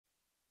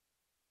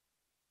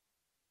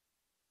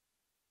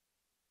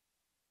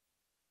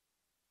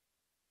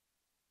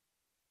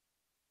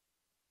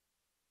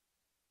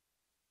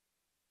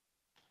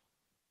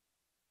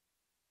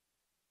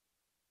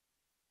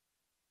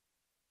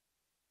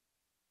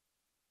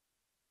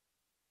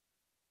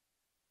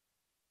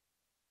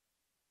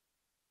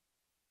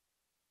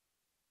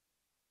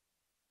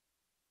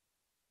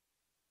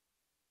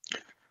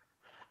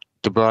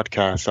The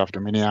broadcast of the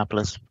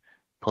Minneapolis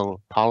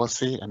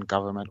Policy and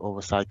Government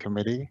Oversight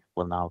Committee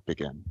will now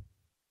begin.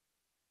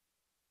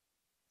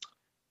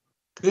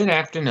 Good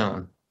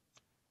afternoon.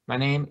 My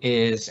name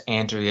is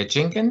Andrea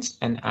Jenkins,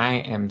 and I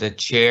am the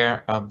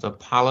chair of the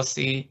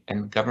Policy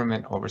and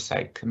Government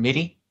Oversight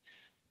Committee.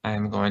 I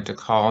am going to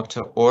call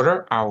to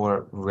order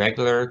our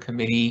regular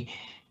committee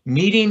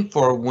meeting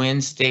for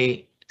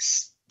Wednesday,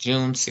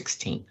 June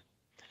 16th.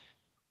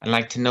 I'd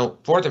like to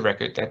note for the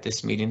record that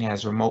this meeting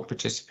has remote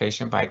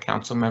participation by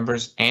council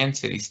members and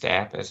city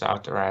staff as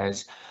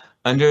authorized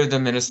under the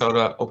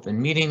Minnesota Open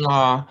Meeting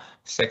Law,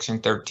 Section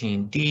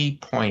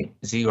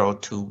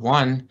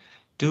 13D.021,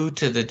 due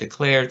to the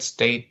declared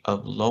state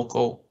of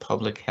local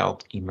public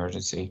health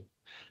emergency.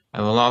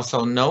 I will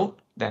also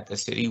note that the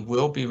city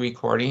will be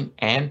recording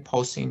and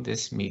posting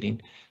this meeting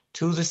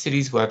to the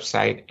city's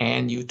website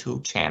and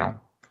YouTube channel.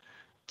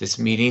 This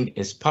meeting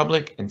is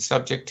public and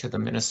subject to the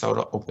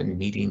Minnesota Open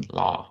Meeting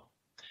Law.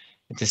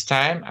 At this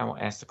time, I will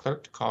ask the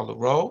clerk to call the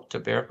roll to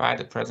verify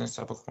the presence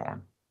of a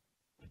quorum.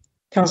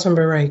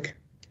 Councilmember Rake.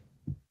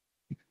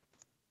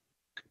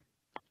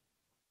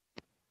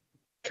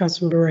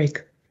 Councilmember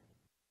Rake.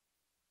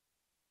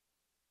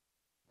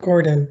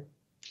 Gordon.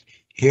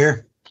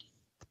 Here.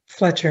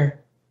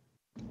 Fletcher.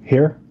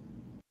 Here.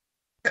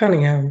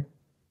 Cunningham.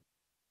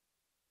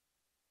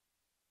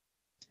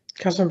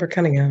 Councilmember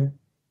Cunningham.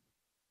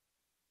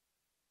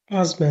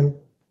 Osmond.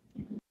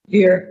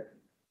 Here.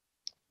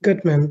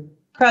 Goodman.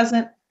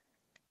 Present.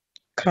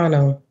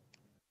 Cano.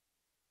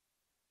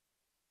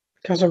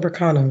 Councilmember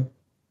Cano.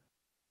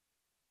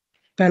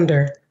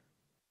 Bender.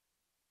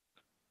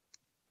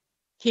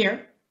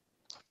 Here.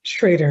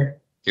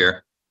 Schrader.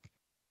 Here.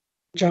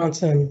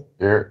 Johnson.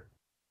 Here.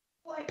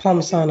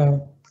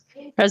 Palmisano.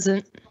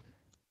 Present.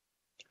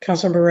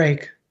 Councilmember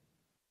Rake.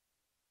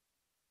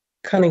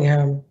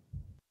 Cunningham.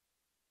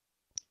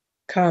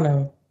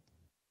 Cano.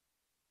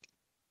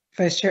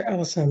 Vice Chair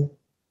Ellison.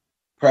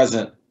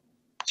 Present.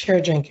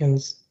 Chair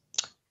Jenkins.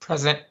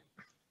 Present.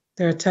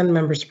 There are 10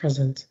 members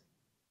present.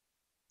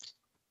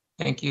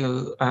 Thank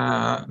you,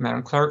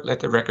 Madam Clerk. Let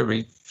the record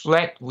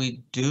reflect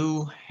we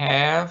do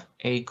have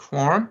a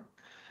quorum.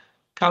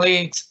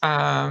 Colleagues,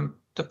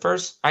 the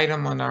first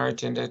item on our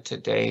agenda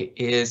today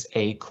is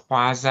a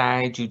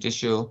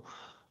quasi-judicial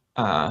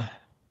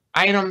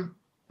item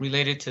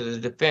related to the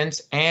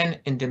defense and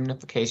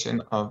indemnification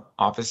of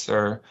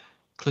Officer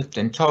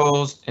Clifton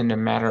Tolles in the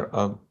matter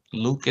of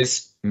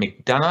Lucas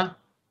McDonough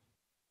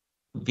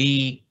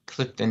v.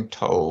 Clifton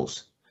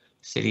Tolles,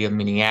 City of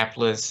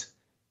Minneapolis,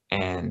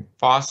 and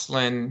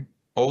Foslin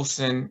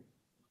Olson,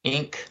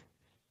 Inc.,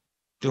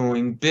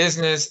 doing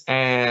business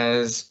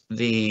as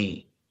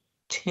the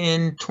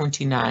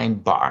 1029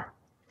 Bar.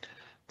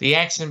 The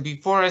action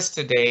before us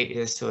today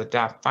is to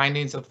adopt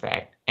findings of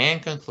fact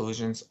and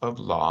conclusions of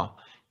law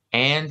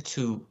and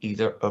to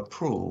either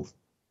approve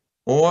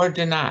or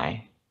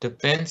deny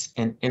defense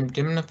and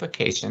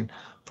indemnification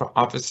for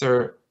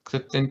Officer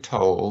Clifton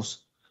Tolles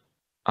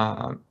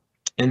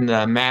in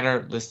the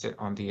matter listed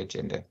on the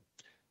agenda.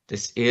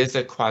 This is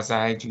a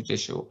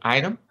quasi-judicial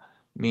item,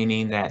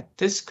 meaning that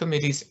this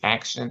committee's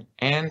action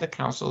and the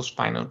council's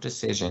final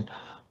decision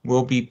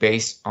will be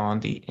based on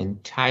the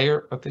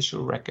entire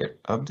official record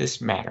of this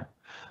matter,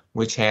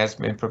 which has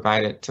been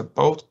provided to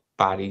both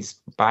bodies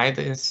by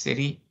the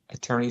city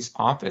attorney's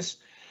office,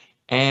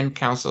 and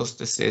council's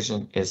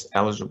decision is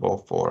eligible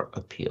for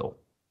appeal.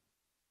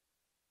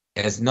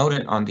 As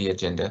noted on the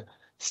agenda,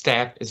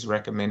 staff is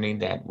recommending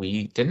that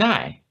we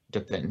deny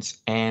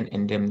defense and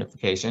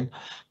indemnification,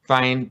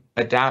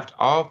 adopt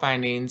all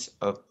findings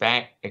of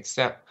fact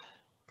except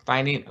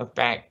finding of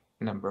fact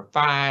number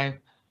 5,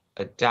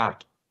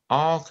 adopt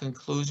all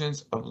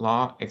conclusions of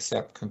law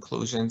except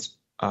conclusion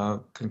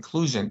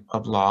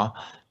of law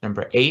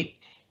number 8,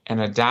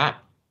 and adopt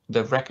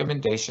the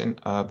recommendation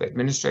of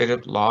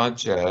Administrative Law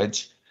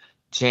Judge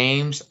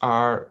James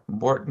R.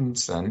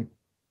 Mortensen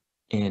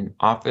in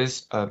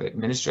Office of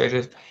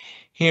Administrative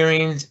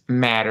Hearings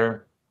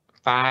Matter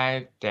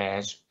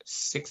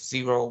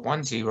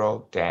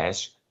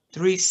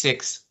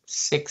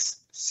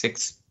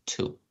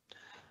 5-6010-36662.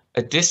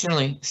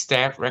 Additionally,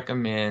 staff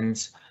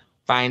recommends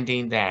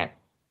finding that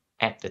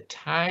at the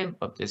time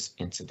of this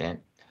incident,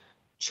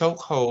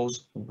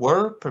 chokeholds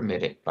were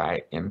permitted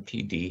by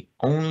MPD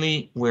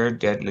only where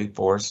deadly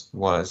force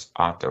was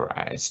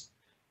authorized.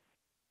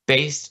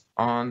 Based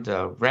on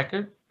the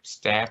record,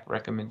 staff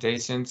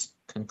recommendations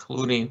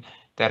concluding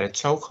that a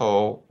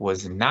chokehold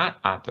was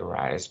not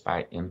authorized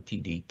by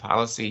MPD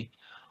policy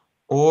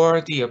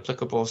or the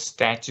applicable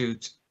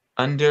statutes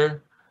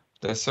under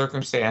the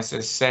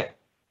circumstances set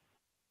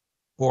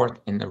forth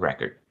in the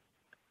record.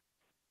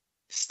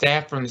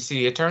 Staff from the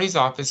city attorney's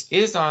office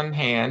is on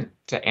hand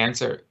to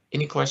answer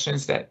any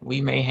questions that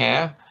we may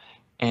have,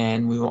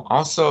 and we will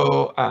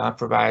also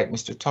provide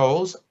Mr.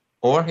 Tolles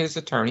or his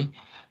attorney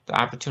the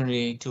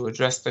opportunity to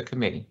address the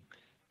committee.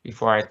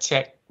 Before I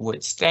check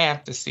with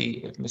staff to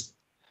see if Mr.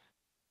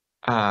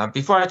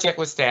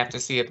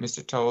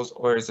 Tolles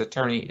or his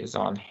attorney is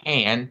on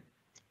hand,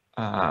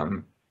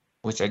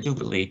 which I do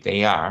believe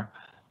they are,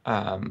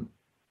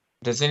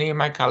 Does any of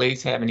my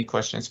colleagues have any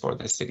questions for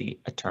the city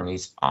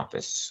attorney's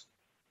office?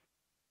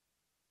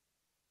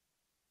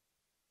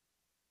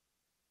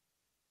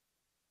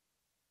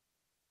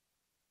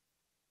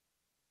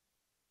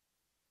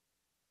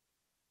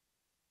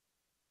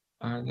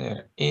 Are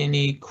there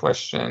any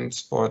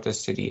questions for the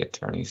city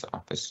attorney's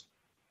office?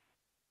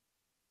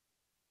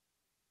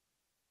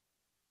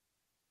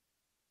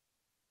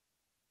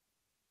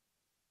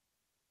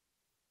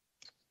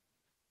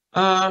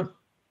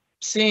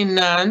 Seeing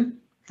none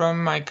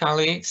from my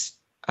colleagues,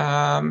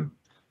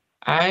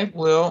 I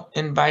will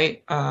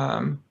invite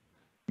Mr.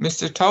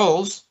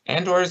 Tolles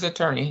and/or his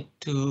attorney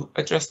to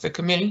address the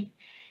committee.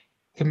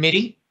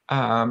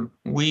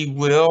 We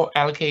will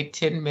allocate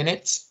 10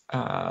 minutes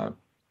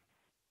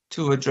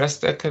to address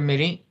the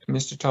committee.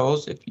 Mr.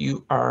 Tolles, if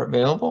you are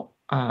available,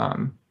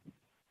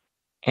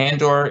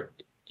 and/or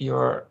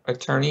your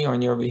attorney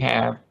on your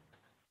behalf,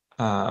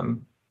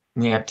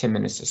 we have 10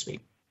 minutes to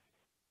speak.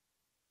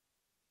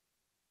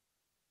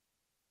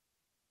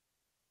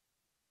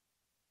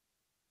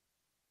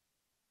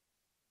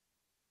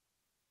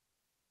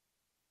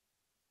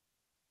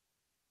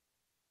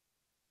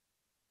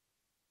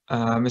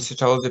 Mr.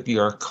 Tolles, if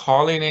you are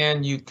calling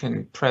in, you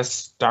can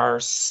press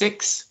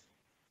 *6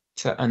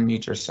 to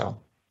unmute yourself.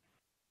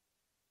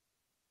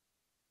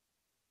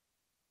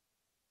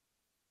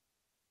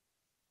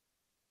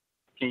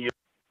 Can you?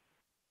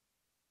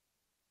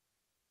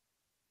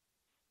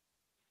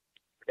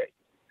 Okay.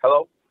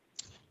 Hello?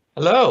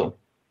 Hello.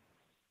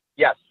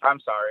 Yes, I'm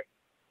sorry.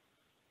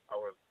 I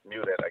was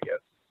muted, I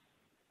guess.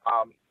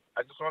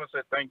 I just want to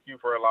say thank you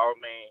for allowing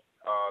me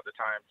the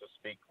time to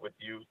speak with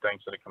you.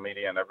 Thanks to the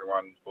committee and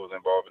everyone who's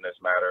involved in this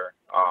matter.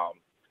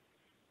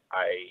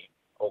 I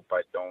hope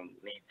I don't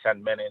need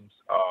 10 minutes.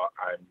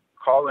 I'm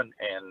calling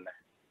in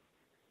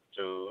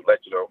to let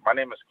you know, my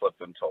name is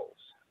Clifton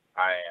Tolles.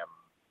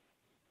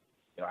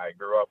 I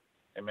grew up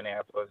in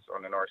Minneapolis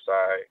on the north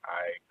side.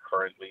 I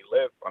currently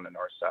live on the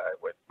north side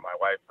with my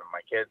wife and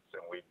my kids,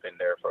 and we've been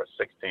there for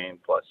 16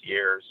 plus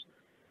years.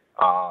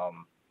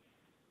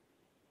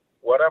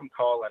 What I'm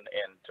calling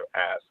in to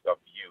ask of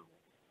you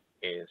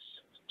is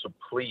to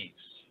please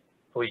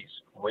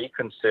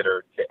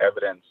reconsider the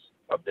evidence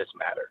of this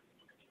matter.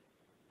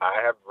 I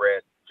have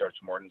read Judge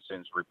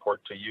Mortensen's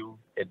report to you.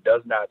 It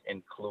does not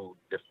include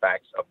the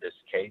facts of this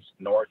case,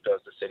 nor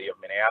does the city of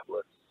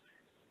Minneapolis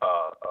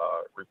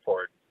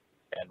report,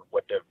 and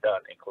what they've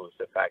done includes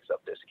the facts of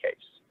this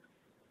case.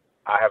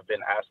 I have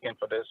been asking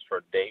for this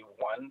for day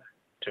one,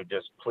 to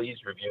just please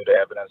review the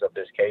evidence of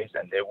this case,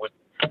 and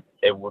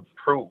it would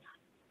prove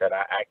that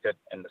I acted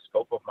in the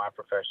scope of my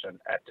profession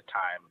at the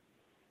time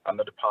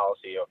under the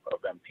policy of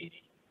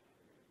MPD.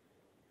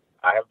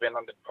 I have been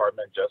on the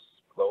department just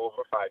a little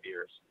over 5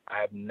 years. I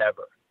have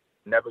never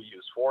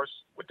used force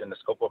within the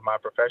scope of my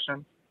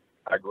profession.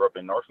 I grew up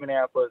in North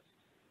Minneapolis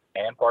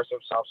and parts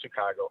of South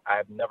Chicago. I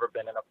have never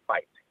been in a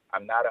fight.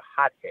 I'm not a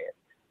hothead.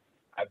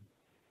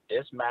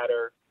 This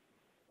matter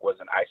was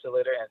an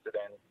isolated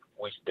incident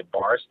which the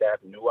bar staff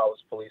knew I was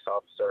a police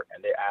officer,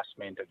 and they asked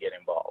me to get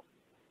involved.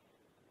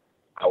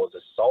 I was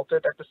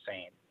assaulted at the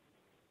scene,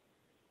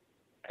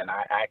 and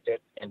I acted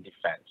in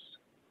defense.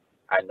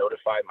 I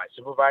notified my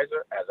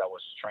supervisor, as I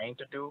was trained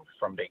to do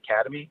from the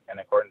academy and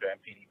according to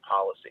MPD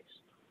policies.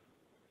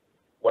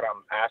 What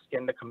I'm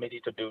asking the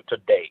committee to do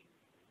today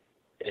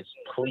is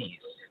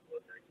please,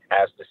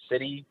 as the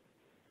city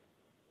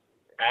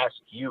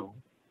asked you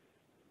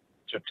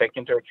to take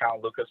into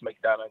account Lucas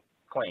McDonough's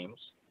claims,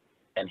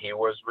 and he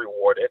was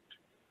rewarded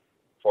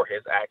for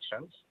his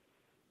actions,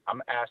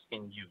 I'm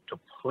asking you to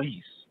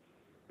please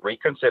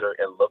reconsider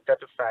and look at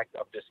the fact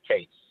of this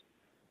case,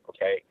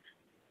 okay?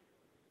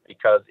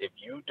 Because if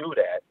you do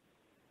that,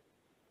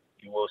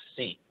 you will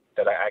see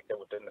that I acted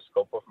within the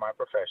scope of my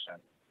profession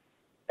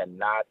and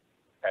not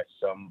as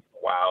some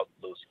wild,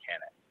 loose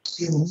cannon.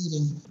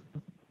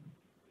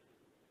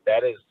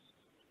 That is,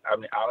 I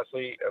mean,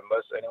 honestly,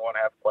 unless anyone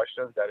have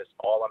questions, that is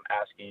all I'm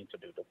asking you to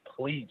do. To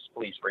please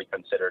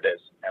reconsider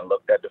this and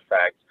look at the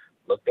facts.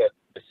 Look at,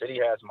 the city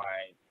has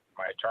my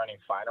attorney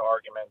final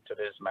argument to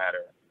this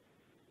matter.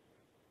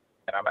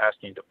 And I'm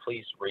asking you to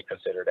please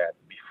reconsider that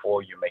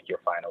before you make your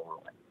final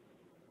ruling.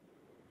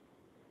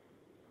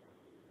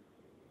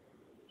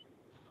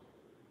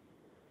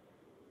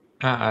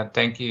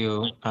 Thank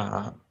you,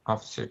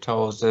 Officer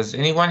Tolles. Does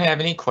anyone have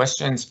any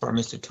questions for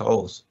Mr.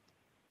 Tolles?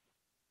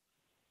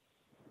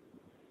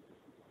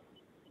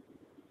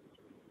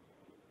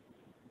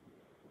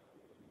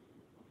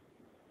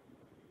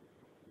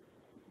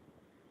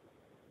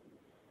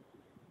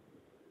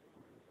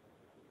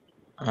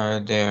 Are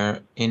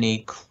there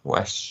any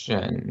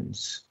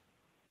questions?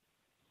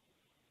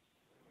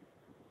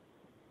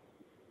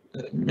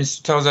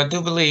 Mr. Tolles, I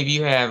do believe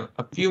you have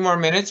a few more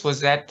minutes.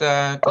 Was that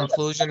the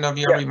conclusion of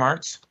your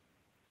remarks?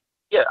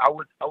 Yeah, I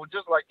would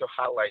just like to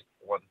highlight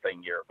one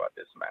thing here about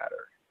this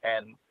matter,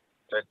 and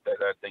that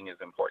thing is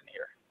important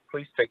here.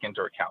 Please take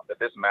into account that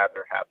this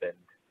matter happened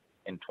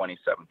in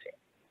 2017.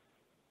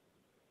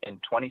 In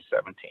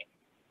 2017,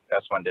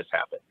 that's when this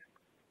happened.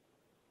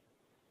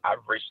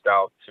 I've reached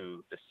out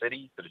to the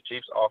city, to the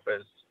chief's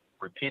office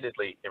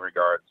repeatedly in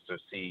regards to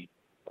see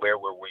where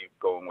were we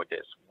going with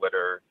this,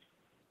 whether,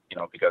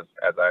 because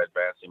as I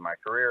advanced in my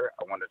career,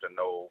 I wanted to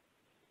know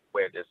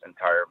where this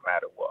entire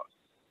matter was.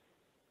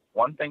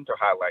 One thing to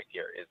highlight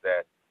here is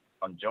that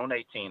on June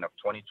 18 of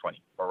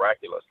 2020,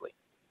 miraculously,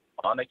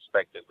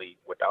 unexpectedly,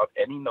 without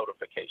any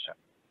notification,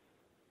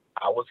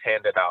 I was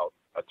handed out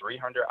a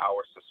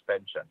 300-hour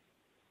suspension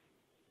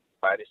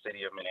by the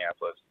city of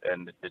Minneapolis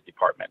and the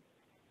department.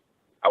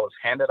 I was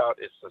handed out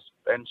a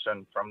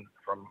suspension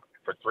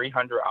for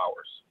 300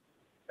 hours.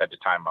 At the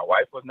time, my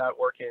wife was not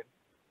working,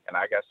 and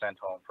I got sent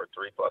home for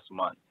 3+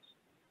 months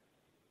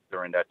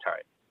during that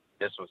time.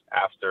 This was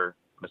after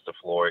Mr.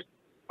 Floyd's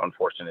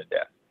unfortunate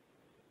death.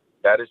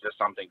 That is just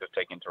something to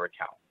take into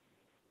account.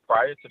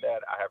 Prior to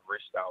that, I have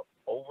reached out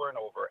over and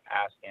over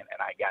asking,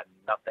 and I got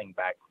nothing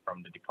back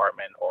from the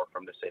department or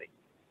from the city.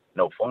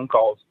 No phone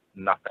calls,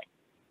 nothing.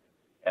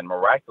 And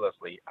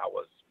miraculously, I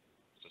was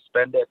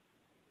suspended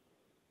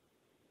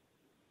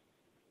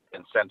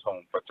and sent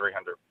home for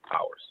 300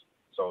 hours.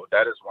 So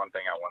that is one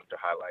thing I wanted to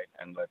highlight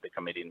and let the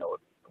committee know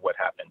what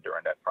happened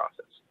during that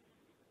process.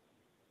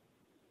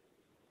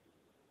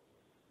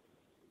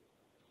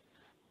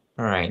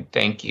 All right,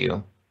 thank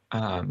you.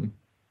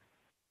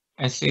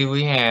 I see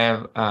we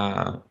have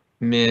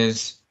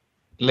Ms.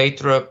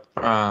 Lathrop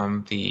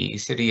from the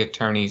City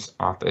Attorney's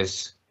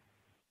Office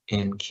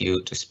in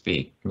queue to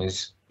speak.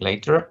 Ms.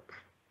 Lathrop?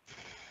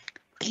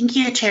 Thank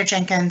you, Chair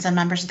Jenkins and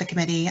members of the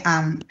committee.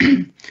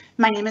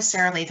 My name is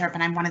Sarah Lathrop,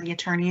 and I'm one of the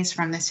attorneys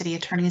from the City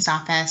Attorney's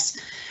Office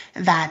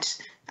that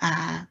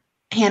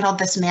handled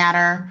this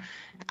matter.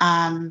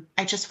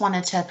 I just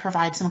wanted to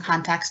provide some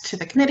context to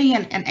the committee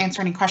and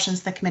answer any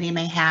questions the committee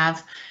may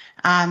have.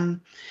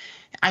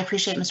 I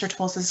appreciate Mr.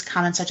 Toles'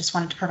 comments. I just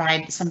wanted to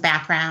provide some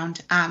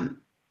background.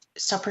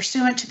 So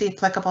pursuant to the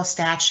applicable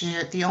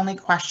statute, the only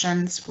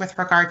questions with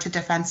regard to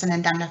defense and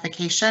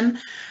indemnification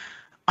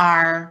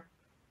are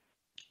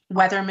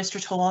whether Mr.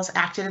 Toles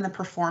acted in the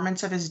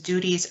performance of his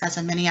duties as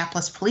a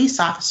Minneapolis police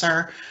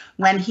officer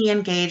when he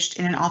engaged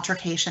in an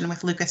altercation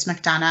with Lucas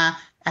McDonough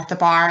at the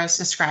bar as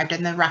described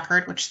in the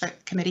record, which the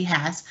committee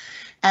has.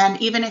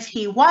 And even if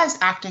he was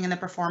acting in the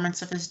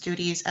performance of his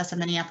duties as a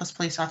Minneapolis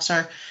police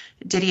officer,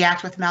 did he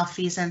act with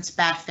malfeasance,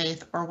 bad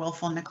faith, or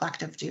willful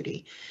neglect of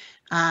duty?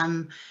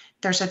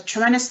 There's a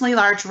tremendously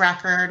large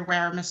record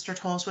where Mr.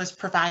 Toles was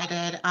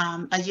provided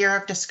a year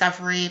of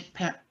discovery,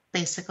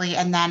 basically,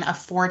 and then a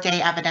 4-day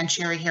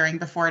evidentiary hearing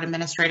before an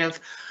administrative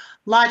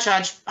law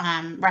judge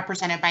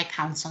represented by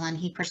counsel, and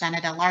he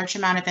presented a large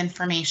amount of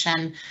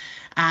information.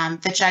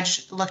 The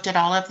judge looked at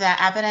all of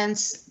the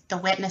evidence, the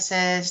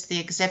witnesses, the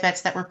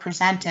exhibits that were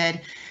presented,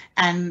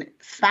 and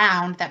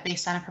found that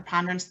based on a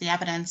preponderance of the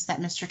evidence that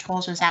Mr.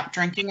 Toles was out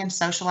drinking and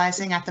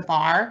socializing at the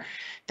bar,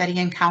 that he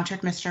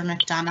encountered Mr.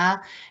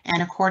 McDonough,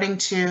 and according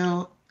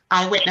to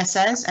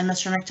eyewitnesses and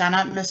Mr.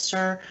 McDonough,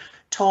 Mr.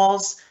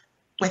 Toles,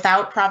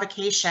 without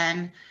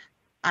provocation,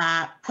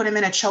 put him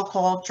in a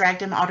chokehold,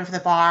 dragged him out of the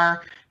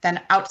bar,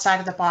 then outside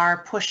of the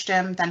bar, pushed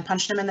him, then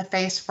punched him in the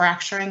face,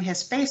 fracturing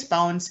his face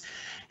bones,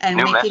 and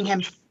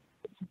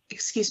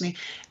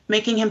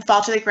making him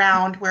fall to the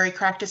ground where he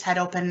cracked his head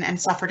open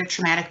and suffered a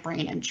traumatic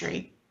brain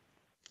injury.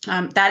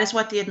 That is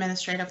what the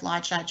administrative law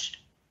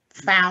judge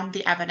found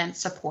the evidence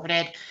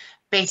supported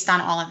based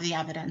on all of the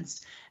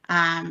evidence.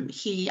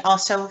 He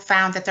also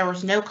found that there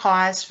was no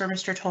cause for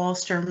Mr.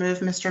 Toles to remove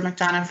Mr.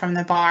 McDonough from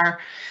the bar.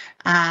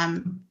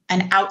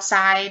 An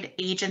outside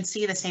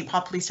agency, the St.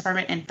 Paul Police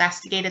Department,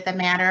 investigated the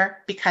matter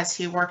because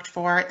he worked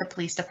for the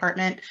police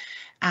department.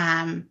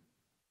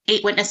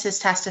 8 witnesses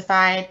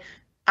testified.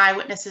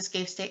 Eyewitnesses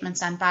gave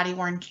statements on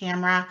body-worn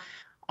camera.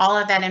 All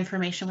of that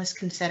information was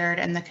considered,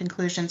 and the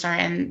conclusions are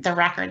in the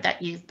record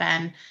that you've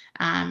been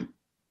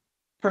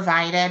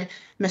provided.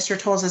 Mr.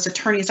 Toles'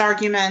 attorney's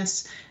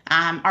arguments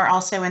are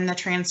also in the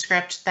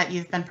transcript that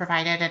you've been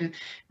provided. And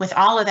with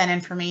all of that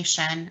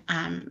information,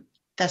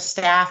 the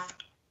staff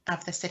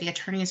of the city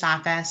attorney's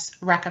office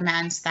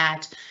recommends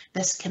that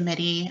this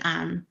committee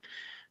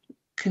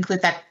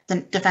conclude that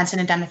the defense and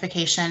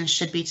indemnification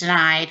should be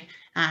denied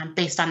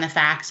based on the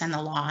facts and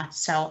the law.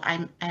 So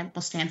I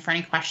will stand for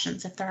any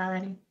questions if there are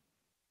any.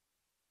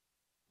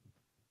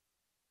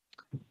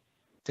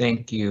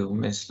 Thank you,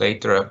 Ms.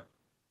 Lathrop.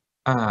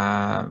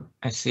 I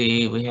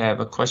see we have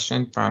a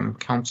question from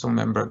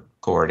Councilmember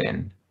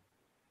Gordon.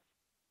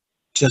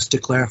 Just to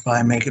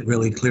clarify, make it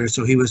really clear.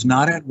 So he was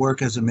not at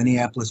work as a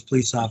Minneapolis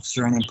police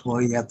officer and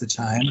employee at the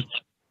time?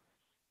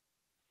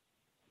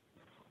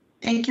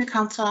 Thank you,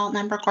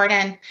 Councilmember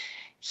Gordon.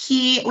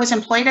 He was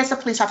employed as a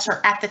police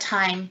officer at the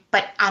time,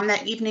 but on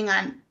the evening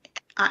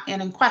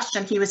in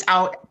question, he was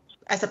out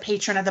as a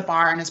patron of the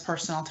bar in his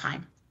personal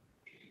time.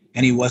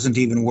 And he wasn't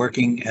even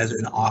working as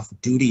an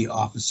off-duty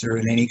officer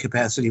in any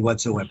capacity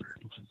whatsoever?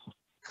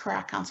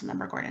 Correct,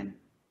 Councilmember Gordon.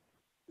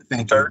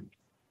 Thank you.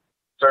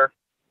 Sir,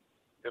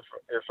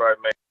 if I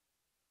may.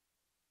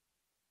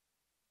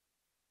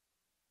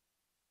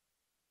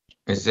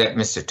 Is that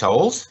Mr.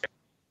 Toles?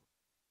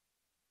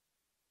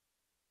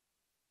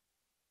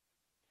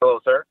 Hello,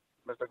 sir.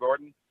 Mr.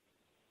 Gordon?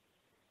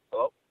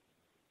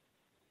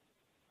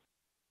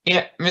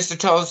 Yeah, Mr.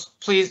 Toles,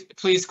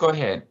 please go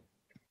ahead.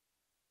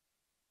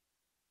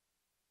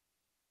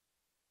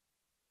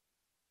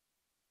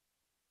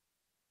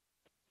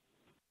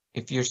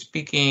 If you're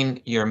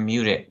speaking, you're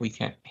muted. We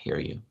can't hear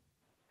you.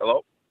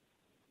 Hello?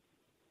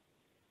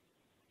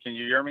 Can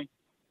you hear me?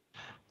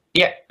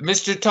 Yeah,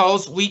 Mr.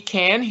 Toles, we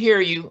can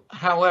hear you.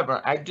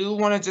 However, I do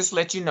want to just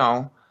let you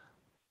know,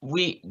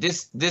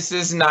 this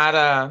is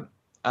not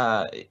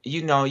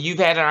you've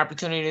had an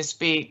opportunity to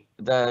speak.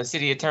 The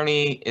city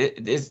attorney,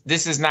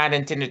 this is not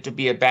intended to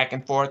be a back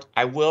and forth.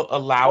 I will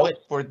allow it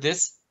for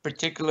this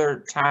particular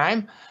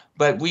time,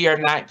 but we are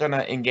not going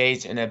to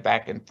engage in a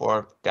back and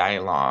forth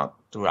dialogue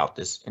throughout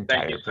this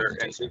entire Thank you, sir. And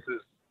presentation.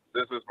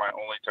 this is my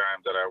only time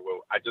that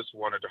I just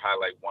wanted to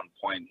highlight one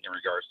point in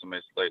regards to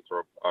Ms.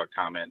 Lathrop's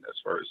comment as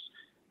far as,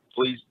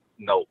 please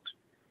note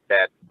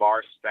that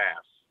bar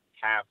staff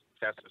have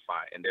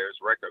testified, and there's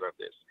record of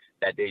this,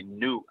 that they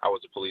knew I was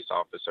a police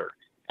officer.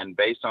 And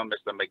based on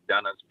Mr.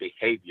 McDonough's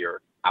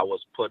behavior, I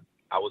was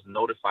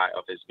notified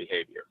of his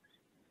behavior.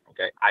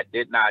 Okay, I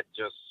did not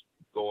just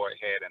go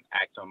ahead and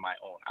act on my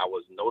own. I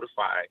was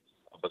notified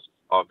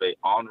of a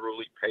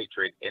unruly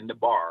patriot in the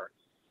bar,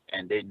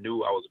 and they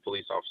knew I was a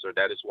police officer.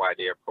 That is why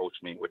they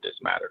approached me with this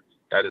matter.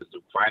 That is the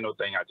final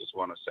thing I just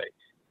want to say.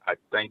 I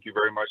thank you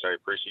very much. I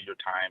appreciate your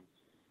time.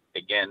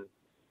 Again,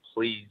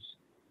 please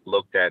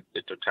look at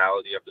the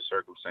totality of the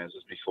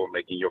circumstances before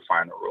making your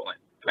final ruling.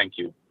 Thank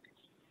you.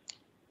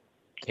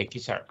 Thank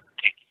you, sir.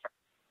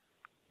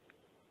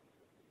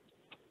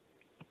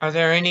 Are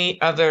there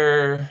any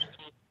other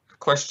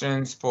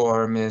questions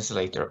for Ms.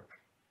 Lathrop?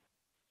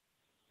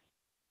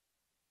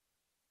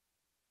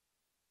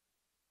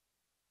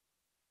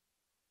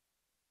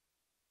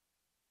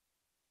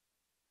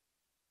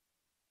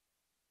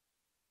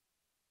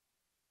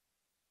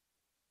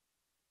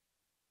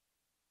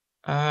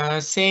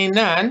 Seeing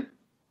none,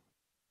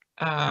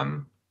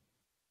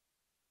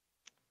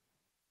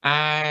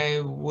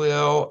 I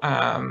will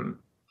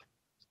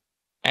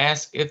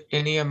ask if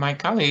any of my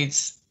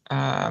colleagues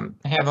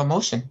have a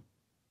motion.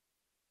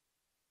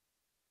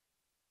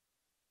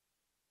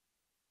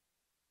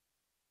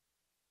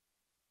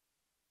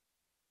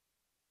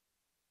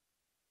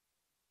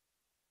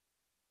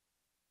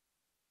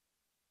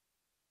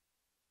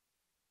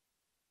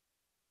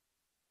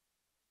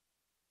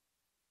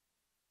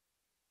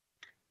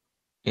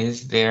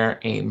 Is there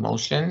a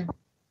motion?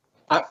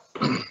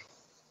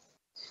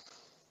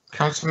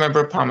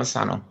 Councilmember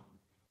Palmisano.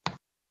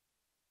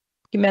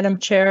 Madam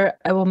Chair,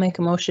 I will make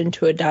a motion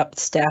to adopt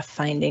staff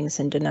findings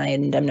and deny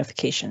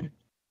indemnification.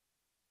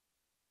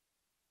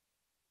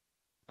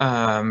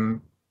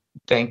 Thank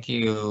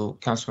you,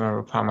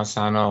 Councilmember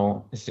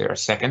Palmisano. Is there a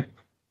second?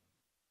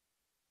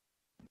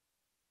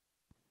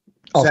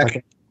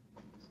 Second.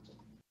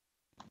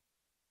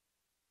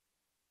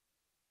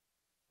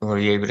 Were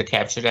you able to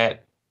capture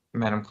that,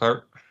 Madam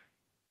Clerk?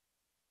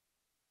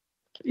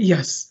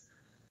 Yes.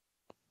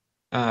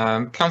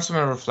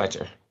 Councilmember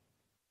Fletcher.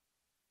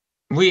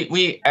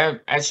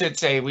 I should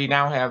say we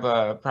now have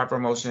a proper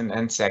motion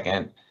and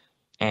second,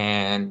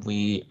 and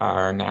we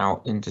are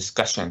now in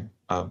discussion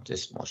of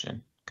this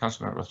motion.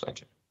 Councilmember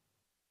Fletcher.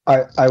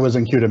 I was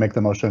in queue to make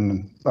the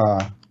motion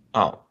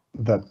Oh,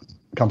 that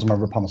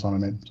Councilmember Palmisano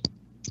made.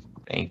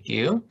 thank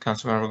you.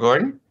 Councilmember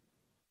Gordon,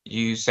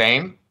 you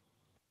same?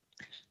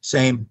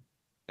 Same.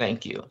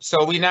 Thank you.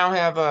 So we now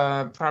have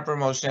a proper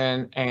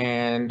motion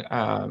and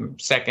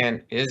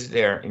second. Is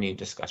there any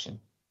discussion?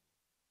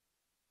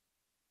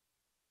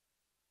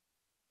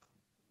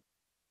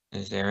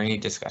 Is there any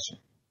discussion?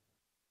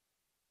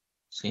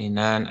 Seeing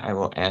none, I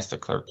will ask the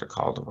clerk to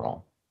call the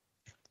roll.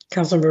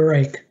 Councilmember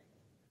Rake.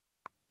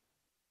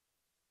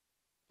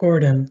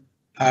 Gordon.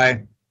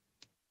 Aye.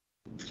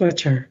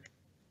 Fletcher.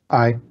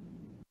 Aye.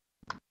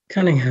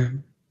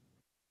 Cunningham.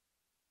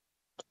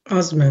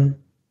 Osman.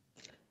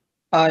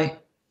 Aye.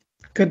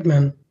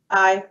 Goodman.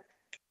 Aye.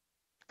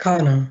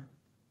 Kano.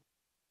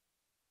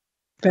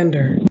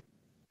 Bender.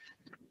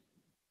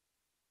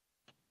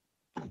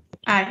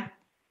 Aye.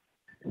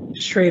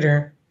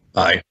 Schrader.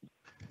 Aye.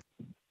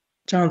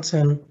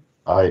 Johnson.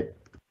 Aye.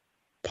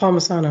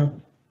 Palmisano.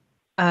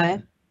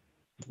 Aye.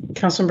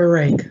 Councilmember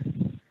Rake.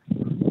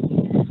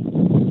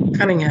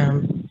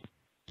 Cunningham.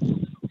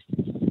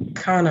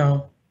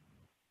 Kano.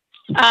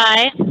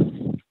 Aye.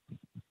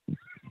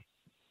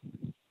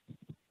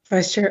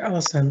 Vice Chair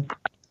Ellison.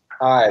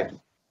 Aye.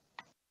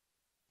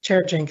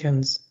 Chair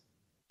Jenkins.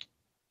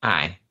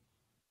 Aye.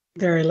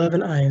 There are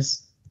 11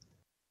 ayes.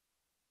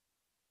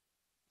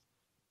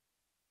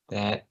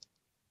 That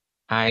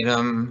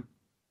item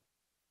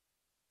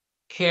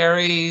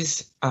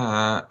carries,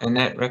 and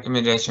that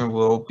recommendation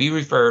will be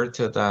referred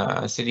to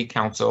the City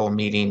Council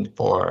meeting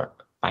for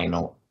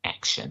final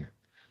action.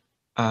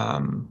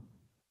 The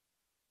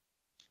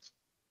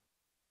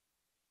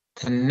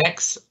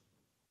next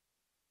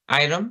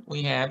item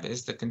we have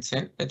is the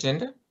consent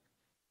agenda,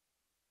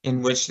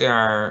 in which there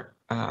are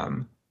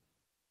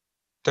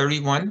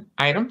 31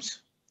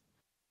 items.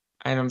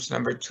 Items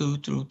number 2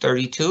 through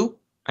 32.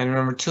 Item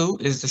number 2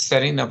 is the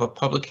setting of a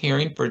public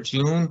hearing for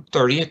June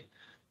 30th,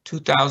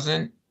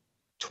 2020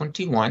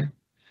 21,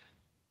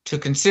 to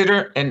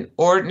consider an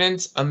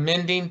ordinance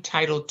amending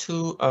Title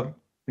II of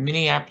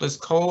Minneapolis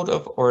Code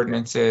of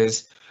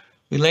Ordinances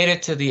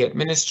related to the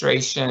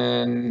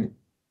administration,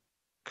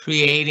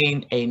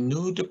 creating a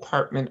new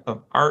Department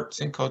of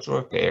Arts and Cultural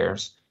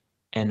Affairs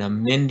and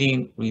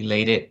amending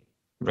related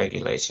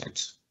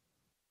regulations.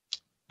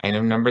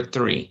 Item number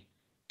 3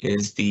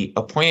 is the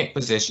appointed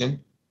position,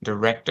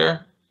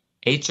 Director,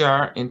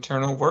 HR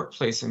Internal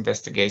Workplace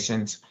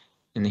Investigations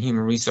in the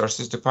Human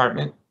Resources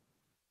Department.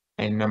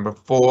 And number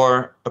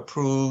 4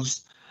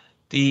 approves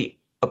the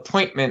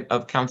appointment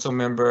of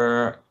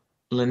Councilmember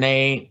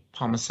Lene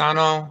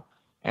Palmisano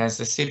as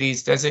the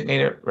city's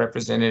designated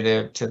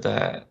representative to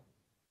the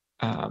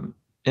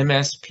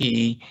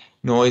MSP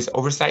Noise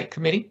Oversight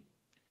Committee.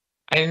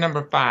 Item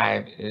number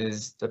 5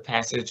 is the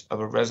passage of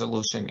a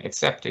resolution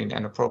accepting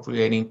and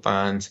appropriating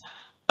funds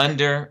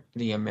under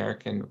the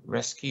American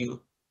Rescue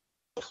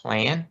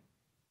Plan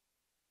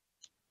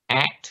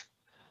Act.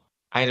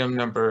 Item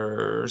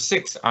number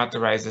 6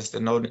 authorizes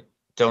the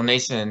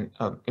donation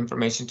of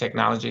information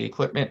technology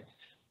equipment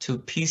to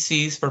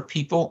PCs for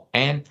People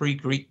and Free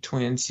Geek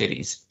Twin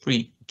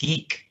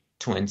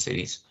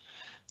Cities.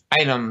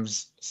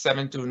 Items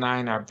 7 through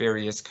 9 are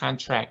various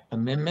contract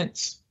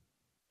amendments.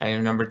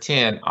 Item number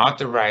 10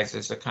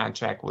 authorizes a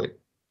contract with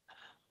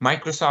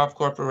Microsoft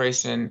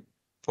Corporation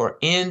for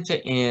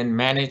end-to-end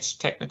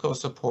managed technical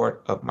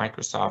support of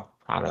Microsoft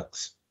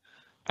products.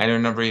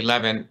 Item number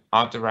 11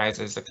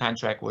 authorizes a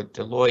contract with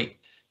Deloitte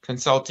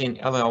Consulting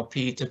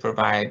LLP to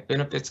provide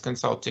benefits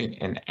consulting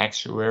and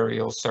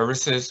actuarial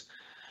services.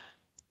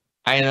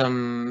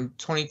 Item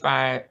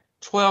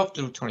 12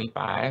 through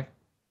 25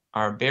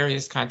 are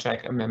various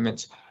contract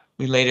amendments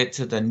related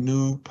to the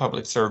new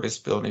public service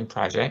building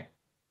project.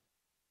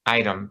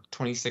 Item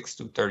 26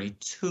 through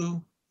 32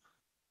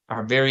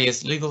 are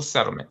various legal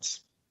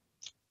settlements.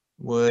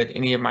 Would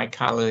any of my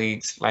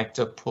colleagues like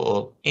to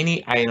pull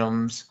any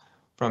items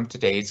from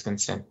today's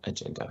consent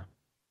agenda?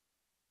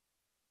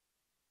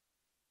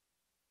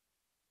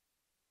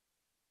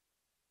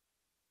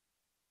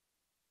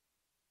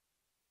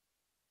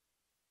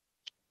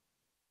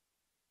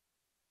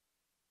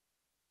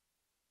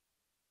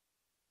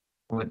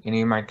 Would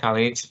any of my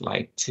colleagues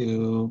like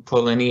to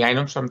pull any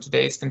items from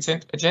today's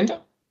consent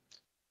agenda?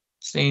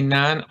 Seeing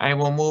none, I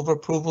will move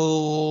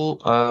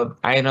approval of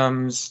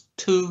items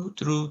 2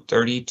 through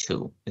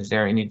 32. Is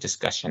there any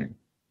discussion?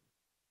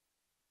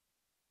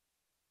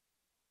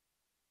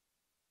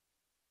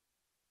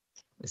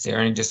 Is there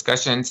any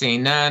discussion?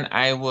 Seeing none,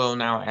 I will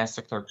now ask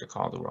the clerk to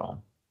call the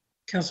roll.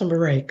 Councilmember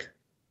Rake.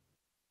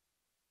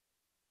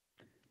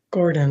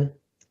 Gordon.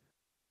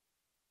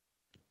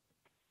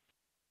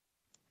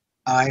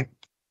 Aye.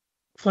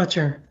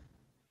 Fletcher.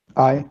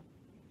 Aye.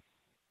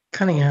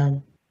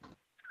 Cunningham.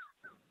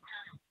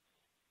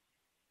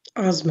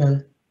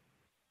 Osman.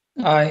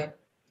 Aye.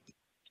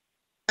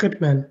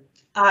 Goodman.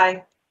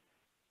 Aye.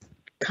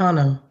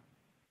 Kano.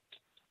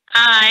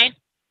 Aye.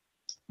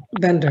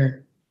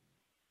 Bender.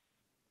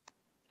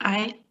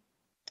 Aye.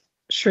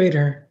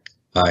 Schrader.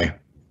 Aye.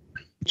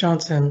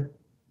 Johnson.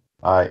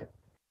 Aye.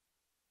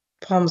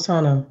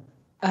 Palmisano.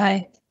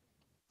 Aye.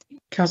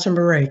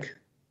 Councilmember Rake.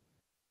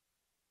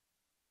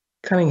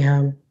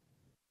 Cunningham.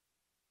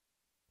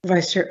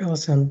 Vice Chair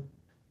Ellison.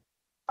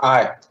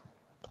 Aye.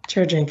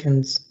 Chair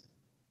Jenkins.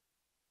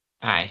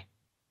 Aye.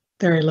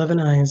 There are 11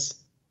 ayes.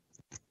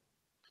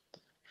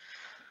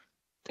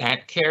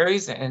 That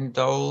carries, and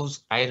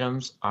those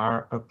items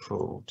are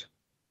approved.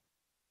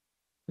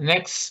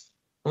 Next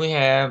we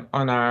have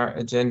on our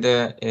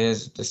agenda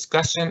is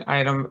discussion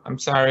item. I'm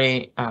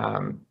sorry,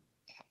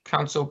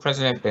 Council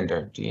President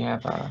Bender, do you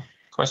have a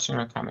question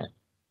or comment?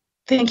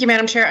 Thank you,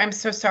 Madam Chair. I'm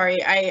so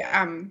sorry.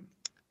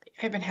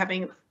 I've been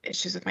having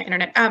issues with my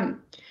internet.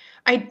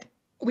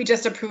 We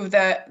just approved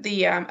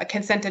the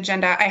consent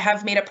agenda. I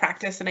have made a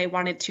practice, and I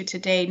wanted to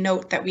today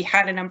note that we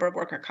had a number of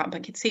worker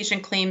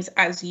compensation claims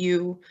as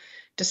you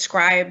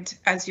described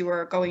as you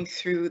were going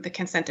through the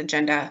consent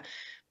agenda.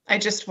 I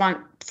just want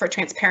for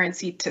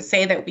transparency to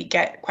say that we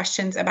get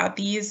questions about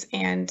these,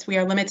 and we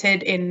are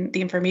limited in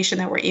the information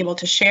that we're able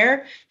to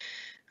share.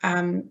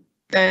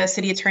 The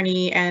city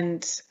attorney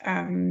and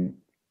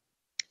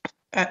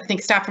I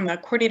think staff from the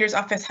coordinator's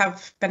office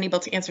have been able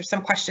to answer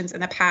some questions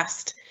in the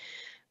past.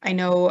 I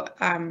know,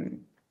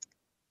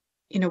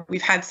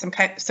 we've had some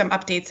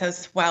updates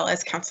as well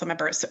as council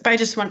members, but I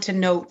just want to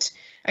note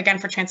again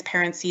for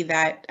transparency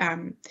that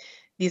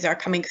these are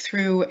coming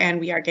through and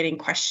we are getting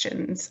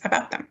questions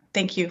about them.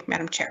 Thank you,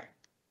 Madam Chair.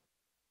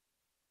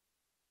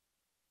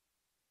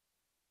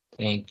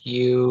 Thank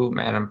you,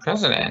 Madam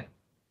President.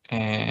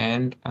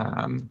 And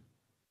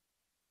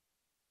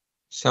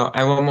so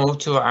I will move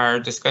to our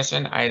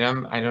discussion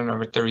item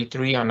number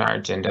 33 on our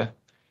agenda,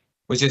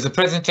 which is a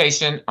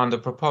presentation on the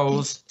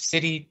proposed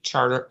city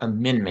charter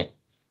amendment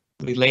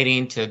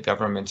relating to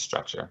government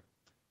structure.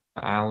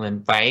 I'll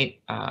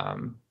invite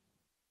Carolyn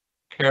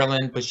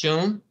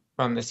Bashoon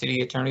from the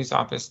City Attorney's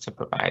Office to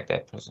provide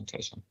that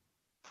presentation.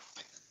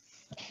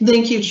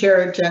 Thank you,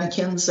 Chair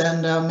Jenkins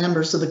and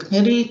members of the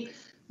committee.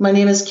 My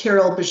name is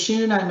Carol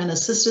Bashoon. I'm an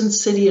assistant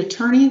city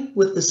attorney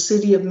with the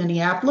city of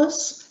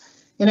Minneapolis,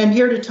 and I'm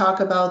here to talk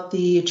about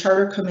the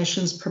Charter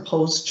Commission's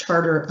proposed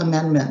charter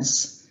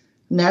amendments.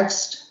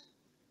 Next.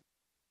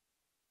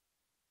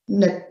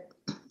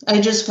 I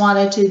just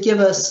wanted to give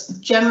a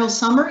general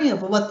summary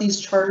of what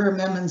these charter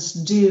amendments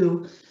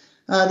do.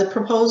 The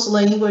proposed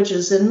language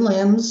is in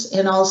LIMS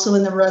and also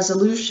in the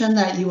resolution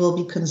that you will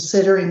be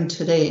considering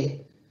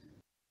today.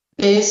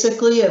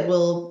 Basically, it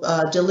will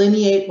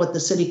delineate what the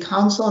city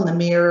council and the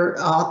mayor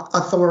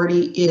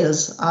authority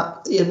is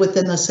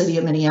within the city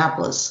of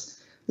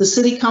Minneapolis. The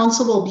city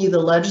council will be the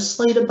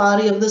legislative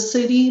body of the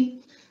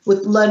city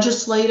with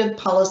legislative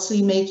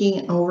policy making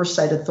and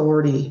oversight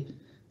authority.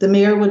 The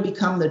mayor would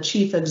become the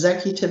chief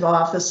executive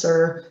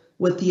officer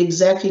with the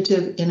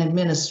executive and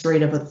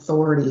administrative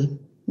authority.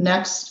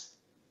 Next.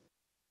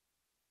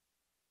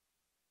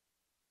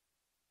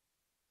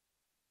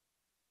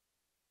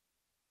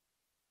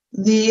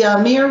 The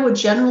mayor would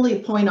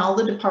generally appoint all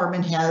the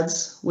department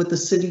heads with the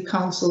city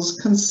council's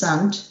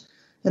consent,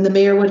 and the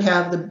mayor would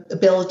have the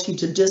ability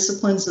to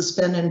discipline,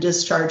 suspend, and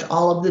discharge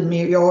all of the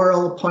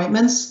mayoral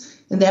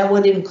appointments, and that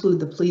would include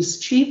the police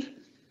chief.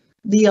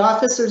 The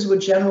officers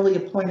would generally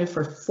be appointed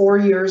for 4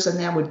 years, and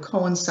that would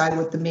coincide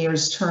with the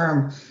mayor's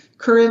term.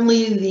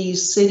 Currently,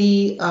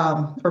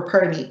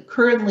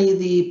 currently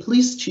the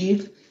police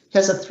chief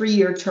has a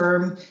 3-year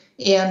term,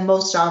 and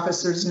most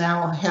officers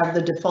now have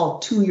the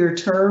default 2-year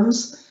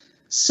terms.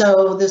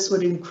 So this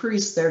would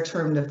increase their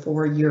term to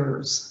 4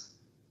 years.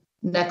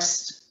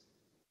 Next.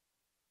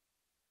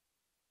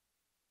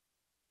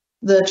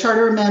 The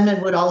charter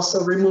amendment would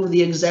also remove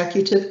the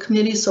executive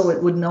committee, so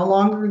it would no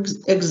longer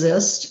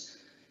exist.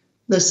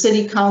 The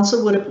city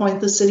council would appoint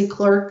the city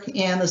clerk,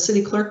 and the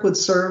city clerk would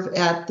serve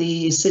at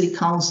the city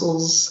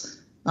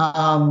council's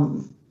at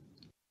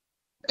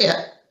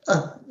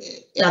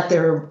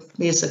their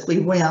basically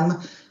whim.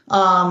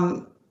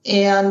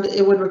 And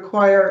it would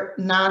require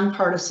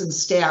nonpartisan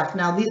staff.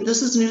 Now,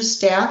 this is new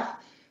staff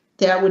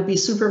that would be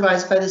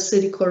supervised by the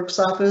city clerk's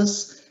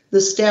office. The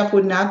staff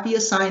would not be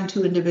assigned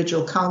to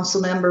individual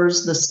council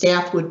members. The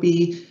staff would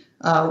be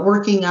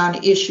working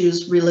on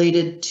issues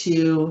related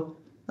to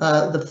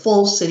the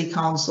full city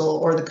council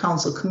or the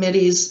council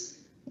committees.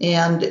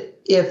 And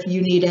if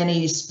you need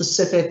any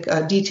specific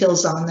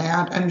details on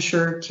that, I'm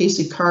sure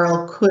Casey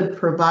Carl could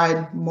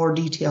provide more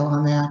detail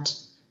on that.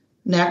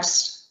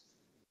 Next.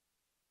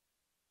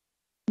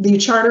 The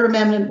charter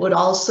amendment would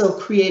also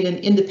create an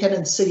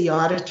independent city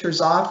auditor's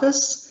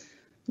office.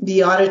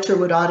 The auditor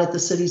would audit the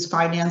city's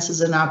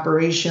finances and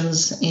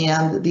operations,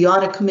 and the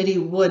audit committee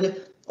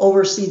would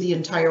oversee the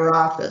entire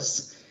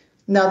office.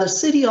 Now, the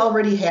city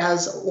already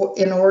has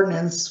an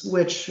ordinance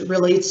which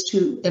relates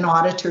to an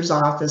auditor's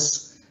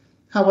office.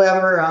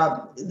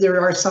 However, there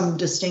are some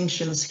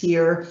distinctions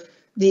here.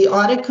 The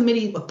audit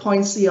committee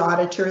appoints the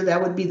auditor.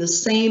 That would be the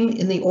same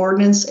in the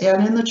ordinance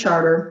and in the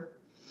charter.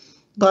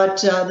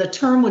 But the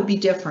term would be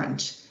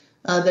different.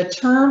 The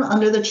term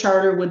under the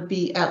charter would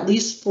be at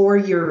least 4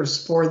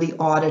 years for the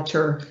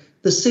auditor.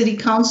 The city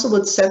council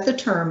would set the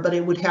term, but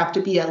it would have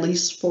to be at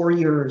least 4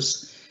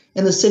 years.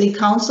 And the city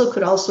council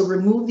could also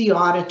remove the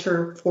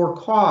auditor for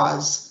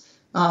cause.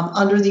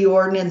 Under the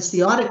ordinance,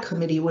 the audit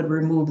committee would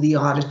remove the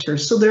auditor.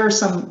 So there are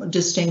some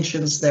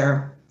distinctions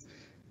there.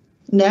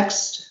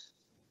 Next.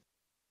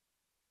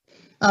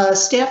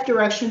 Staff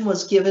direction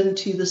was given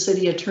to the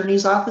city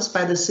attorney's office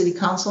by the city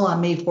council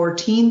on May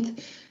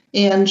 14th,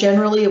 and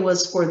generally it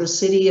was for the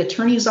city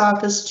attorney's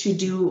office to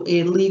do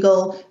a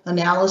legal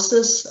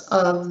analysis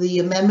of the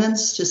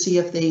amendments to see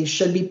if they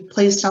should be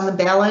placed on the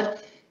ballot,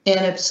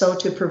 and if so,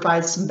 to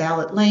provide some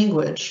ballot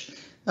language.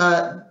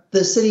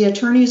 The city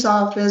attorney's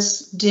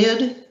office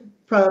did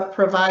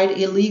provide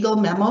a legal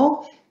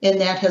memo, and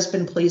that has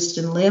been placed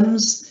in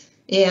LIMS,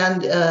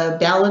 and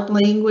ballot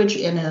language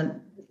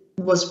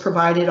was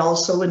provided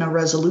also in a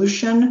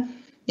resolution,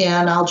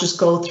 and I'll just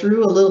go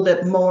through a little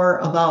bit more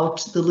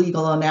about the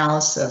legal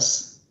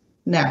analysis.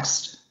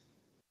 Next.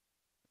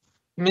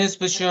 Ms.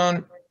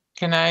 Bashoon,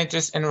 can I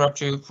just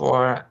interrupt you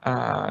for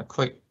a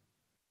quick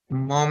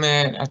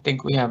moment? I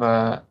think we have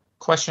a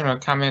question or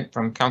comment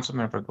from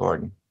Councilmember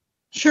Gordon.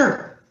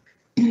 Sure.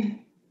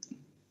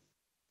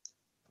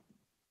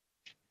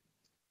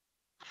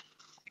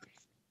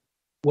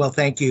 Well,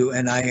 thank you,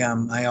 and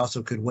I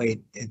also could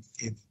wait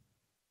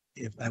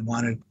if I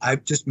wanted.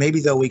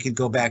 Maybe though we could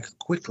go back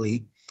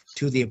quickly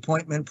to the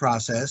appointment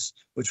process,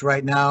 which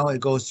right now it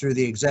goes through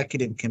the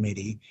executive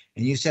committee.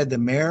 And you said the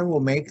mayor will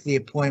make the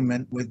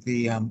appointment with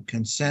the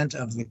consent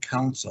of the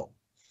council.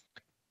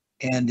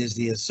 And is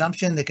the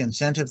assumption the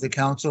consent of the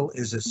council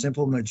is a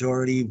simple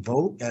majority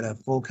vote at a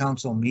full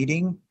council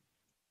meeting?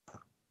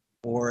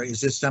 Or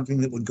is this something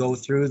that would go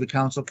through the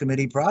council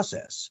committee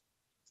process?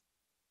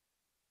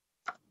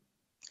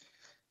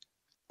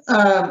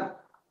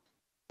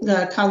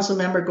 Council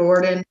member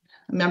Gordon,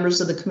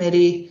 members of the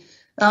committee.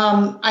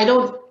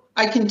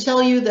 I can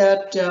tell you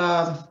that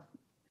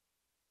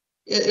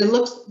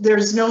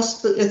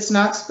it's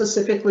not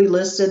specifically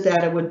listed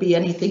that it would be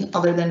anything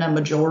other than a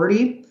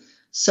majority.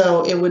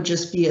 So it would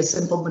just be a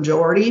simple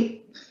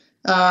majority.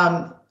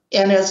 And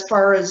as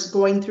far as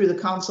going through the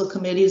council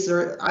committees,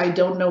 I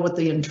don't know what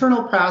the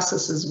internal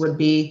processes would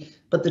be,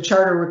 but the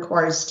charter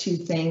requires two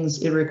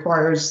things. It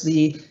requires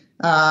the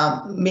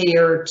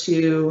mayor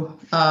to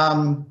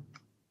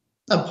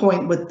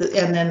appoint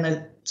and then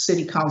the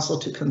city council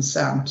to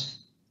consent.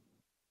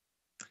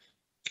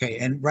 Okay,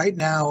 and right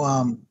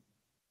now,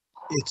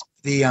 it's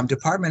the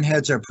department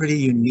heads are pretty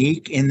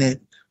unique in that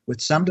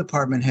with some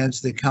department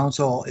heads, the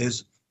council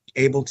is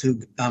able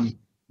to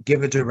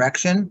give a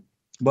direction.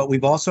 But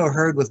we've also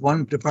heard with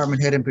one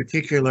department head in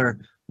particular,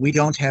 we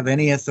don't have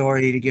any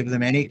authority to give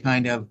them any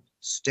kind of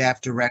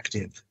staff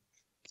directive.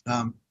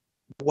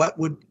 What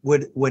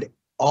would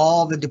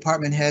all the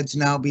department heads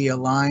now be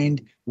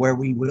aligned where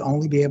we would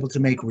only be able to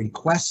make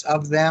requests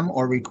of them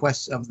or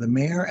requests of the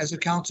mayor as a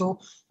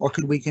council? Or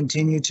could we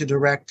continue to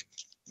direct,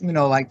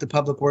 like the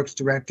public works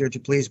director to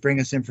please bring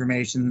us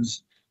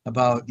informations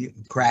about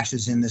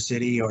crashes in the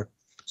city or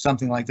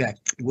something like that?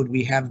 Would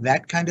we have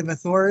that kind of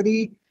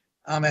authority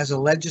as a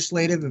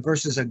legislative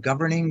versus a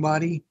governing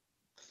body?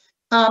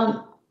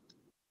 I'm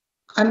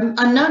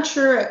not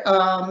sure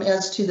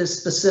as to the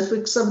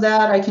specifics of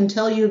that. I can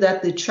tell you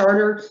that the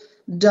charter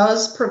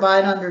does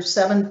provide under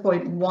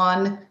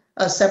 7.1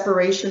 a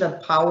separation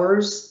of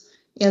powers.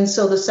 And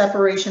so the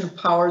separation of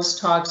powers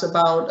talks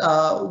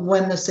about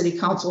when the city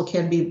council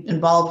can be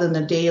involved in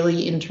the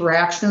daily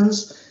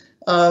interactions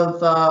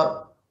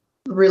of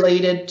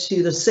related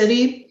to the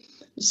city.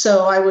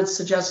 So I would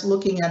suggest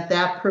looking at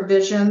that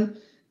provision.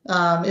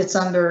 It's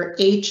under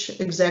H,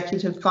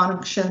 executive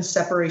function,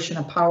 separation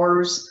of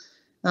powers.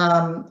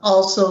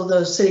 Also,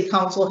 the city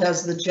council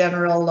has the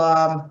general,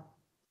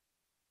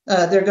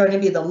 they're going to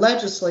be the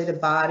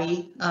legislative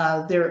body.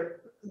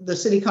 The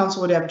city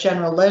council would have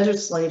general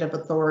legislative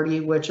authority,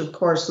 which of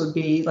course would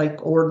be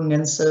like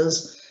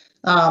ordinances.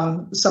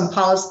 Some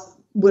policy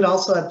would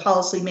also have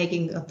policy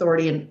making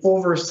authority and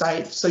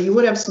oversight. So you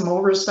would have some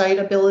oversight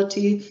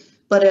ability.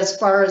 But as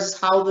far as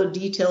how the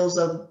details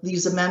of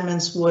these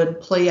amendments would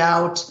play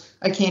out,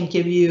 I can't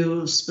give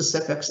you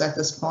specifics at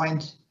this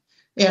point.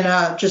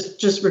 And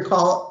just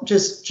recall,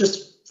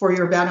 just for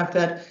your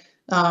benefit,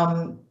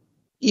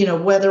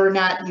 whether or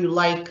not you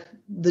like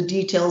the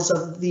details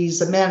of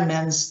these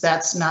amendments,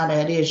 that's not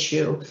at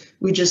issue.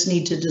 We just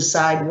need to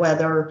decide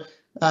whether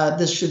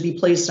this should be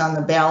placed on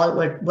the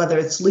ballot, whether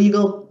it's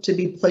legal to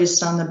be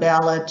placed on the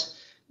ballot,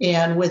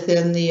 and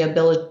within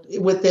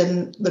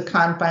the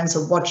confines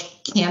of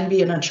what can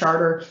be in a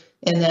charter,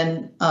 and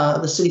then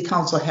the city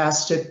council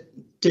has to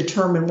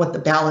determine what the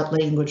ballot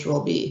language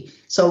will be.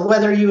 So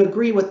whether you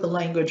agree with the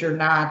language or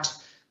not,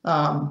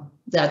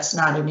 that's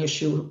not an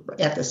issue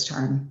at this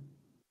time.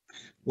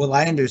 Well,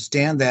 I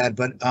understand that,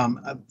 but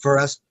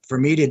for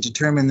me to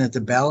determine that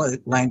the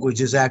ballot language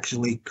is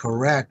actually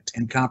correct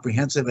and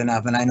comprehensive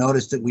enough, and I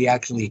noticed that we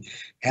actually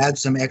add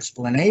some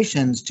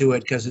explanations to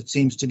it because it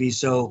seems to be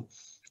so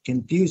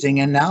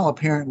confusing and now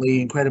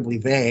apparently incredibly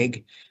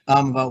vague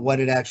about what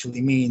it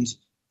actually means.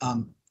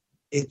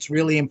 It's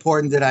really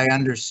important that I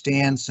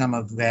understand some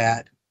of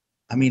that.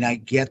 I mean, I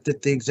get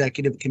that the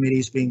executive committee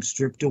is being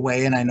stripped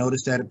away, and I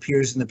notice that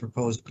appears in the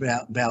proposed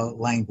ballot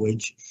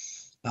language.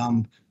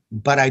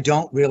 But I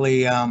don't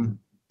really, I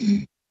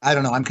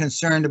don't know, I'm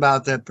concerned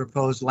about the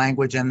proposed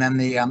language and then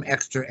the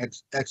extra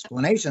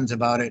explanations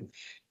about it,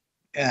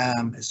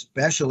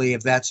 especially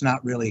if that's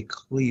not really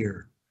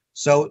clear.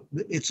 So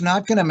it's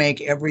not going to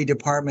make every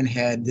department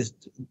head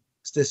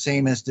the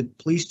same as the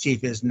police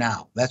chief is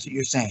now. That's what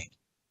you're saying.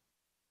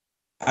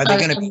 Are they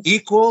going to be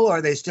equal, or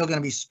are they still going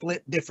to be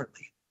split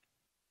differently?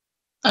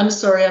 I'm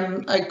sorry,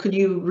 could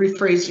you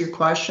rephrase your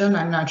question?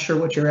 I'm not sure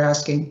what you're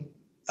asking.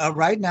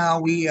 Right now,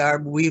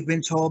 we've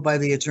been told by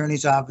the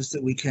attorney's office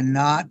that we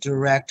cannot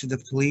direct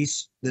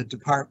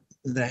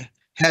the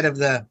head of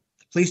the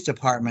police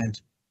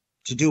department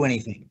to do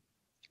anything.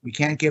 We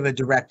can't give a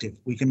directive.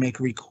 We can make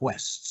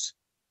requests.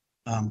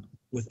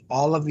 With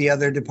all of the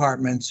other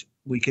departments,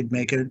 we could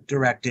make a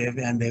directive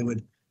and they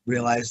would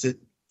realize that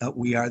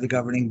we are the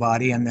governing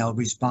body and they'll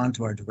respond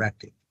to our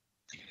directive.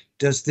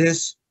 Does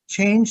this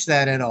change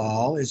that at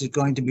all? Is it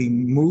going to be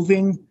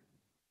moving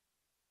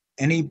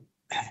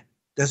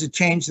does it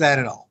change that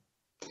at all?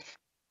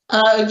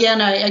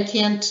 Again, I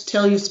can't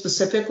tell you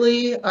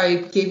specifically. I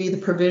gave you the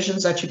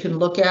provisions that you can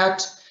look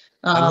at.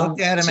 I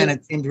looked at them and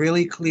it seemed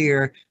really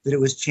clear that it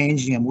was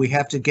changing them. We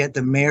have to get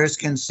the mayor's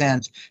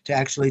consent to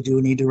actually do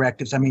any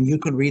directives. I mean, you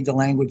can read the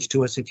language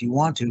to us if you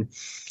want to,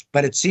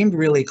 but it seemed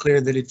really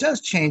clear that it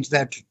does change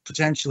that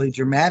potentially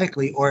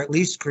dramatically, or at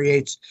least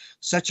creates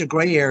such a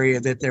gray area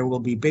that there will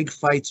be big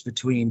fights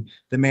between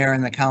the mayor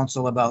and the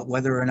council about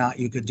whether or not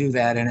you could do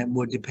that. And it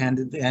would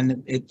depend,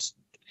 and it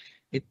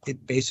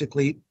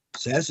basically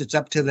says it's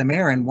up to the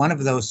mayor in one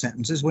of those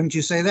sentences. Wouldn't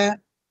you say that?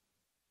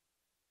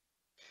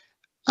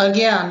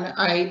 Again,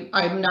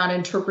 I'm not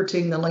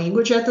interpreting the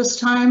language at this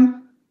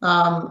time.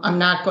 I'm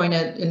not going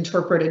to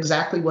interpret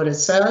exactly what it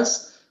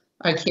says.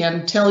 I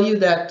can tell you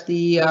that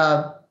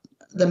the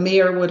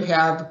mayor would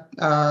have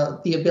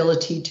the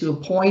ability to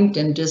appoint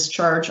and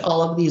discharge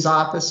all of these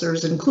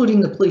officers, including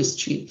the police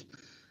chief.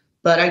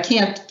 But I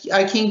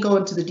can't go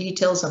into the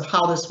details of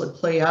how this would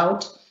play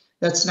out.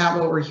 That's not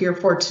what we're here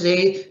for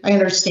today. I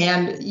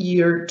understand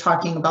you're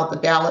talking about the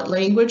ballot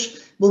language.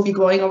 We'll be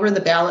going over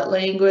the ballot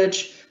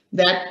language.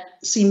 That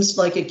seems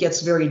like it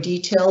gets very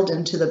detailed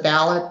into the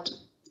ballot.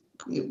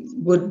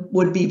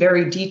 Would be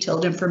very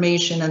detailed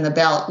information in the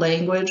ballot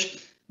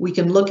language. We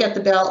can look at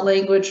the ballot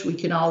language. We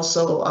can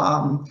also,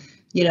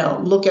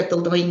 look at the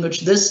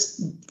language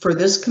for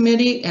this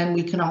committee, and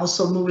we can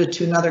also move it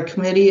to another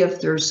committee if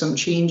there's some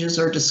changes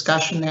or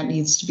discussion that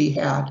needs to be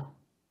had.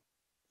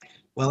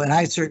 Well, and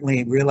I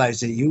certainly realize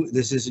that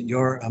this isn't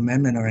your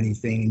amendment or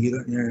anything, and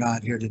you're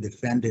not here to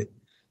defend it.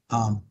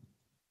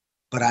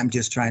 But I'm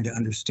just trying to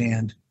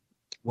understand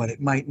what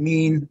it might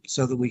mean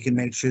so that we can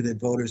make sure that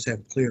voters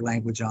have clear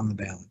language on the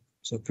ballot.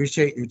 So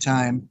appreciate your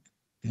time,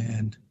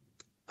 and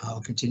I'll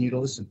continue to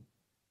listen.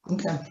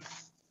 Okay.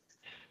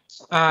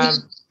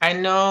 I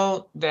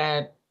know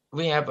that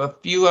we have a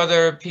few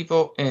other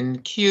people in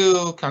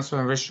queue,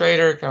 Councilmember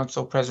Schrader,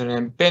 Council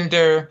President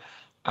Bender,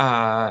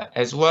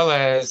 as well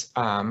as,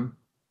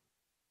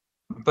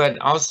 but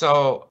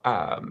also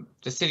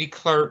the city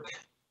clerk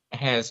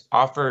has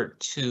offered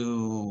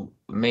to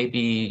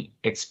maybe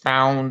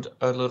expound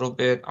a little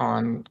bit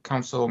on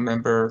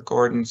Councilmember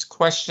Gordon's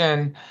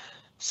question.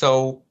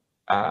 So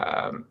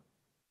I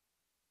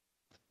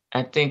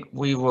think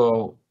we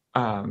will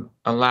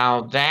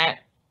allow that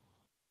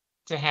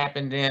to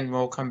happen. Then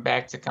we'll come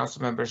back to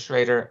Councilmember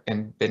Schrader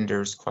and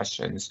Bender's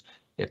questions,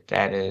 if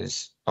that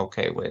is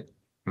okay with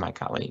my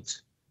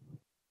colleagues.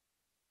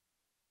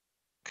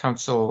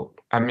 Clerk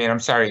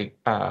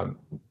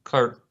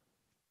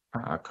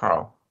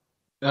Carl.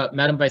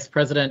 Madam Vice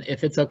President,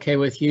 if it's okay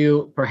with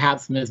you,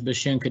 perhaps Ms.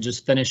 Bashun could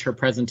just finish her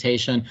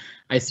presentation.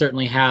 I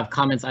certainly have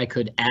comments I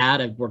could add.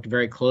 I've worked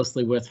very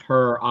closely with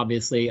her,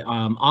 obviously,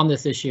 on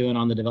this issue and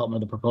on the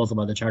development of the proposal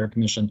by the Charter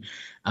Commission,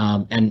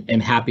 and am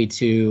happy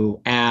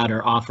to add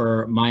or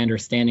offer my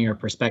understanding or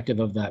perspective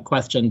of that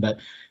question, but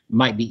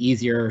might be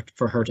easier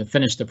for her to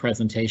finish the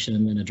presentation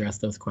and then address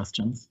those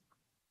questions.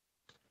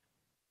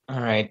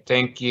 All right,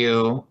 thank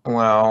you.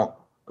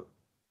 Well,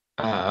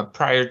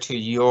 prior to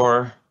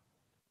your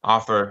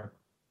offer,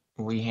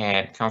 we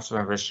had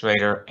Councilmember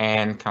Schrader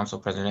and Council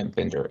President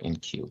Bender in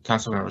queue.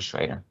 Councilmember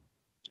Schrader.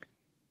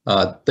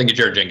 Thank you,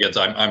 Chair Jenkins.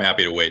 I'm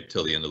happy to wait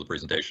till the end of the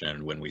presentation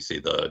and when we see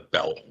the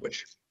ballot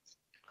language.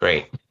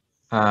 Great.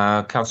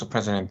 Council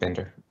President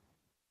Bender.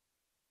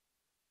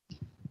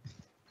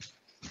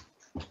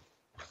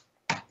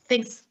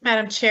 Thanks,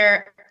 Madam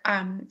Chair.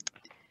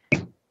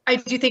 I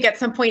do think at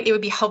some point it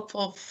would be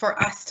helpful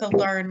for us to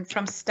learn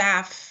from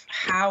staff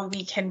how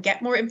we can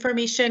get more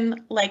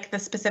information, like the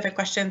specific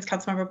questions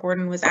Councilmember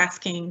Gordon was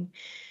asking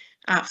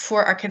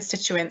for our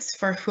constituents,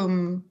 for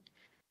whom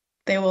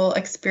they will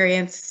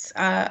experience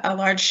a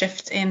large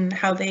shift in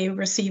how they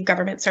receive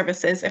government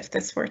services if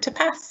this were to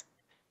pass.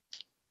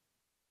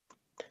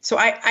 So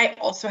I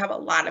also have a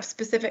lot of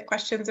specific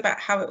questions about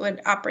how it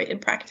would operate in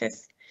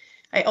practice.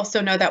 I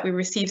also know that we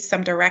received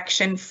some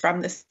direction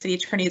from the city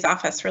attorney's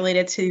office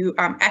related to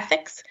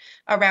ethics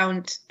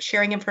around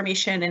sharing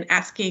information and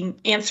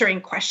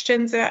answering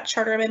questions about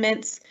charter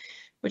amendments,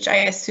 which I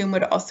assume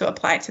would also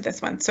apply to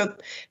this one. So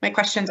my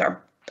questions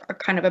are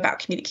kind of about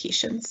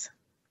communications.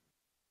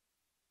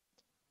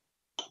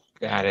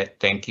 Got it.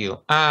 Thank you.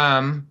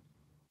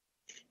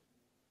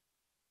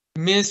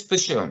 Ms.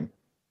 Bashun.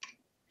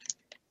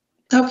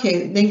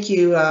 Okay, thank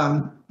you,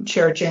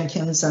 Chair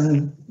Jenkins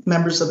and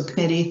members of the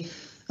committee.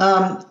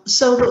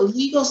 So the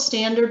legal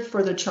standard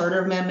for the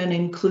charter amendment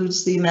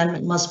includes the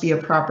amendment must be a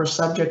proper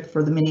subject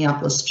for the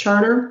Minneapolis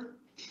Charter,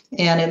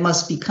 and it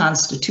must be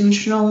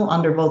constitutional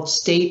under both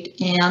state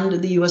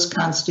and the U.S.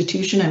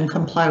 Constitution and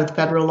comply with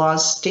federal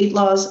laws, state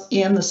laws,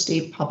 and the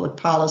state public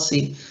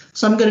policy.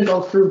 So I'm going to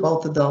go through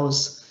both of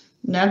those.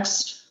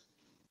 Next.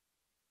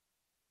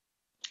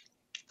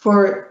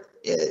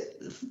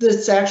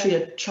 It's actually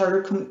a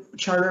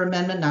charter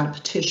amendment, not a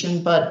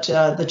petition, but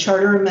the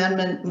charter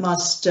amendment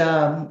must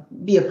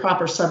be a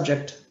proper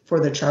subject for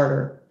the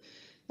charter.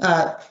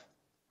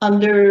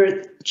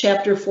 Under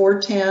Chapter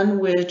 410,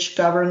 which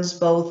governs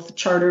both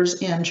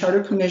charters and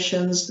charter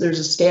commissions, there's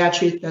a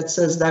statute that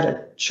says that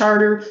a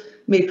charter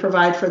may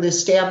provide for the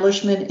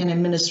establishment and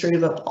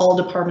administrative of all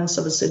departments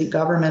of a city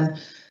government.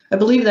 I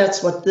believe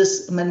that's what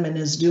this amendment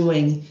is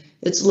doing.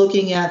 It's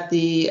looking at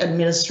the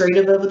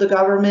administrative of the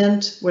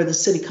government, where the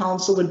city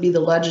council would be the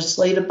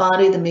legislative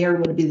body, the mayor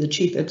would be the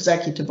chief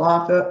executive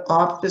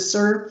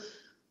officer.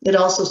 It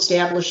also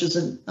establishes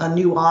a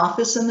new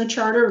office in the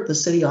charter, the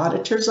city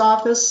auditor's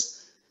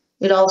office.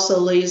 It also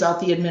lays out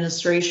the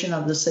administration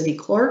of the city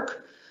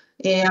clerk,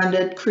 and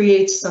it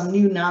creates some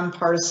new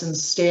nonpartisan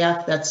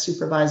staff that's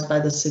supervised by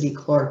the city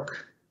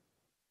clerk.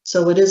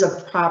 So it is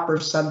a proper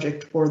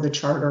subject for the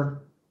charter.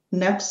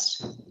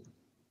 Next.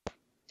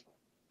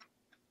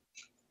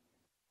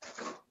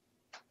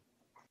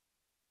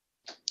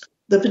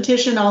 The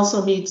petition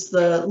also meets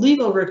the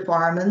legal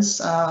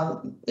requirements.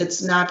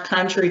 It's not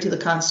contrary to the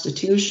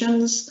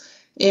constitutions,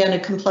 and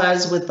it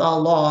complies with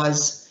all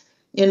laws.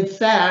 In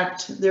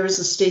fact, there is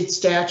a state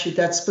statute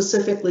that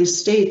specifically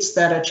states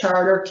that a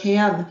charter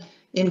can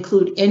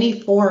include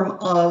any form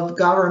of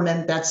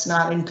government that's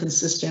not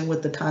inconsistent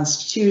with the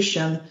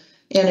Constitution.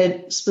 And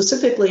it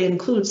specifically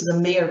includes the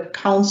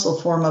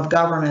mayor-council form of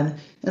government.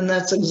 And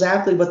that's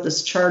exactly what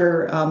this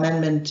charter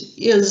amendment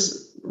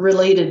is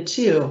related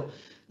to.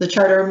 The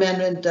charter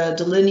amendment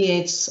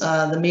delineates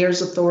the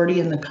mayor's authority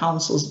and the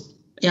council's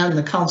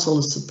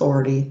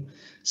authority.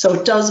 So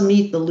it does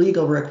meet the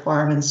legal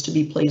requirements to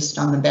be placed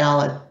on the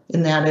ballot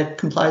in that it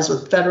complies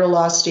with federal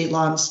law, state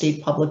law, and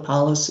state public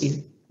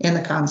policy and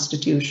the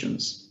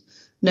constitutions.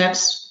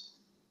 Next.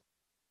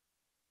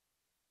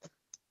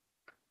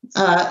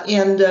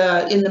 In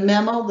the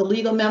memo, the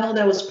legal memo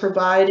that was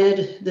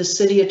provided, the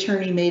city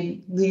attorney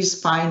made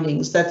these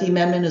findings: that the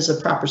amendment is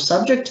a proper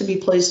subject to be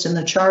placed in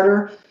the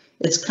charter.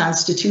 It's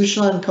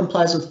constitutional and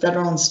complies with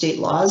federal and state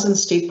laws and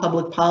state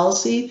public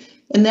policy,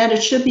 and that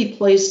it should be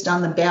placed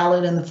on the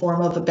ballot in the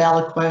form of a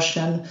ballot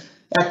question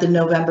at the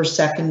November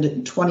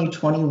 2nd,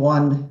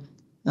 2021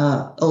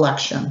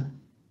 election.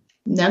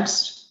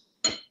 Next.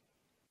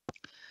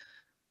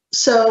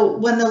 So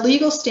when the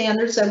legal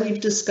standards that we've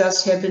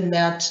discussed have been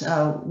met,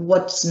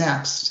 what's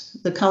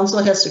next? The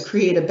council has to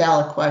create a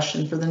ballot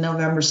question for the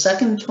November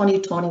 2nd,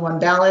 2021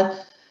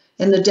 ballot,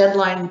 and the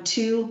deadline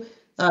to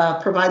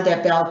provide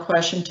that ballot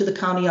question to the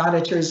county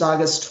auditor is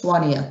August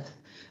 20th.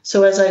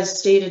 So as I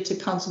stated to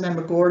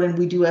Councilmember Gordon,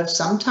 we do have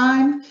some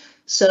time.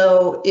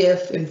 So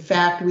if in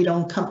fact we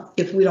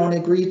don't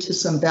agree to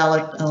some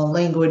ballot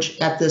language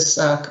at this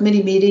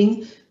committee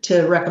meeting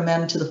to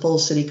recommend to the full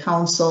city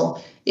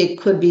council, it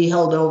could be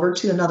held over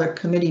to another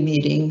committee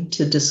meeting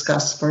to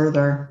discuss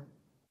further.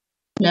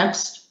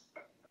 Next.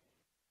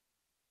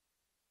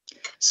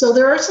 So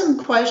there are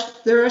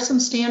some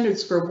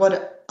standards for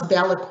what a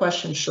ballot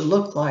question should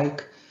look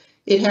like.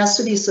 It has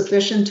to be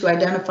sufficient to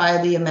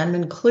identify the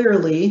amendment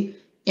clearly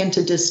and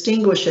to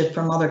distinguish it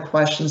from other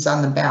questions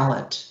on the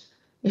ballot.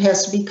 It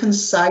has to be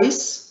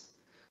concise,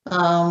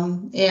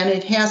 and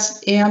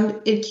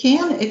it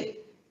can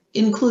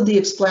include the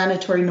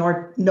explanatory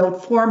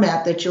note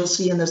format that you'll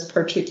see in this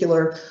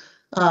particular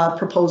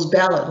proposed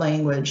ballot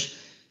language.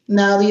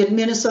 Now, the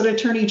Minnesota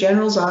Attorney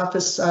General's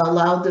office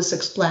allowed this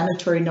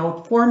explanatory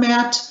note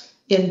format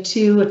in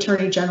 2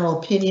 Attorney General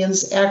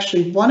opinions.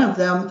 Actually, one of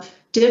them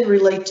did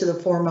relate to the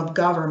form of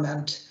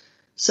government.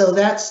 So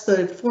that's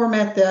the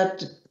format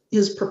that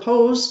is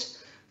proposed.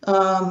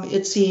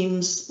 It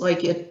seems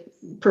like it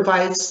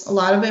provides a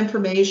lot of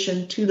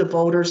information to the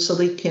voters so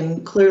they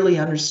can clearly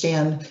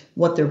understand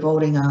what they're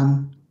voting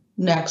on.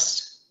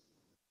 Next.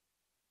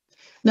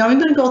 Now I'm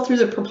going to go through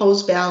the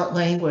proposed ballot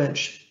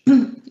language,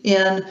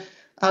 and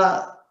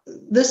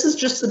this is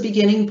just the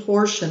beginning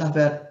portion of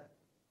it.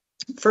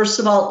 First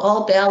of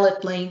all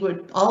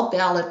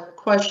ballot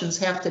questions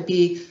have to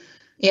be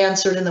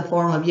answered in the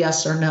form of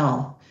yes or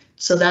no.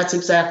 So that's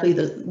exactly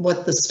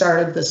what the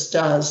start of this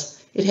does.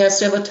 It has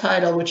to have a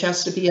title, which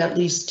has to be at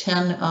least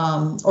 10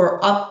 or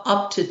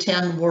up to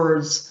 10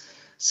 words.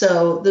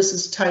 So this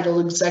is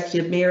titled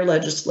Executive Mayor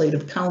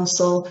Legislative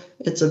Council.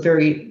 It's a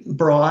very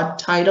broad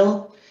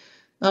title.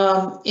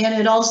 And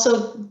it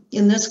also,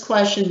 in this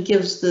question,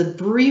 gives the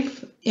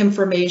brief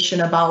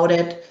information about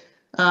it.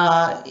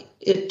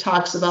 It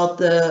talks about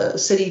the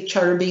city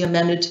charter being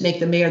amended to make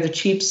the mayor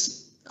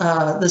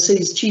the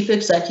city's chief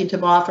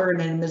executive officer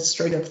and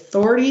administrative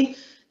authority,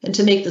 and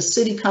to make the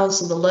city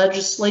council the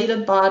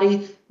legislative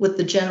body with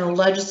the general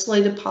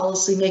legislative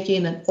policy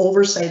making and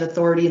oversight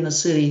authority in the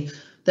city.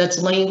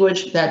 That's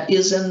language that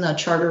is in the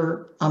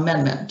charter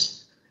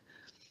amendment.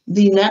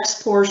 The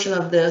next portion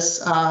of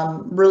this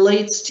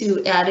relates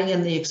to adding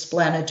in the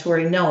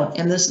explanatory note,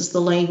 and this is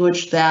the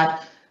language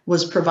that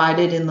was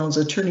provided in those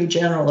Attorney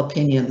General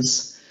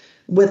opinions,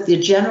 with the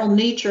general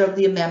nature of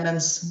the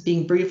amendments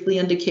being briefly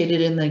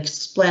indicated in the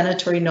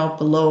explanatory note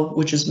below,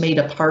 which is made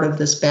a part of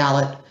this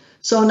ballot.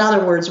 So in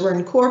other words, we're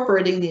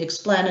incorporating the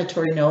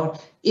explanatory note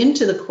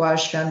into the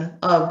question,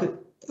 of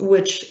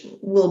which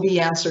will be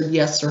answered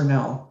yes or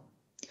no.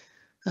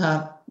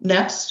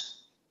 Next.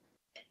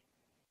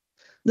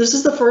 This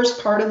is the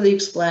first part of the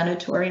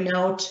explanatory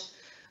note.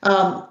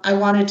 I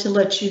wanted to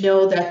let you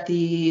know that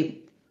the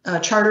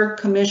Charter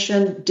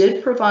Commission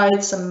did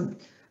provide some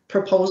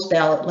proposed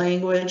ballot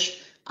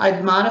language.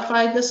 I've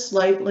modified this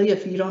slightly.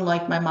 If you don't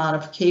like my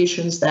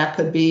modifications, that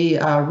could be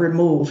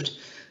removed.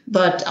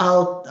 But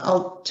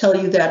I'll tell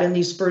you that in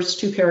these first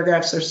 2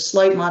 paragraphs, there's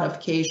slight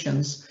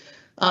modifications.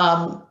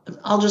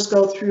 I'll just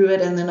go through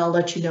it and then I'll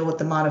let you know what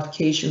the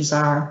modifications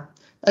are.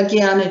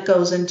 Again, it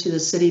goes into the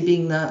city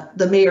being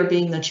the mayor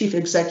being the chief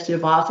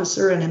executive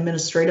officer and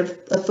administrative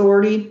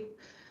authority.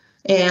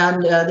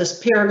 And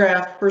this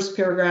paragraph, first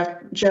paragraph,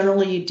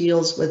 generally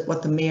deals with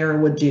what the mayor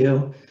would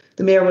do.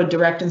 The mayor would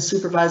direct and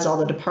supervise all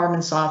the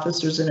departments,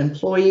 officers, and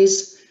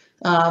employees.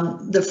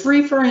 The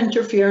free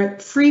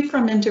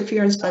from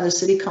interference by the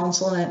city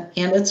council and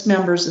its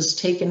members is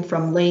taken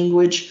from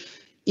language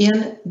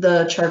in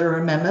the charter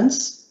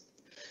amendments.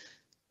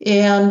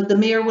 And the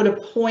mayor would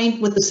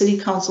appoint with the city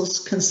council's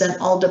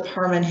consent all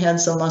department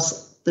heads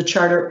unless the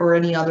charter or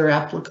any other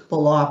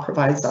applicable law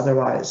provides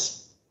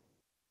otherwise.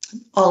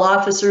 All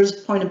officers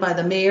appointed by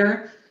the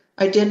mayor,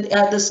 I did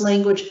add this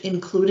language,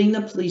 including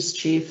the police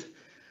chief,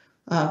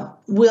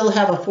 will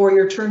have a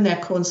 4-year term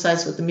that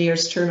coincides with the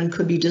mayor's term and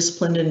could be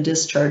disciplined and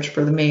discharged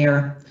for the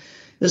mayor.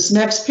 This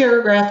next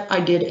paragraph I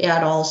did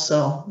add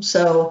also.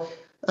 So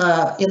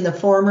in the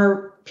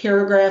former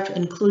paragraph,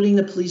 including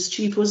the police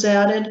chief was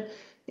added.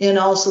 And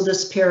also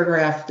this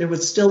paragraph, there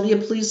would still be a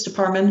police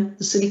department.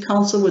 The city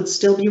council would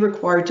still be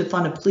required to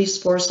fund a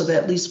police force of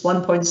at least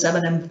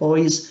 1.7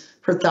 employees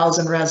per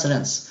 1,000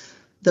 residents.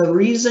 The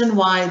reason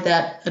why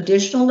that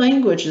additional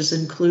language is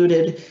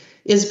included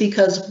is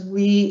because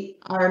we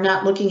are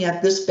not looking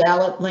at this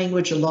ballot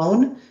language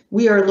alone.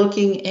 We are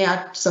looking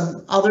at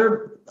some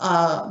other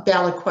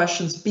ballot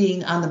questions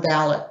being on the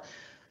ballot.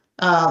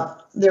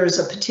 There's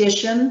a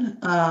petition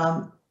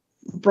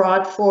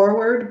brought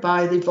forward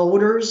by the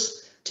voters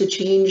to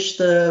change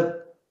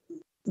the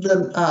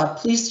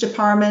police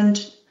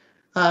department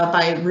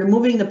by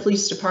removing the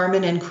police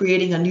department and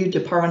creating a new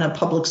Department of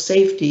Public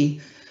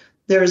Safety.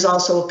 There is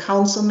also a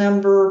council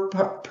member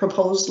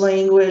proposed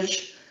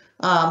language,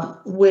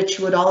 which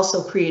would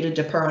also create a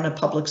Department of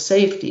Public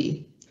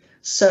Safety.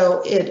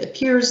 So it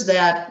appears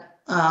that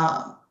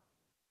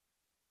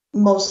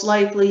most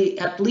likely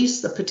at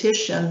least the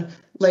petition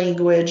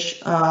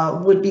language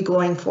would be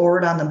going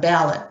forward on the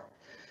ballot.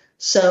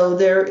 So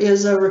there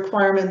is a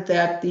requirement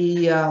that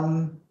the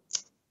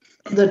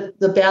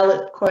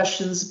ballot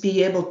questions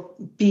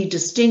be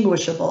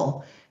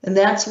distinguishable. And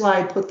that's why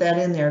I put that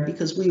in there,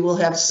 because we will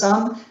have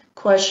some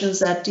questions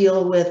that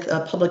deal with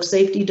a public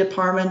safety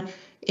department.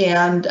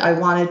 And I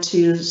wanted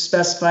to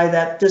specify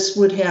that this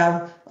would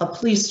have a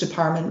police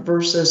department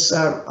versus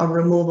a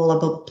removal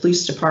of a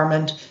police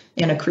department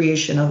and a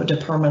creation of a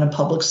Department of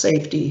Public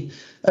Safety.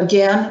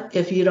 Again,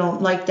 if you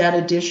don't like that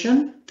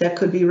addition, that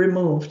could be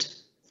removed.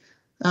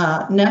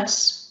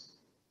 Next.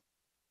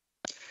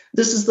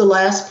 This is the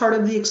last part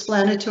of the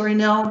explanatory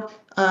note.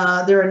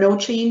 There are no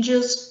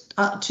changes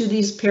to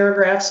these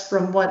paragraphs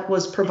from what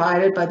was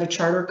provided by the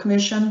Charter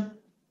Commission.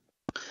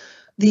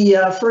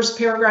 The first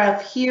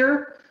paragraph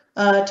here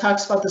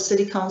talks about the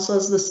City Council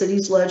as the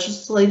city's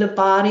legislative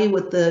body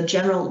with the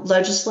general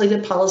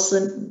legislative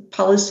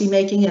policy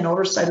making and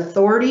oversight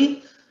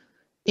authority.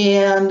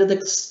 And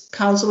the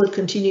council would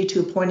continue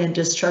to appoint and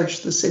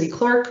discharge the city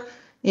clerk.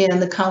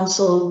 And the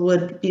council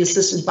would be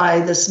assisted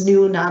by this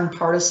new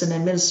nonpartisan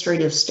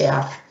administrative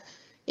staff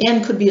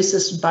and could be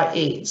assisted by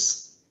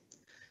aides.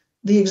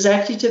 The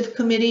executive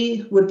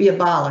committee would be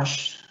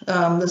abolished.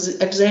 The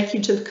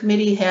executive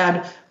committee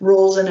had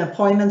roles in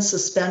appointments,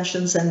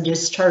 suspensions, and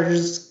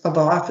discharges of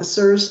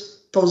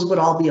officers. Those would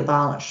all be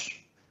abolished.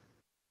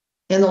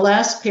 In the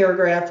last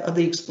paragraph of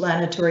the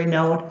explanatory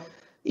note,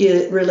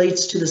 it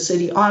relates to the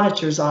city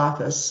auditor's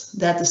office,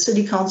 that the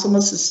city council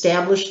must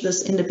establish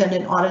this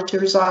independent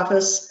auditor's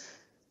office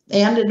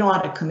and an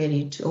audit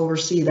committee to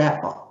oversee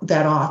that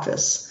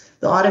office.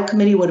 The audit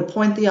committee would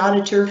appoint the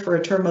auditor for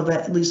a term of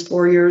at least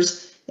 4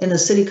 years, and the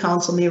city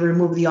council may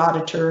remove the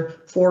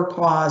auditor for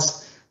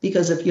cause,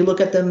 because if you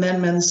look at the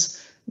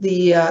amendments,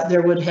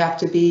 there would have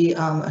to be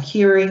a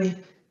hearing,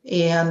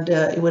 and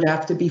it would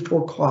have to be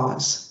for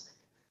cause.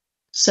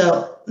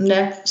 So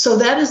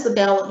that is the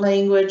ballot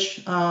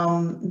language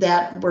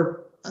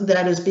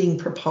that is being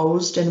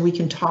proposed, and we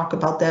can talk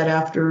about that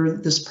after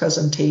this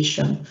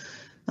presentation.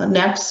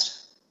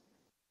 Next.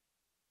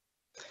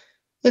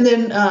 And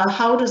then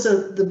how does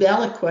the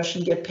ballot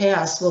question get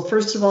passed? Well,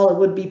 first of all, it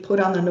would be put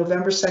on the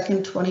November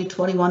 2nd,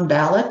 2021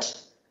 ballot.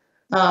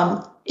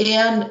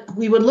 And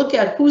we would look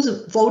at who's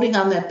voting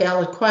on that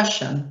ballot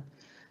question.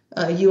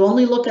 You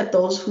only look at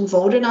those who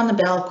voted on the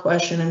ballot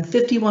question, and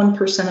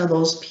 51% of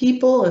those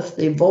people, if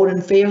they vote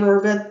in favor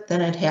of it,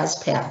 then it has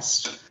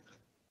passed.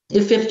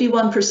 If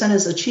 51%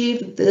 is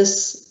achieved,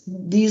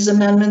 these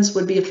amendments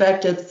would be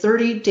effective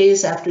 30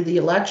 days after the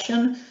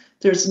election.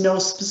 There's no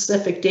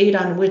specific date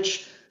on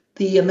which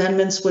the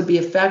amendments would be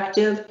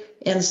effective,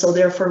 and so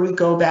therefore we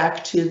go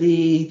back to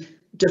the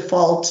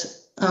default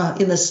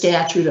in the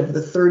statute of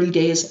the 30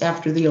 days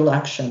after the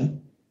election.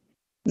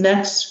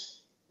 Next.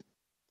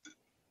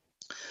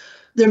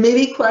 There may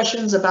be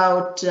questions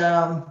about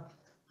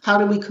how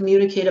do we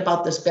communicate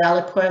about this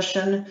ballot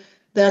question.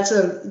 That's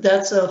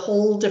a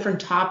whole different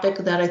topic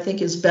that I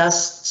think is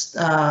best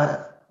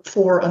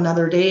for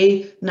another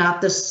day,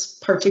 not this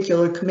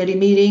particular committee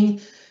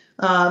meeting.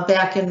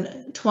 Back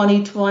in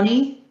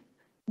 2020,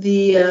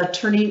 the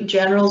Attorney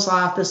General's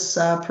office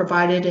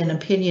provided an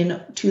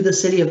opinion to the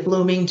city of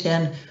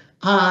Bloomington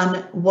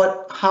on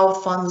how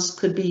funds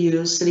could be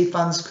used, city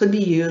funds could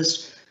be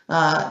used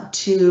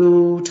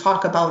to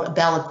talk about a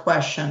ballot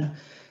question.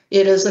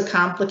 It is a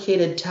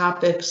complicated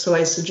topic, so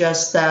I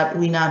suggest that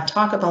we not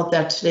talk about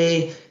that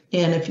today.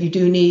 And if you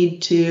do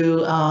need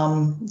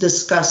to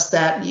discuss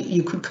that,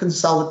 you could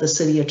consult with the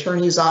city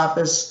attorney's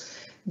office.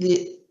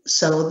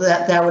 So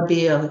that would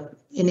be an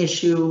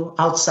issue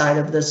outside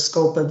of the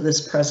scope of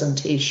this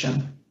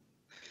presentation.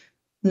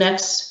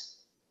 Next.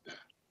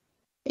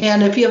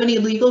 And if you have any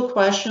legal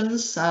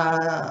questions,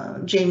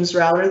 James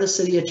Rowler, the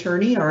city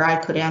attorney, or I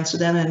could answer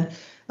them.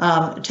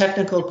 And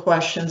technical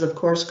questions, of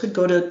course, could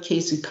go to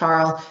Casey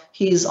Carl.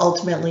 He's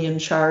ultimately in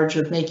charge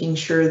of making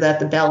sure that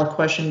the ballot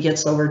question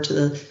gets over to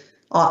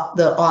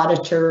the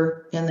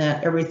auditor and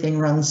that everything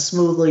runs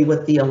smoothly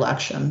with the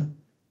election.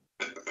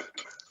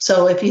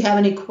 So if you have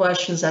any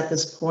questions at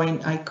this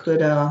point, I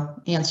could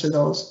answer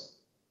those.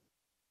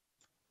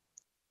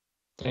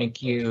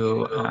 Thank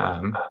you,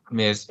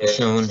 Ms.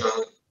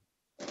 Bashun.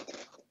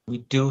 We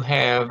do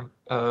have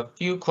a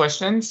few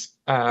questions,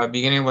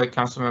 beginning with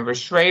Councilmember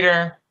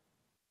Schrader,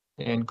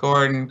 then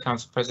Gordon,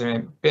 Council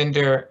President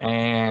Bender,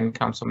 and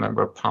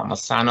Councilmember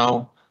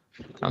Palmisano.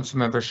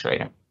 Councilmember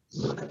Schrader.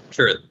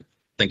 Sure.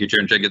 Thank you,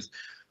 Chair Jenkins.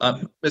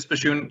 Ms.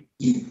 Bashun,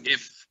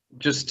 if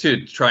just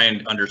to try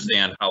and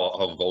understand how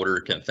a voter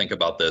can think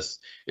about this,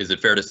 is it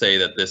fair to say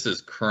that this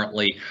is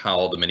currently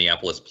how the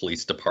Minneapolis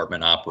Police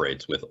Department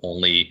operates, with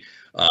only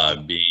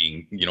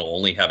being,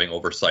 only having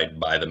oversight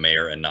by the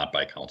mayor and not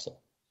by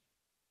council?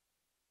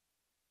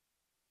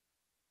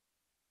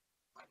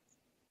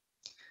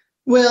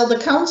 Well, the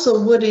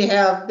council would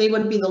have, they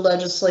would be the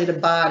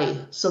legislative body,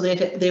 so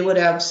they would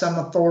have some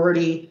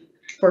authority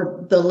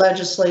for the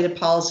legislative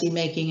policy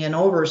making and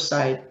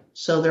oversight.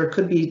 So there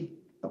could be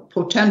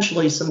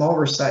potentially some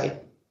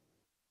oversight.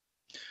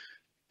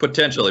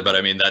 Potentially, but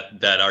I mean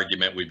that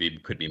argument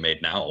could be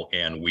made now,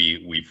 and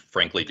we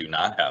frankly do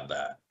not have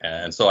that.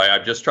 And so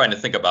I'm just trying to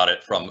think about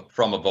it from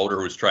a voter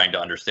who's trying to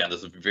understand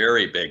this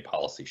very big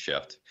policy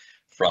shift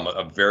from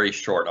a very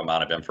short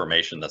amount of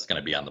information that's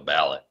going to be on the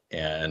ballot.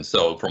 And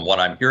so from what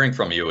I'm hearing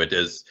from you, it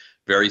is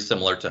very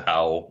similar to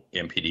how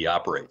MPD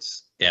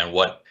operates. And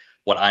what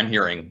I'm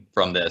hearing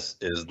from this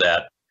is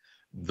that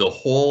the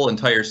whole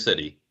entire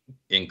city,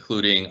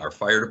 including our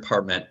fire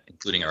department,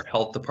 including our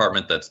health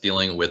department that's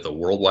dealing with a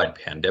worldwide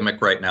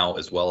pandemic right now,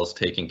 as well as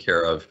taking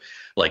care of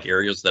like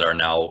areas that are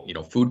now,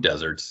 food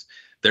deserts,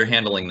 they're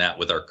handling that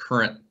with our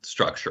current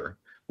structure.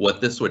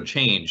 What this would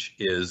change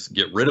is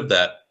get rid of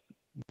that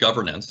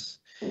governance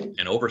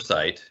and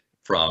oversight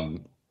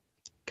from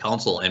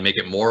council and make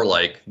it more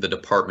like the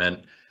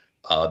department,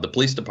 the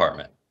police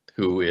department,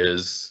 who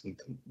is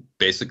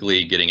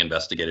basically getting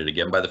investigated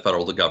again by the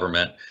federal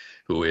government,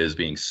 who is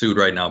being sued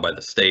right now by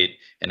the state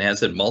and has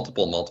had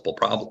multiple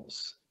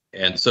problems.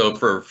 And so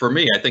for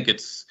me, I think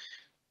it's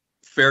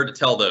fair to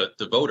tell the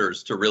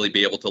voters to really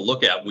be able to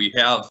look at, we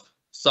have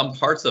some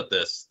parts of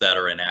this that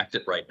are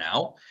enacted right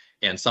now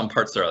and some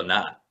parts that are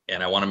not.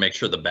 And I want to make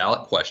sure the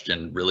ballot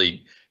question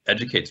really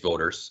educates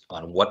voters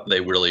on what they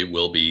really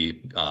will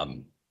be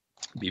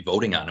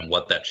voting on and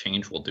what that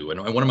change will do. And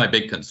one of my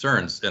big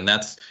concerns, and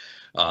that's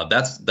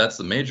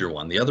the major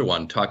one. The other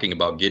one, talking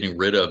about getting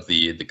rid of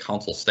the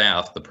council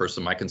staff, the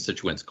person my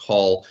constituents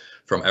call,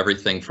 from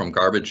everything from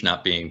garbage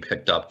not being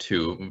picked up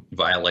to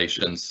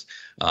violations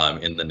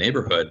in the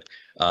neighborhood,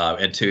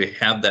 and to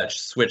have that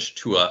switch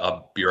to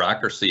a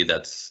bureaucracy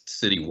that's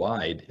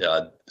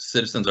citywide.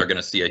 Citizens are going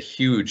to see a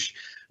huge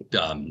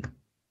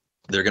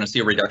they're going to see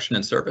a reduction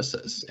in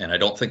services. And I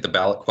don't think the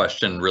ballot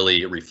question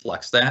really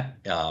reflects that.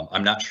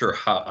 I'm not sure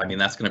how, I mean,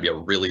 that's going to be a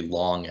really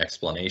long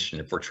explanation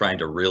if we're trying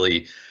to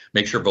really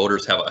make sure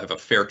voters have a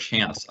fair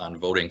chance on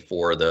voting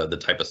for the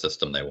type of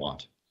system they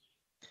want.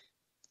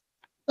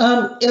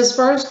 As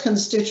far as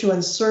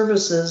constituent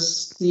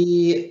services,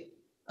 the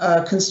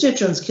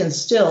constituents can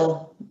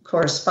still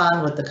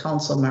correspond with the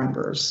council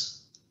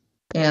members.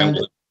 And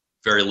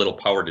very little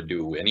power to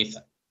do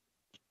anything.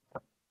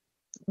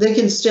 They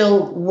can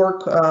still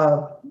work,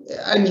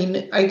 I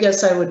mean, I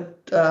guess I would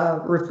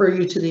refer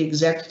you to the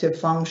executive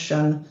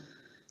function.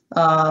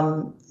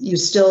 You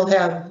still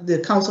have, the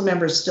council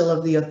members still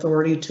have the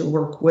authority to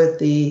work with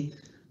the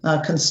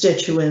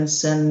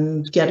constituents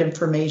and get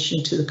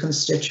information to the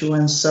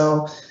constituents.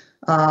 So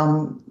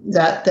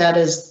that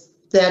is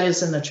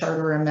in the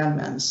charter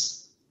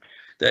amendments.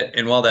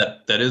 And while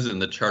that is in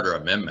the charter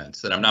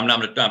amendments, and I'm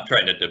not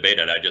trying to debate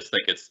it, I just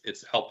think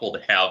it's helpful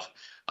to have,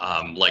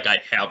 like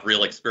I have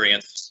real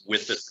experience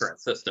with this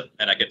current system,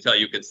 and I can tell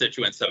you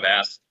constituents have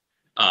asked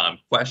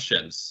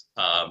questions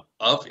of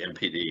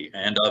MPD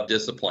and of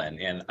discipline,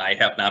 and I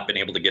have not been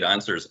able to get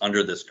answers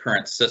under this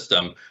current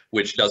system,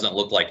 which doesn't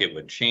look like it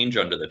would change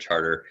under the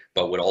charter,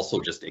 but would also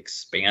just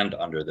expand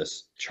under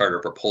this charter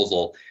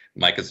proposal.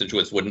 My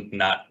constituents would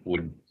not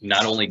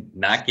only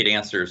not get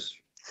answers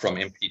from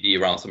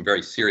MPD around some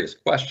very serious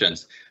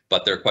questions,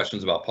 but there are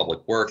questions about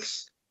public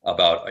works,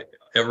 about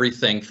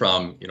everything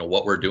from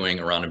what we're doing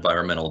around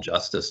environmental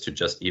justice to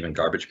just even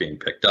garbage being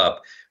picked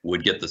up,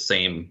 would get the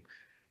same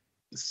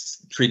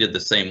treated the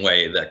same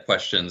way that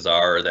questions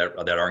are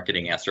that aren't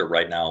getting answered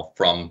right now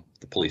from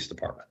the police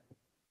department.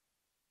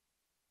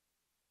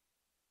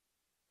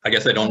 I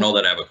guess I don't know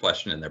that I have a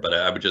question in there, but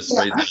I would just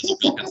raise that as a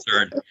real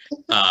concern.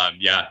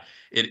 Yeah,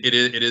 it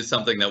is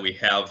something that we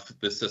have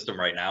this system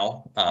right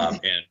now,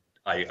 and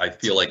I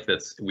feel like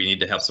we need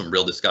to have some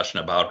real discussion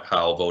about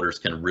how voters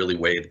can really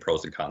weigh the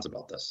pros and cons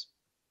about this.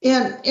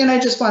 And I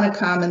just want to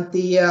comment,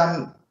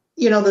 the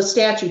the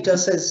statute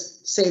does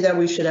say that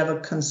we should have a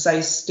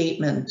concise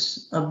statement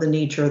of the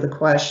nature of the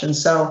question.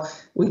 So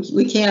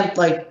we can't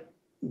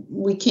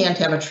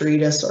have a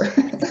treatise, or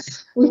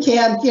we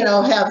can't,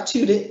 have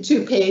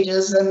two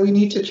pages, and we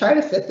need to try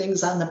to fit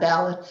things on the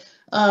ballot.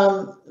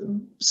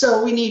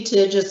 So we need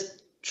to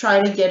just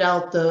try to get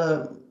out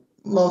the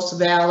most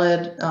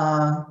valid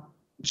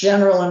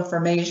general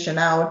information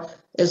out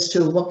as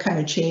to what kind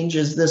of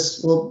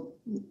changes will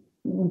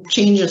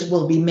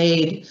be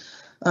made.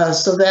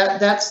 So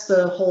that's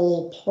the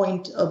whole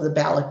point of the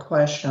ballot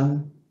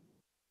question.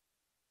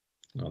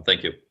 Well,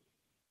 thank you.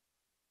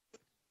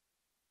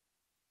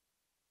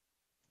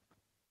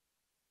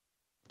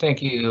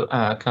 Thank you,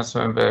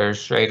 Councilmember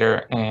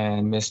Schrader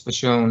and Ms.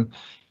 Bashoon.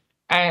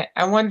 I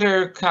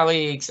wonder,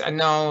 colleagues, I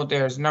know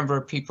there's a number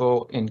of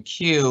people in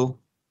queue.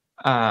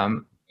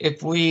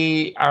 If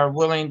we are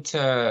willing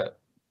to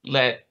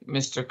let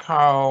Mr.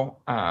 Carl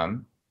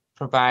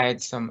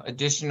provide some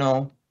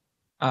additional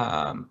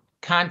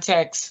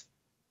context,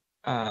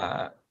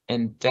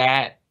 and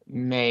that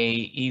may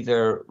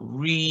either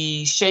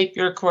reshape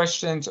your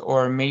questions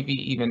or maybe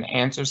even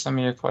answer some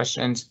of your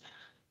questions.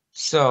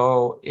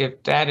 So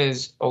if that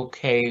is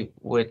okay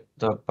with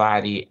the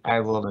body, I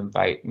will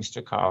invite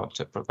Mr. Carl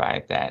to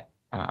provide that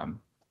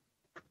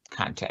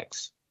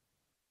context.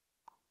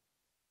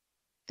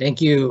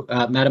 Thank you,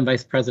 Madam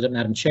Vice President,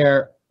 Madam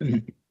Chair.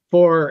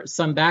 For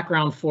some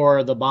background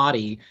for the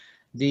body,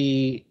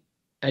 the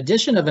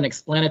addition of an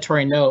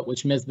explanatory note,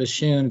 which Ms.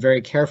 Bashoon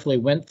very carefully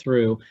went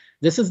through,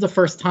 this is the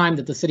first time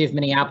that the city of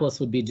Minneapolis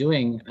would be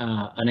doing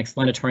an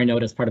explanatory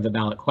note as part of a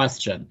ballot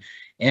question.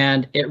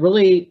 And it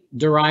really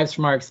derives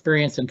from our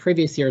experience in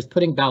previous years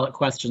putting ballot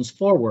questions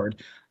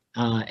forward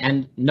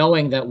and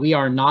knowing that we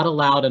are not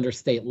allowed under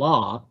state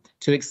law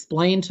to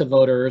explain to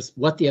voters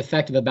what the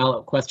effect of a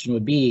ballot question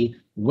would be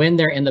when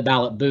they're in the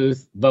ballot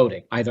booth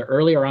voting, either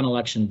early or on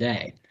election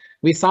day.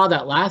 We saw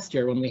that last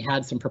year when we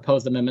had some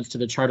proposed amendments to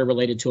the charter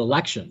related to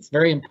elections,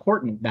 very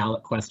important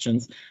ballot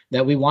questions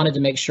that we wanted to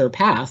make sure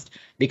passed,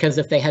 because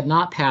if they had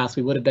not passed,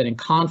 we would have been in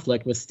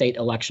conflict with state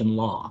election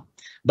law.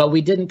 But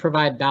we didn't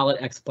provide ballot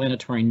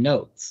explanatory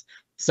notes.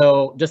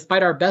 So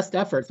despite our best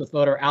efforts with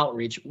voter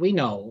outreach, we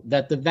know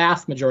that the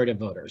vast majority of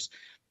voters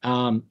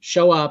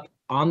show up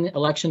on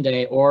election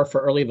day or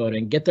for early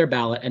voting, get their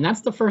ballot, and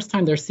that's the first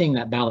time they're seeing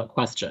that ballot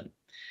question.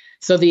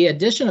 So the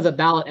addition of a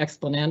ballot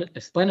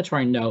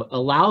explanatory note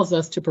allows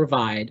us to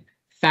provide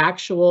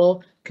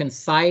factual,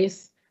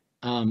 concise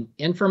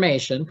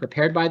information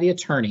prepared by the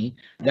attorney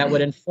that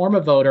would inform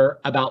a voter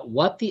about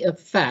what the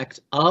effect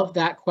of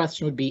that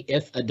question would be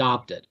if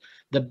adopted.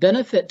 The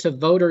benefit to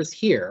voters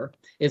here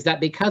is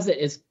that because it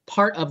is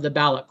part of the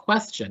ballot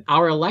question,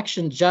 our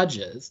election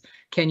judges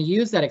can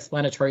use that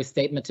explanatory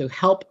statement to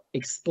help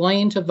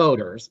explain to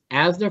voters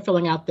as they're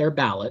filling out their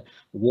ballot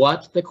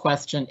what the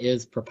question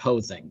is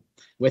proposing.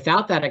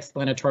 Without that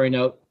explanatory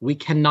note, we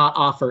cannot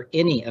offer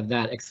any of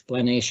that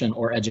explanation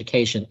or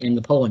education in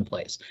the polling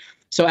place.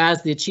 So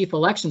as the chief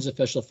elections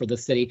official for the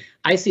city,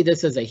 I see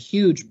this as a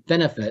huge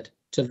benefit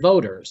to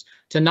voters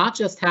to not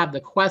just have the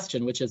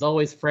question, which is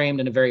always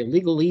framed in a very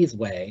legalese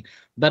way,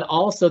 but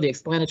also the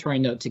explanatory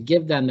note to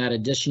give them that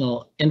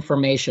additional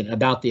information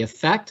about the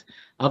effect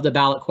of the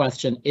ballot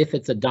question if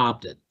it's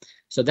adopted.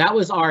 So that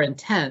was our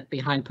intent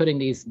behind putting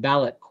these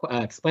ballot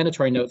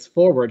explanatory notes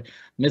forward.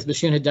 Ms.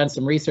 Bashoon had done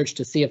some research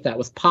to see if that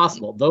was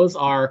possible. Those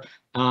are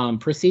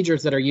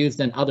procedures that are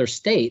used in other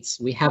states.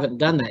 We haven't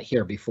done that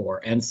here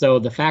before. And so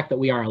the fact that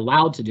we are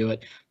allowed to do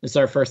it is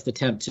our first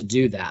attempt to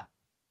do that.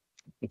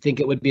 I think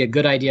it would be a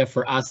good idea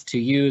for us to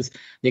use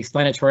the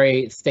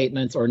explanatory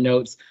statements or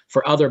notes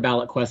for other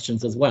ballot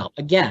questions as well.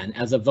 Again,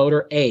 as a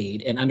voter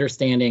aid in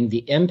understanding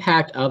the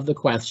impact of the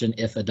question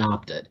if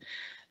adopted.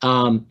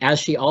 As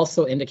she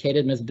also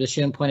indicated, Ms.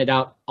 Bashoon pointed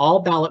out, all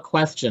ballot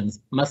questions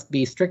must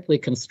be strictly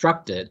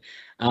constructed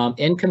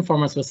in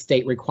conformance with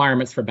state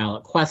requirements for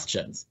ballot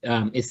questions.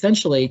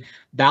 Essentially,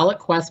 ballot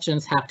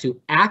questions have to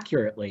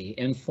accurately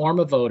inform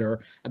a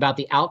voter about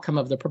the outcome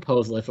of the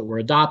proposal if it were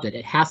adopted.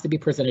 It has to be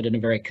presented in a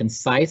very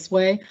concise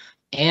way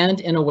and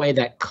in a way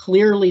that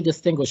clearly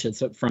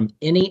distinguishes it from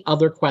any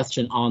other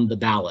question on the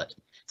ballot.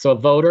 So a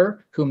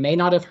voter who may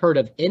not have heard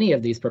of any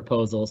of these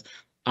proposals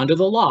under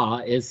the law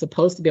is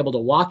supposed to be able to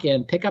walk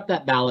in, pick up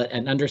that ballot,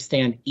 and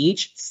understand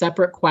each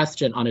separate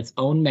question on its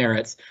own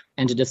merits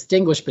and to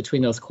distinguish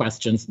between those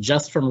questions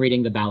just from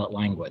reading the ballot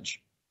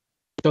language.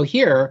 So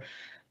here,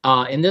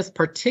 in this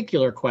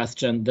particular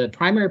question, the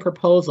primary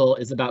proposal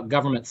is about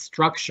government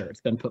structure.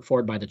 It's been put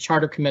forward by the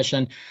Charter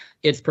Commission.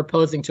 It's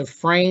proposing to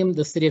frame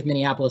the city of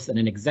Minneapolis in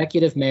an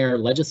executive mayor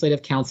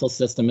legislative council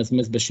system, as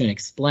Ms. Bashoon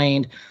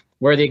explained,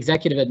 where the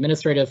executive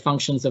administrative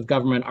functions of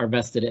government are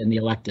vested in the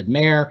elected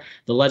mayor,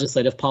 the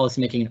legislative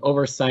policymaking and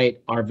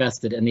oversight are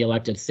vested in the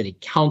elected city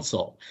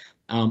council.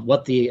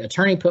 What the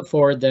attorney put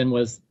forward then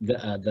was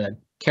the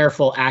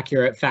careful,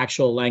 accurate,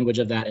 factual language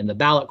of that in the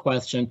ballot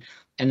question,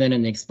 and then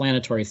in the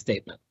explanatory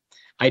statement.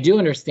 I do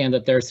understand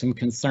that there's some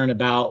concern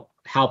about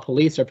how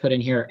police are put in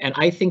here, and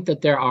I think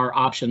that there are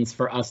options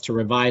for us to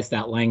revise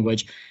that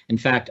language. In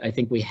fact, I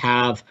think we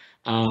have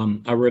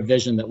a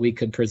revision that we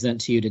could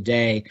present to you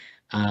today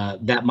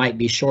that might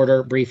be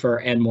shorter, briefer,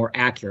 and more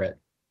accurate.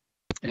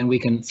 And we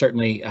can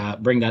certainly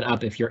bring that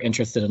up if you're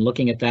interested in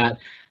looking at that.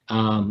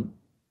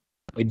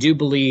 We do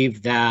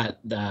believe that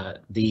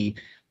the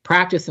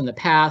practice in the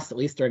past, at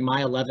least during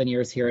my 11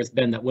 years here, has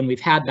been that when we've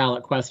had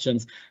ballot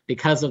questions,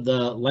 because of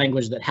the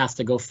language that has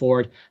to go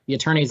forward, the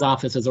attorney's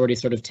office has already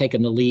sort of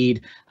taken the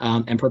lead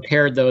and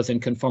prepared those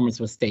in conformance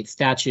with state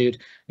statute.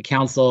 The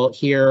council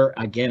here,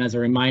 again, as a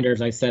reminder,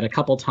 as I said a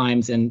couple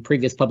times in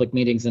previous public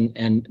meetings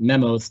and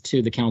memos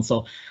to the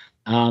council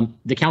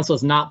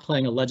is not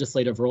playing a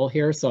legislative role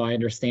here, so I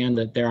understand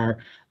that there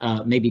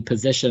are maybe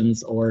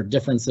positions or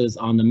differences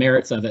on the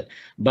merits of it,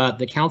 but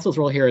the council's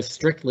role here is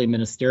strictly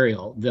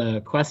ministerial. The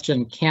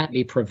question can't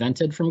be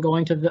prevented from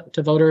going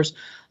to voters.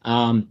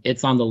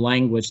 It's on the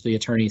language the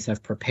attorneys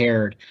have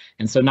prepared,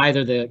 and so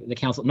neither the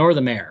council nor the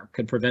mayor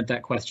could prevent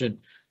that question.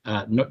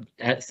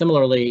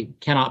 Similarly,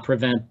 cannot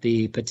prevent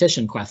the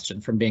petition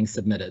question from being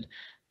submitted.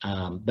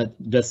 But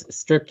just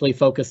strictly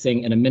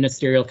focusing in a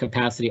ministerial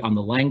capacity on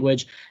the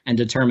language and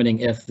determining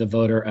if the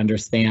voter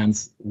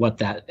understands what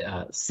that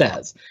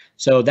says.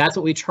 So that's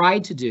what we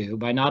tried to do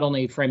by not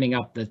only framing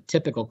up the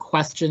typical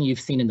question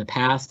you've seen in the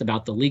past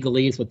about the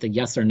legalese with the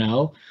yes or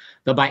no,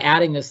 but by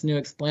adding this new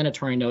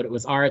explanatory note. It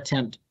was our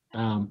attempt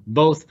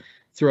both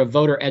through a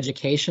voter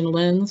education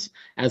lens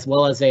as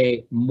well as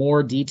a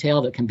more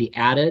detail that can be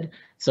added,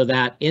 so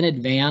that in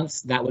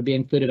advance, that would be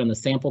included on the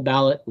sample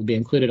ballot, would be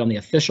included on the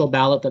official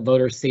ballot that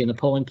voters see in the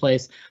polling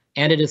place.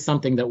 And it is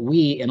something that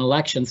we in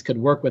elections could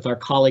work with our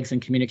colleagues in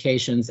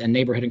communications and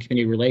neighborhood and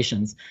community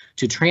relations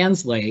to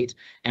translate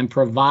and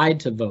provide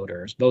to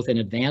voters, both in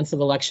advance of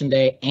Election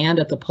Day and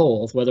at the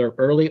polls, whether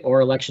early or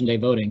Election Day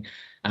voting,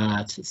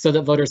 so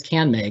that voters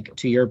can make,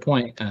 to your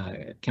point,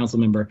 Council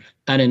Member,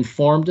 an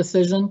informed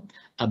decision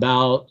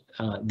about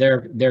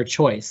their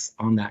choice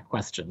on that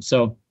question.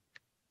 So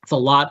it's a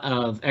lot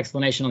of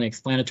explanation on the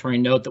explanatory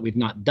note that we've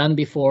not done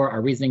before,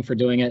 our reasoning for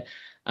doing it.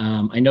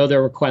 I know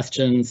there were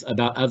questions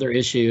about other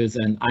issues,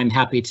 and I'm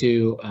happy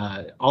to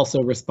also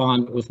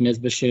respond with Ms.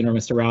 Bashoon or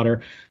Mr.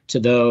 Router to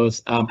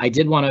those. I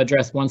did want to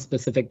address one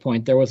specific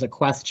point. There was a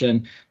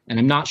question, and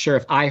I'm not sure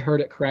if I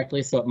heard it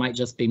correctly, so it might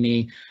just be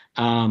me.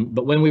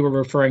 But when we were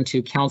referring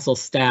to council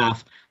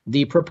staff,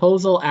 the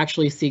proposal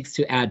actually seeks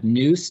to add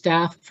new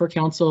staff for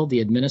council, the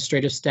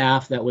administrative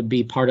staff that would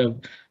be part of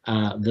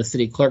the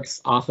city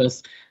clerk's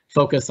office,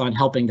 focus on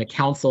helping the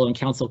council and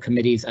council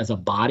committees as a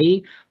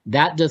body.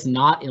 That does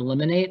not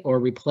eliminate or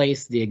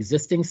replace the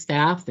existing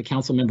staff, the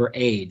council member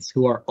aides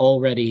who are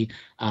already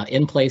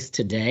in place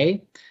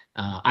today.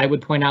 I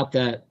would point out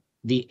that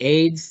the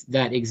aides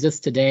that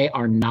exist today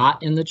are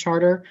not in the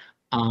charter,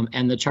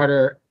 and the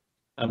charter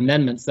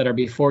amendments that are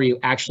before you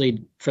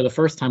actually for the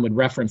first time would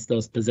reference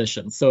those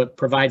positions. So it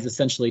provides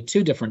essentially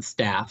two different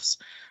staffs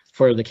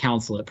for the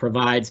council. It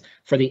provides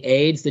for the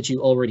aides that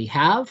you already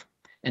have,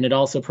 and it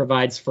also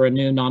provides for a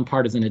new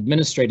nonpartisan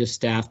administrative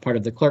staff, part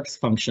of the clerk's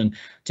function,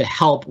 to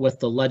help with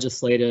the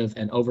legislative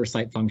and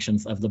oversight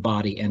functions of the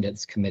body and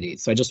its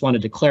committees. So I just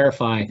wanted to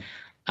clarify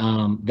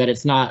that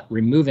it's not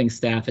removing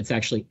staff, it's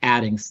actually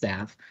adding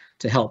staff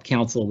to help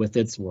council with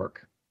its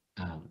work.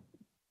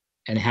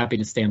 And happy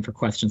to stand for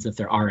questions if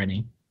there are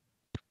any.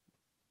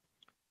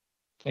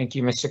 Thank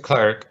you, Mr.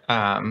 Clerk.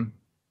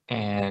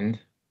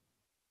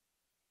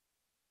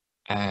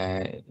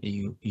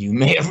 You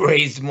may have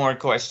raised more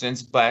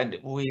questions,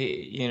 but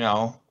we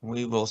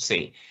will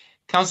see.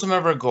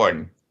 Councilmember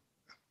Gordon.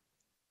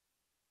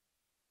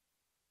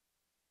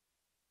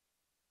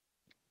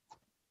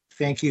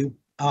 Thank you.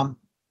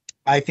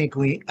 I think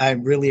I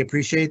really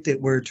appreciate that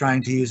we're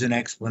trying to use an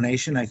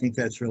explanation. I think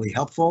that's really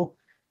helpful.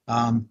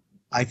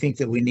 I think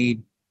that we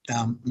need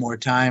more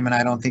time, and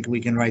I don't think we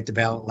can write the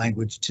ballot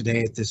language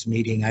today at this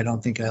meeting. I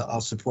don't think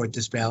I'll support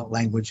this ballot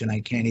language, and I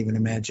can't even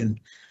imagine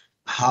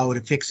how to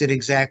fix it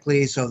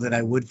exactly so that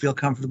I would feel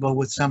comfortable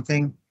with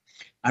something.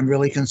 I'm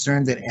really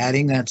concerned that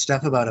adding that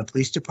stuff about a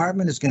police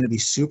department is going to be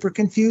super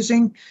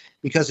confusing,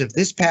 because if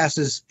this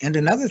passes and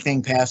another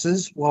thing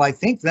passes, well, I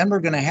think then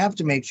we're going to have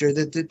to make sure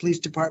that the police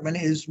department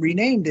is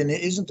renamed and it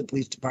isn't the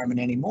police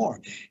department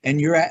anymore.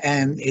 And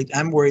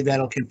I'm worried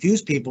that'll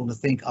confuse people to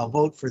think I'll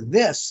vote for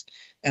this,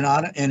 and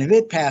if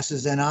it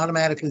passes, then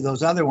automatically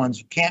those other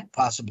ones can't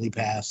possibly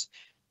pass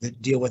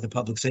that deal with the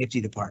public safety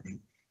department.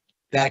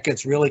 That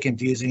gets really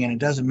confusing, and it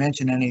doesn't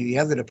mention any of the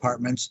other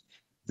departments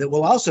that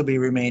will also be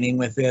remaining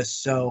with this.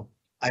 So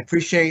I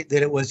appreciate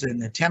that it was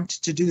an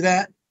attempt to do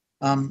that,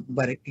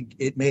 but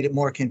it made it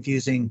more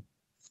confusing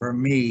for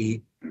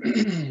me.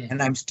 And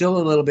I'm still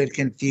a little bit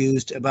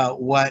confused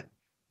about what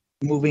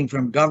moving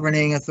from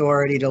governing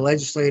authority to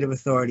legislative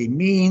authority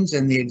means,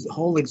 and the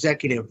whole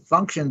executive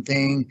function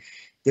thing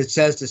that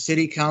says the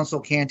city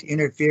council can't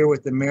interfere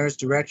with the mayor's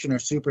direction or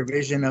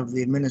supervision of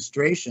the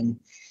administration.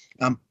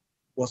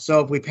 Well, so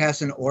if we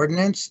pass an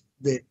ordinance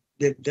that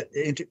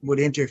would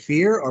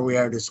interfere, or we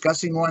are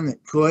discussing one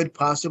that could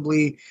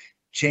possibly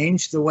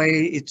change the way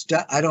it's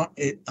done, I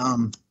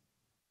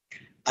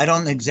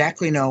don't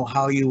exactly know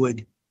how you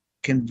would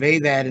convey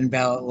that in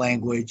ballot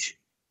language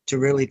to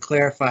really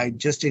clarify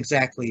just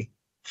exactly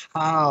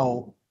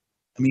how,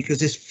 I mean, because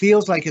this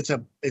feels like it's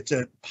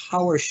a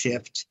power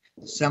shift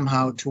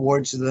somehow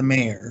towards the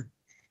mayor.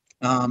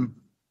 And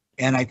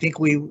I think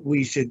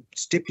we should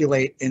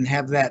stipulate and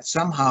have that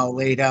somehow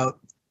laid out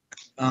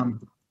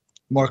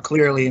more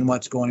clearly in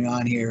what's going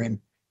on here. And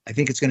I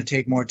think it's going to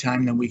take more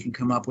time than we can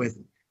come up with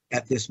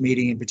at this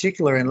meeting in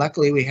particular. And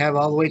luckily we have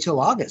all the way till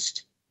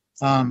August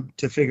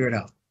to figure it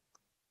out.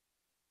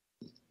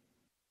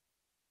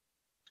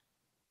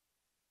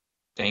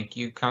 Thank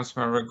you,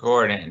 Councilmember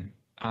Gordon.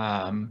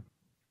 Council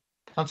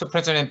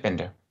President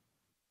Bender.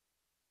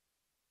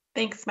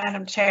 Thanks,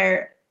 Madam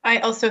Chair. I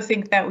also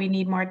think that we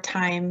need more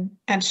time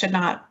and should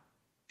not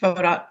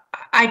vote on.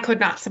 I could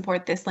not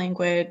support this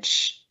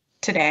language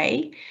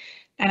today.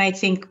 And I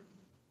think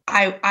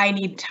I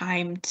need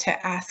time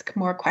to ask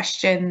more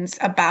questions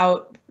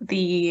about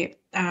the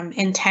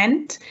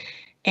intent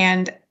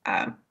and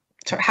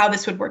sort of how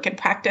this would work in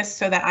practice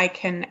so that I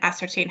can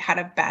ascertain how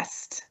to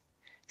best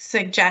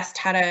suggest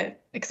how to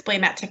explain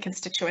that to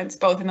constituents,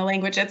 both in the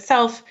language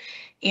itself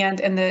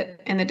and in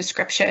the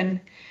description.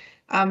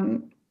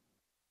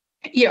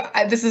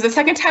 This is the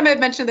second time I've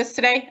mentioned this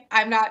today.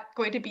 I'm not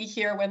going to be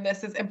here when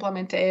this is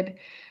implemented.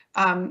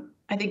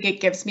 I think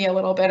it gives me a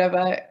little bit of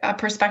a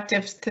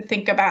perspective to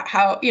think about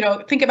how,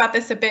 think about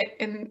this a bit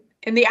in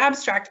the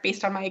abstract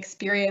based on my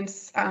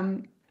experience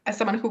as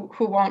someone who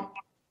won't,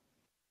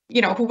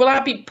 who will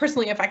not be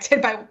personally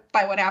affected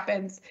by what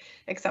happens,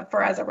 except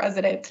for as a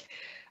resident.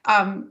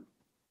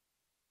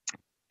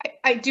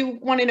 I do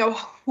want to know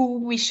who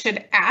we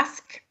should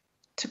ask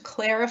to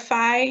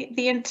clarify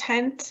the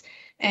intent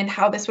and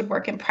how this would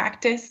work in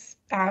practice.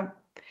 I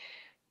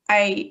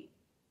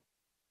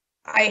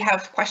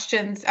have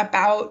questions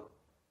about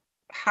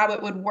how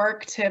it would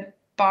work to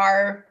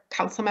bar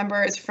council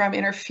members from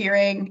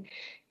interfering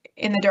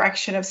in the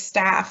direction of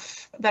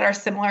staff that are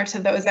similar to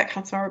those that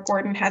Councilmember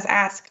Gordon has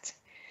asked.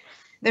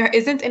 There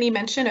isn't any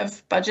mention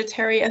of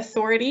budgetary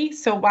authority.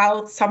 So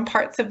while some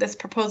parts of this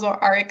proposal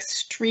are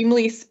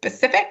extremely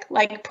specific,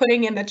 like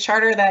putting in the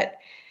charter that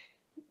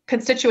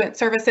constituent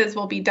services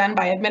will be done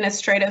by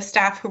administrative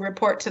staff who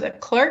report to the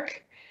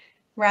clerk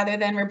rather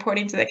than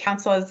reporting to the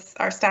council as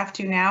our staff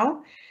do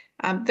now,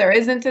 there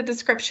isn't a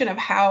description of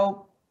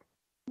how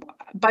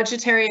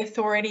budgetary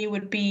authority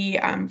would be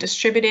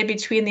distributed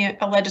between the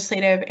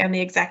legislative and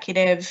the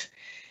executive.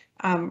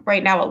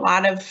 Right now,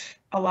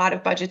 a lot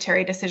of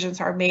budgetary decisions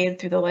are made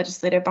through the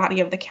legislative body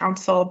of the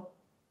council.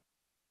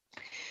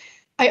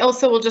 I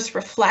also will just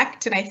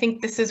reflect, and I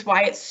think this is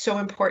why it's so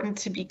important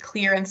to be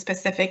clear and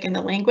specific in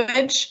the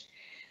language.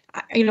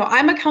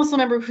 I'm a council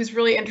member who's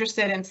really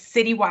interested in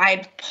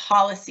citywide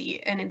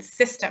policy and in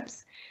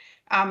systems.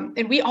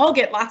 And we all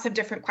get lots of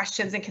different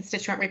questions and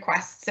constituent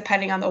requests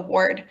depending on the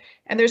ward.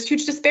 And there's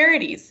huge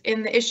disparities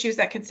in the issues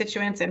that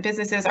constituents and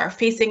businesses are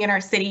facing in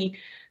our city.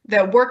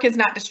 The work is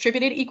not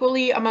distributed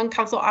equally among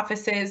council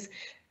offices.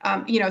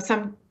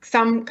 Some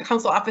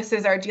council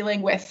offices are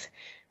dealing with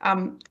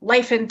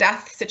life and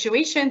death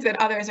situations, and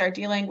others are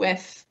dealing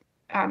with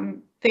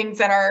things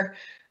that are,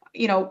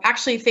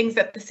 actually things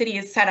that the city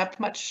is set up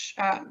much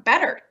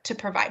better to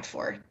provide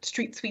for,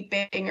 street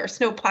sweeping or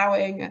snow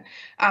plowing,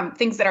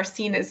 things that are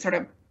seen as sort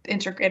of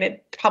integrated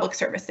public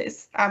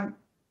services. So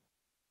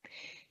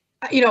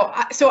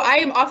I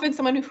am often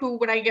someone who,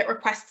 when I get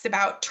requests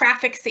about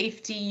traffic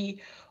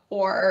safety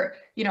or,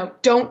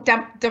 don't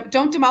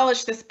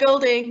demolish this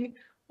building,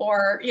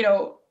 or,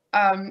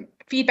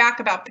 feedback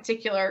about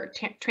particular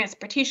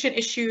transportation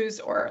issues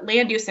or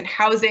land use and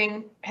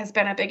housing has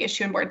been a big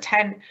issue in Ward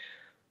 10.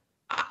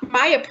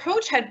 My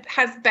approach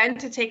has been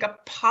to take a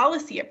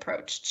policy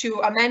approach, to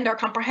amend our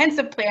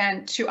comprehensive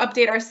plan, to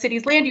update our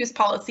city's land use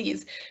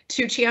policies,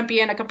 to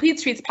champion a complete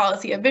streets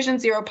policy, a Vision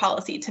Zero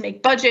policy, to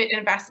make budget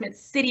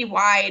investments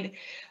citywide.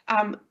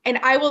 And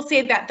I will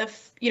say that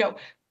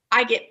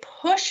I get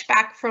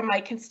pushback from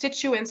my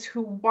constituents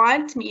who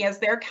want me as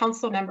their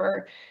council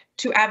member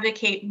to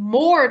advocate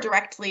more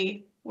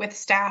directly with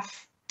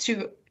staff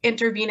to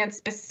intervene in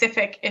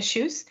specific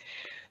issues.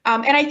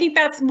 And I think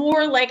that's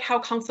more like how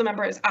council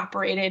members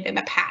operated in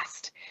the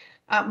past,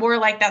 more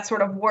like that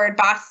sort of ward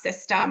boss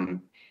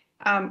system.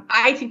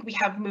 I think we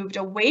have moved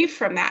away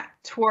from that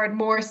toward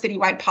more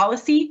citywide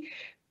policy.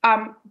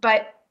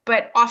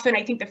 But often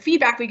I think the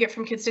feedback we get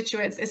from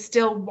constituents is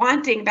still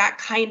wanting that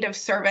kind of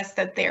service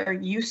that they're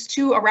used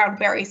to around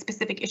very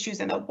specific issues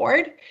in the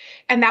ward.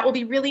 And that will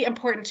be really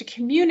important to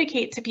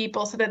communicate to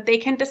people so that they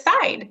can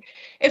decide.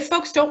 If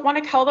folks don't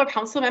want to call their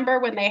council member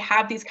when they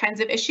have these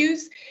kinds of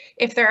issues,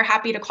 if they're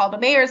happy to call the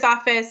mayor's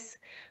office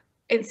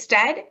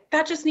instead,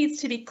 that just needs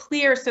to be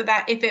clear so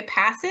that if it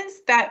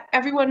passes, that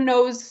everyone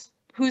knows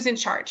who's in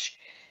charge.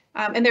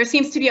 And there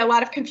seems to be a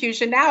lot of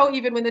confusion now,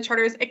 even when the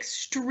charter is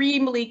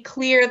extremely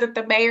clear that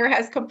the mayor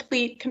has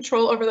complete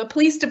control over the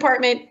police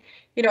department.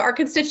 Our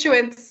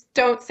constituents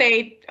don't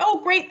say, oh,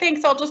 great,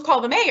 thanks, I'll just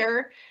call the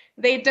mayor.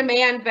 They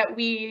demand that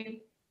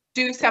we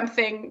do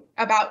something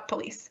about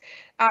police.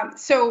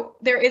 So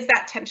there is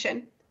that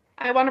tension.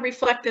 I want to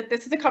reflect that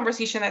this is a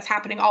conversation that's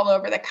happening all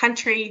over the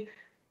country.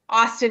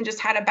 Austin just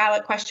had a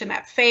ballot question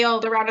that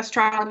failed around a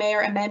strong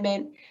mayor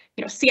amendment.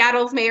 You know,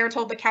 Seattle's mayor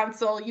told the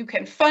council, you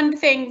can fund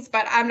things,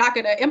 but I'm not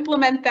going to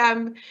implement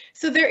them.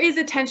 So there is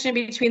a tension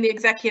between the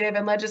executive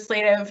and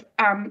legislative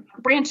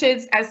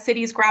branches as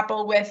cities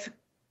grapple with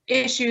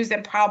issues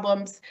and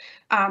problems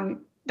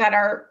that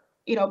are,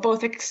 you know,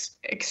 both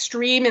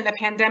extreme in the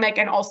pandemic,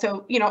 and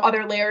also, you know,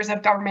 other layers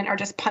of government are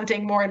just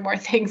punting more and more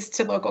things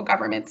to local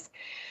governments.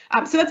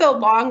 So that's a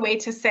long way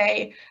to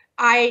say,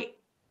 I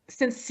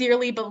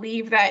sincerely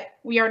believe that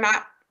we are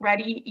not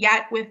ready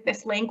yet with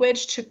this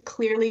language to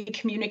clearly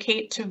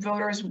communicate to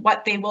voters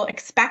what they will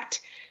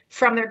expect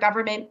from their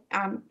government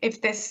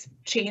if this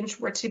change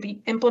were to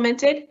be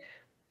implemented.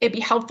 It'd be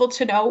helpful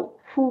to know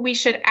who we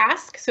should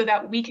ask so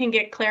that we can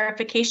get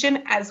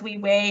clarification as we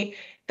weigh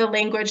the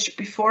language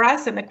before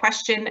us and the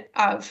question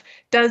of,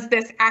 does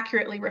this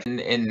accurately reflect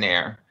in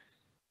there,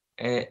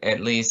 at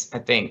least I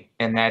think,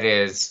 and that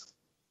is,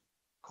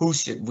 who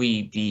should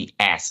we be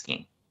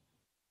asking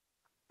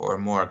for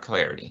more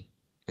clarity?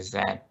 Is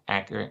that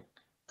accurate?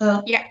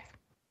 Yeah.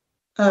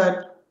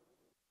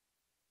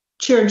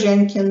 Chair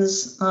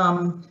Jenkins,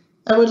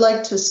 I would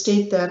like to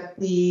state that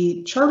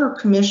the Charter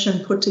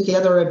Commission put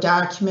together a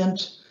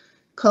document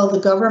called the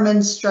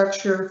Government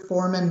Structure,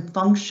 Form, and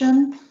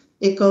Function.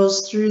 It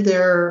goes through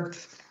their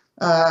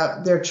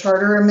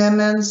charter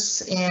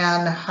amendments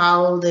and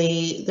how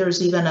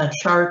there's even a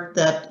chart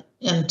that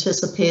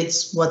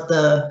anticipates what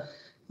the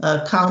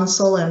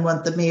council and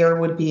what the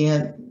mayor would be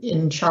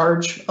in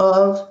charge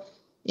of.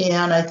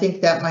 And I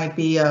think that might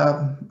be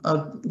a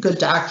good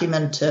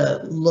document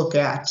to look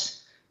at.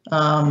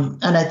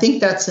 And I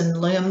think that's in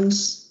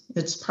limbs.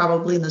 It's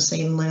probably in the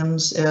same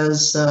limbs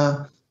as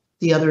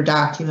the other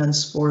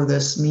documents for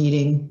this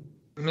meeting.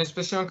 Ms.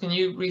 Basson, can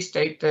you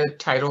restate the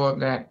title of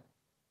that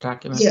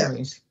document,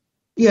 please?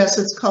 Yes,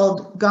 it's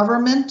called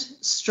Government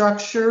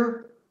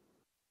Structure,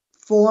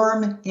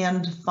 Form,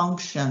 and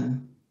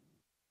Function.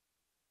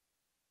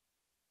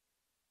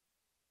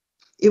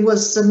 It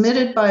was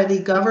submitted by the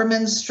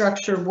Government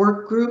Structure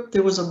Work Group.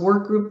 There was a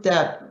work group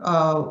that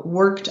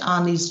worked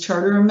on these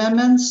charter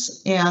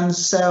amendments. And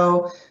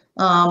so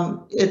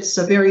it's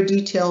a very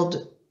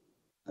detailed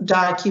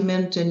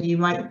document, and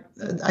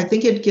I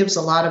think it gives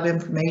a lot of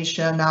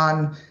information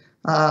on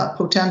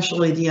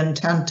potentially the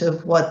intent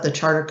of what the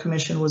Charter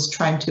Commission was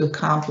trying to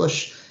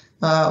accomplish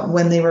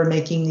when they were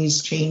making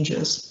these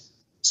changes.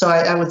 So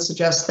I would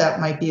suggest that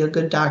might be a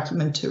good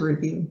document to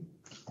review.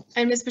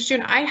 And Ms.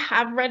 Bashoon, I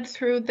have read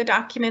through the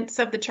documents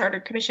of the Charter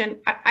Commission.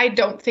 I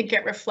don't think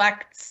it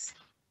reflects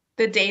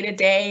the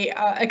day-to-day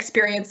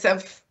experience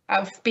of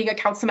being a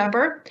council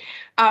member.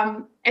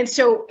 And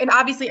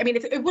obviously, I mean,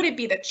 it wouldn't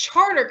be the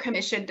Charter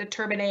Commission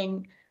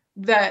determining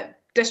the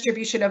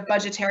distribution of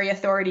budgetary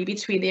authority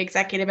between the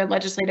executive and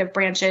legislative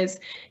branches.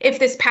 If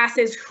this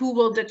passes, who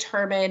will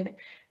determine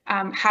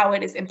how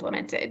it is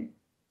implemented?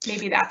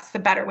 Maybe that's the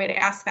better way to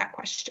ask that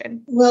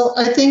question. Well,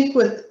 I think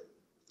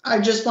I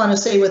just want to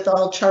say with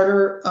all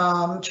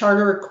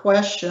charter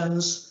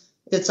questions,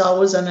 it's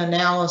always an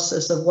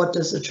analysis of what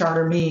does the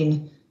charter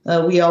mean.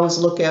 We always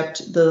look at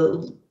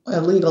the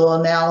legal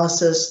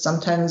analysis.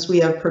 Sometimes we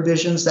have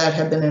provisions that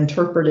have been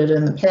interpreted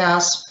in the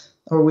past,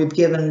 or we've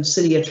given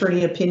city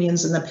attorney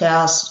opinions in the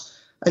past.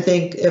 I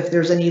think if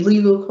there's any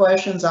legal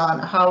questions on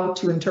how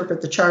to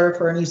interpret the charter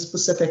for any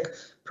specific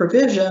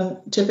provision,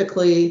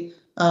 typically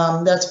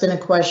that's been a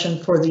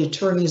question for the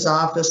attorney's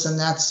office, and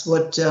that's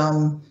what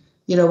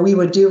we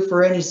would do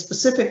for any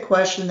specific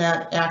question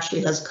that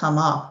actually has come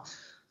up.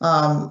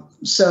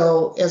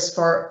 So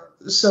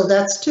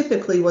that's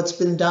typically what's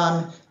been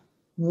done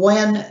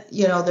when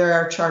there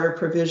are charter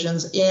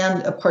provisions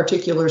and a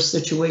particular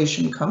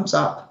situation comes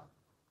up.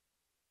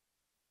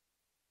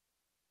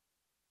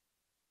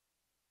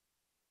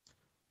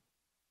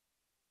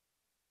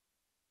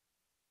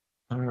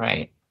 All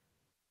right.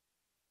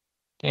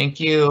 Thank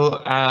you.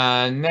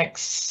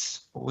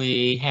 Next,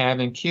 we have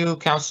in queue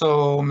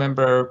Council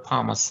Member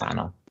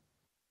Palmisano.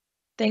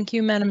 Thank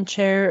you, Madam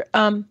Chair.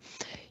 I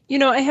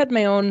had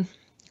my own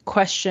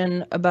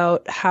question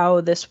about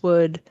how this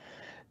would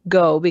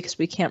go, because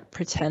we can't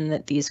pretend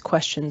that these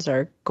questions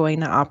are going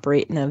to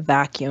operate in a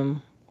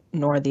vacuum,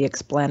 nor the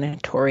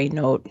explanatory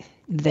note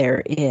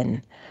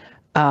therein.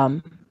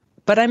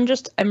 But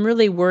I'm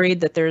really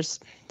worried that there's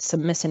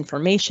some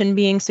misinformation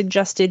being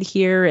suggested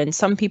here, and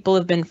some people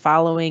have been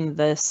following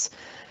this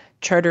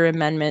charter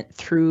amendment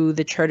through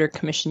the Charter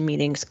Commission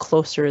meetings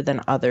closer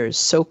than others.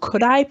 So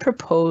could I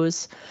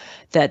propose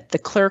that the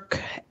clerk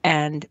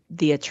and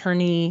the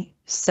attorney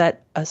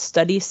set a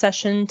study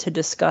session to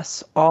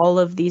discuss all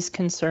of these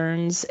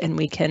concerns, and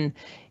we can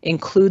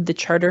include the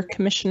charter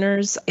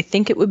commissioners? I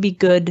think it would be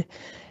good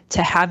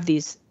to have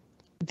these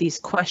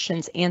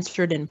questions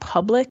answered in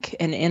public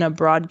and in a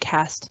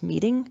broadcast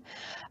meeting.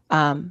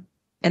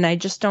 And I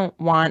just don't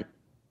want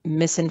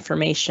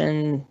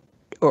misinformation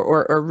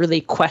or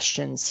really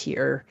questions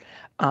here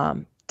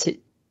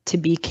to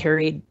be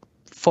carried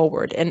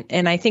forward.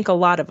 And I think a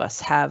lot of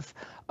us have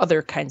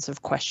other kinds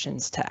of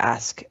questions to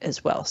ask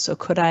as well. So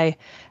could I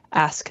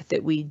ask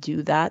that we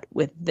do that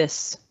with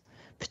this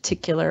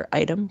particular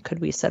item? Could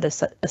we set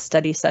a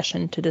study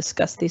session to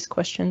discuss these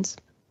questions?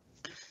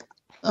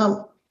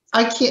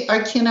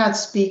 I cannot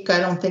speak, I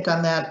don't think,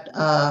 on that.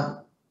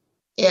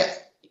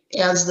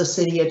 As the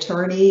city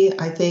attorney,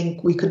 I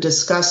think we could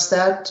discuss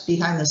that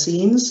behind the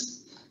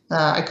scenes.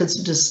 I could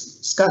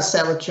discuss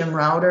that with Jim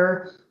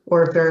Rauter,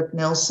 or if Eric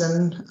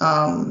Nelson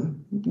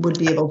would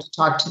be able to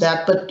talk to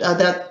that. But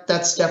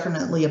that's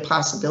definitely a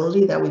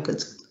possibility that we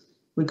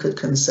could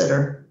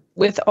consider.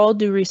 With all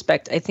due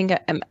respect, I think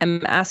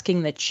I'm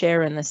asking the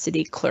chair and the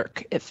city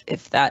clerk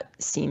if that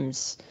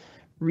seems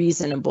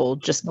reasonable,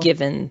 just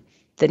given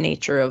the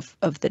nature of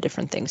the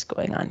different things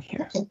going on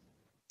here. Okay.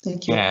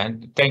 Thank you. Yeah,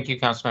 thank you,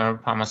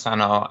 Councilmember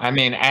Palmisano. I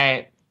mean,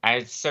 I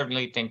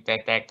certainly think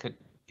that could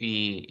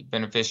be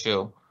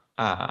beneficial,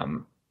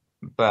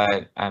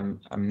 but I'm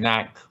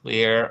not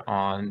clear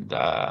on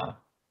the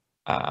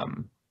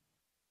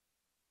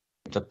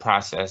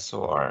process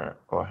or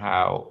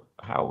how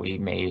we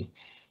may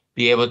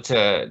be able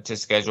to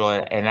schedule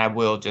it. And I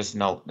will just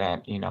note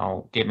that, you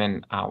know,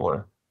 given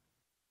our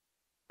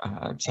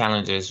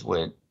challenges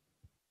with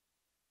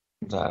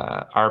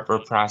the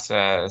ARPA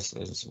process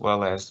as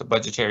well as the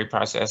budgetary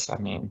process, I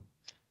mean,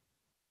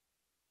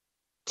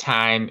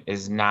 time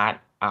is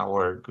not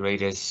our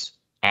greatest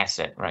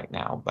asset right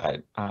now.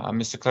 But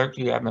Mr. Clerk,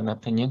 do you have an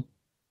opinion?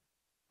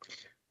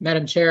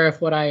 Madam Chair, if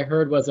what I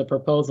heard was a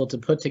proposal to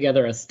put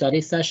together a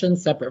study session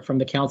separate from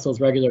the council's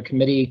regular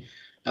committee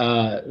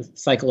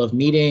cycle of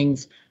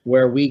meetings,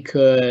 where we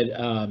could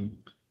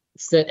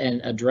sit and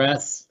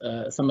address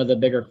some of the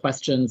bigger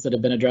questions that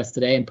have been addressed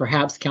today, and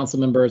perhaps council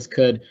members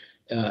could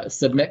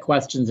submit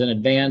questions in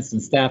advance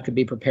and staff could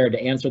be prepared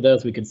to answer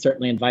those. We could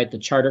certainly invite the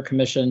Charter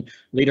Commission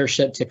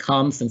leadership to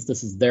come, since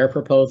this is their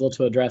proposal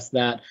to address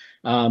that,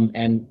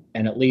 and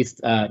at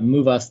least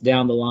move us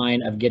down the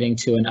line of getting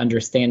to an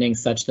understanding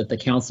such that the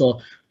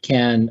council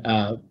can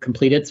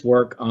complete its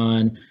work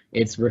on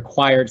its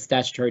required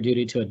statutory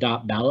duty to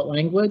adopt ballot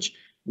language.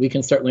 We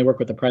can certainly work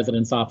with the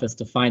president's office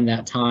to find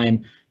that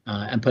time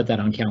and put that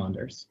on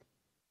calendars.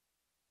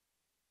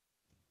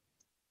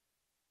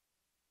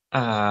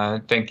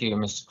 Thank you,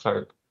 Mr.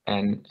 Clerk.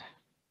 And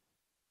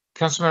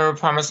Councilmember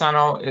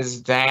Palmisano,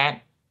 is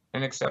that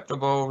an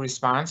acceptable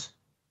response?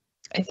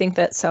 I think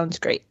that sounds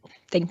great.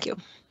 Thank you.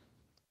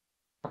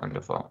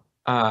 Wonderful.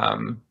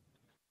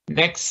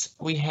 Next,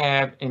 we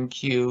have in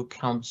queue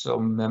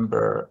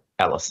Councilmember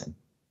Ellison.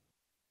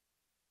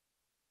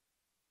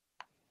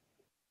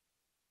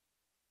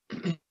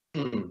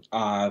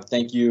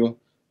 Thank you,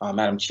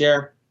 Madam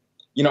Chair.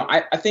 You know,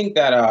 I think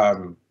that,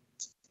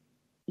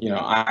 you know,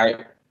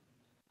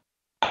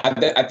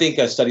 I think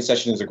a study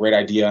session is a great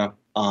idea.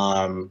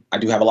 I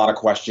do have a lot of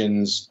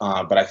questions,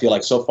 but I feel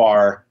like so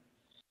far,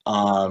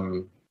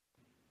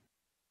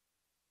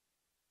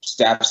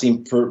 staff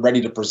seem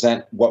ready to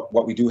present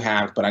what we do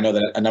have. But I know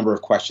that a number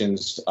of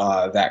questions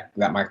that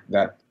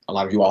a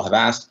lot of you all have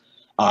asked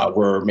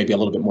were maybe a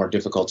little bit more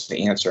difficult to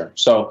answer.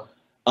 So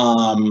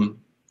I'm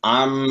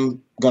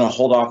going to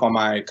hold off on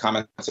my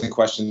comments and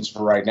questions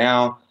for right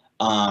now.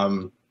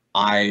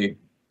 I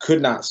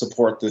could not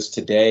support this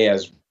today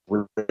as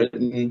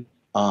written,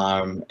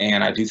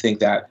 and I do think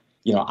that,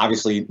 you know,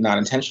 obviously not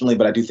intentionally,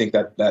 but I do think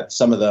that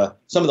some of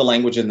the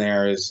language in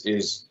there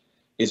is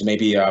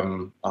maybe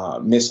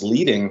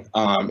misleading,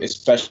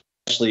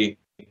 especially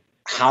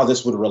how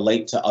this would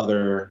relate to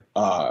other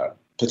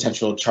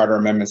potential charter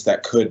amendments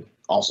that could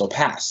also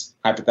pass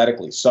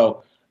hypothetically.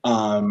 So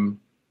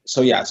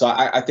yeah, so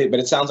I think, but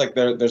it sounds like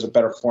there's a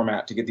better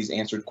format to get these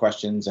answered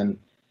questions, and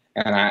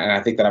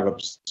I think that I've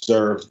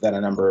observed that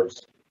a number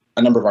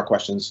of our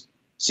questions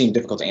seem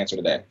difficult to answer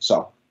today.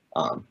 So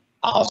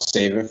I'll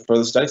save it for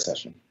the study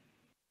session.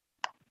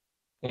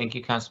 Thank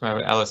you,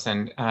 Councilmember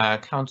Ellison.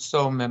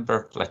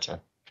 Councilmember Fletcher.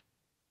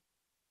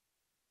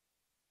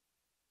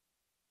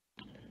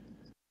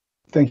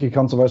 Thank you,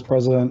 Council Vice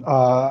President.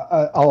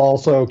 I'll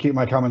also keep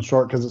my comments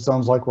short because it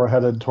sounds like we're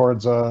headed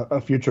towards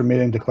a future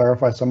meeting to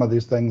clarify some of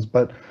these things.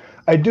 But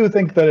I do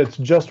think that it's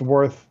just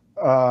worth,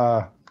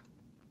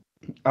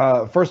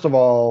 first of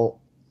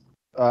all,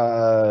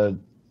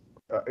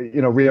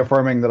 you know,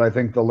 reaffirming that I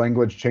think the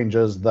language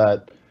changes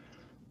that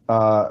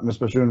Ms.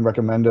 Bashoon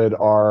recommended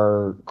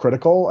are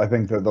critical. I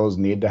think that those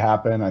need to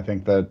happen. I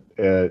think that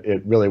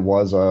it really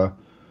was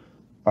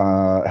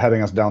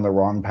heading us down the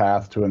wrong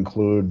path to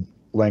include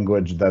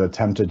language that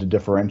attempted to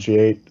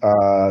differentiate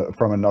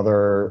from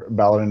another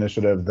ballot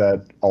initiative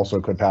that also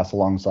could pass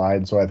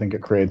alongside. So I think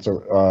it creates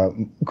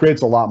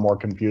a lot more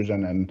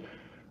confusion, and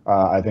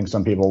I think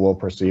some people will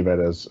perceive it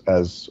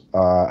as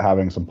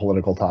having some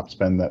political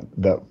topspin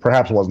that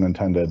perhaps wasn't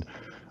intended.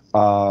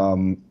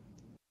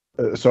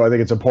 So I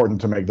think it's important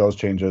to make those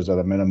changes at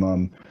a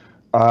minimum.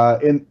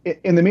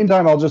 In the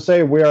meantime, I'll just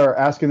say we are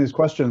asking these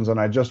questions, and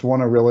I just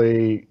want to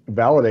really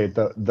validate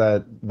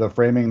that the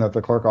framing that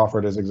the clerk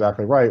offered is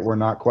exactly right. We're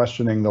not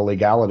questioning the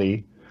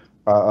legality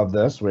of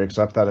this. We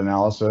accept that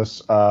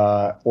analysis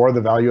or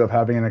the value of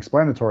having an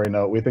explanatory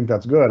note. We think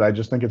that's good. I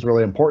just think it's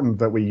really important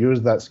that we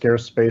use that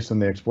scarce space in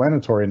the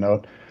explanatory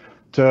note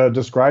to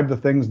describe the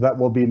things that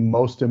will be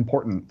most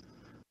important.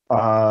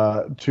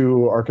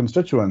 to our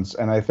constituents.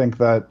 And I think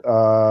that,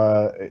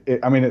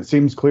 it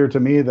seems clear to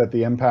me that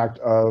the impact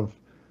of,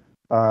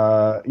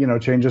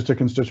 changes to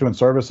constituent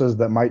services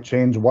that might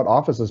change what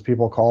offices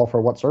people call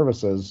for what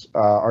services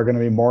are going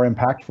to be more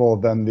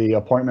impactful than the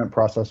appointment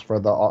process for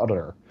the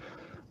auditor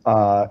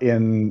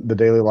in the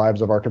daily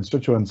lives of our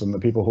constituents and the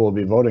people who will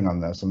be voting on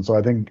this. And so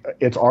I think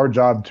it's our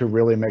job to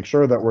really make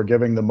sure that we're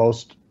giving the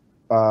most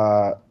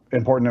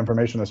important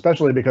information,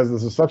 especially because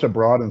this is such a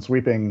broad and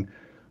sweeping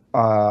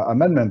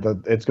amendment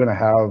that it's going to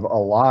have a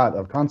lot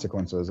of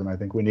consequences. And I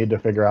think we need to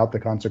figure out the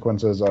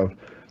consequences of,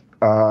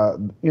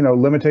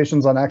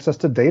 limitations on access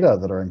to data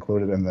that are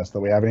included in this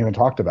that we haven't even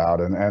talked about,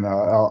 and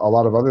a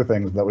lot of other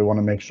things that we want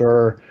to make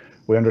sure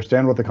we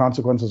understand what the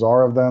consequences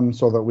are of them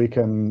so that we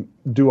can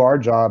do our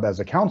job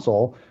as a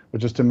council,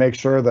 which is to make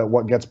sure that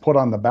what gets put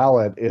on the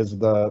ballot is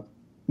the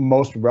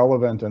most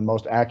relevant and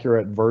most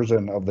accurate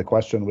version of the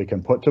question we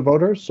can put to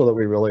voters so that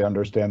we really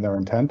understand their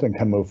intent and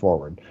can move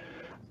forward.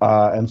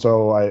 And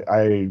so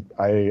I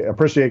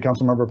appreciate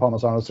Councilmember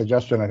Palmisano's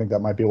suggestion. I think that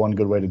might be one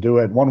good way to do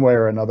it. One way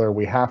or another,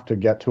 we have to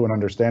get to an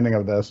understanding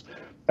of this,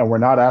 and we're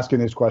not asking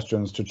these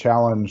questions to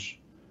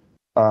challenge,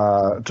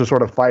 to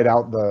sort of fight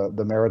out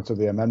the merits of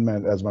the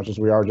amendment as much as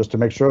we are just to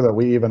make sure that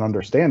we even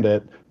understand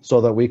it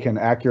so that we can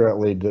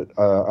accurately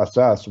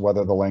assess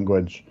whether the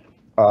language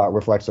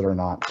reflects it or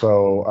not.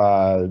 So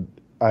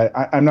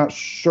I'm not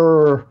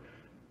sure,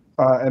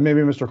 and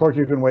maybe Mr. Clerk,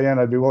 you can weigh in.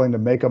 I'd be willing to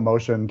make a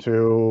motion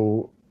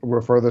to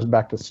refer this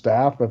back to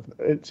staff. If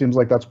it seems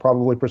like that's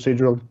probably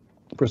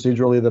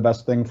procedurally the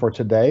best thing for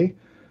today.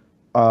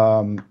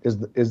 Is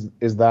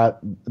that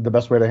the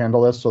best way to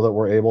handle this so that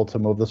we're able to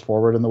move this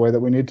forward in the way that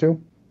we need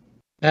to?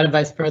 Madam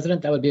Vice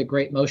President, that would be a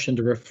great motion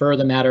to refer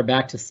the matter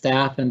back to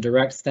staff and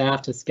direct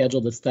staff to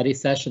schedule the study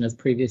session as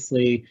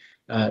previously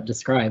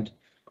described.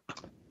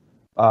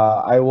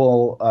 I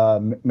will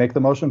make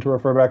the motion to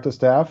refer back to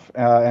staff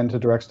and to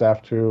direct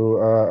staff to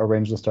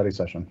arrange the study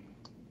session.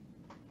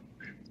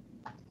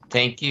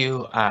 Thank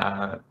you,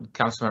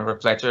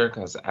 Councilmember Fletcher,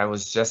 because I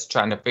was just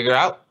trying to figure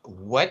out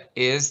what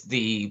is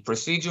the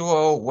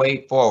procedural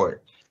way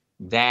forward.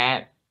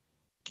 That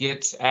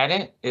gets at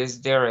it.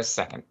 Is there a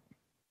second?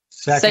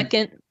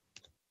 Second.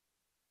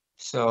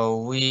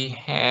 So we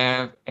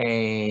have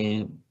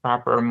a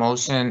proper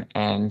motion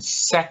and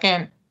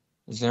second.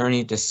 Is there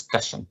any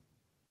discussion?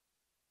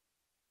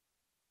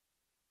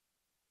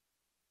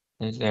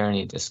 Is there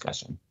any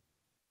discussion?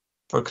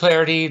 For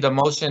clarity, the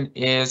motion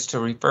is to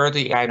refer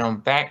the item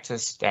back to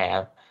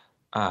staff,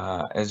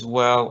 as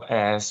well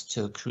as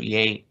to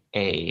create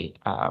a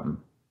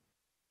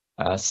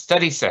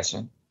study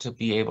session to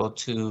be able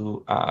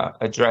to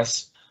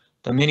address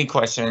the many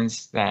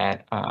questions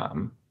that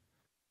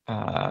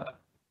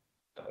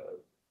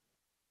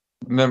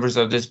members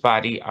of this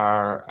body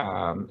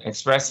are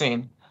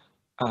expressing.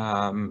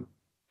 Do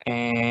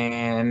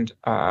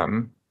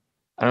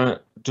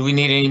we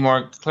need any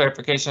more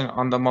clarification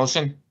on the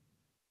motion?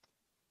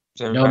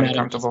 Is everybody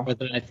comfortable?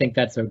 I think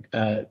that's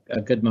a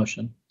good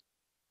motion.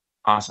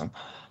 Awesome.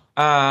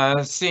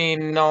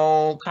 Seeing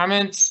no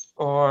comments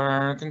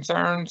or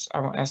concerns,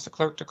 I will ask the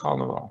clerk to call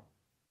the roll.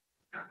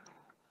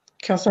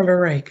 Councilmember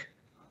Reich.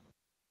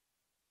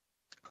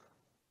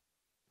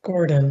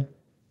 Gordon.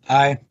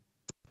 Aye.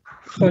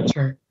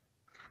 Fletcher.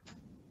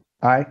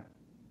 Aye.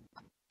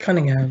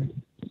 Cunningham.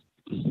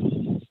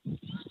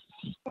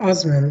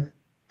 Osman.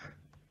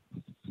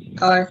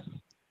 Aye.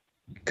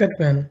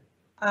 Goodman.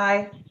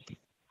 Aye.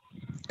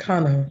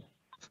 Kano.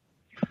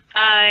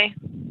 Aye.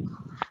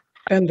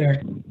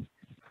 Bender.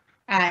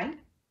 Aye.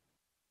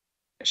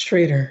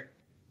 Schrader.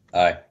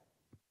 Aye.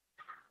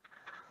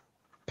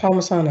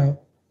 Palmisano.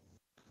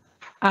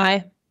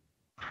 Aye.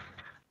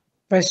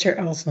 Vice Chair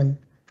Ellison.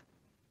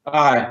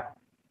 Aye.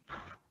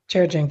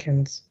 Chair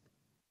Jenkins.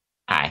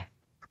 Aye.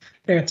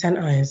 There are 10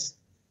 ayes.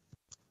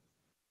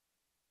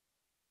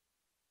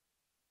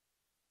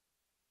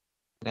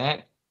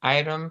 That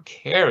item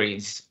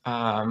carries.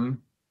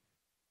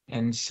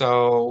 And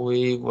so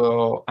we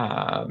will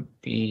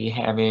be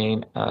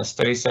having a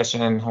study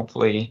session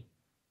hopefully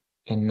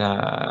in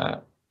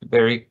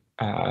very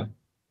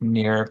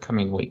near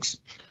coming weeks.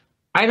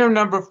 Item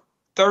number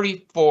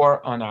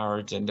 34 on our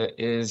agenda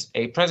is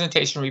a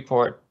presentation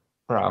report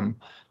from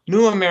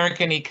New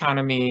American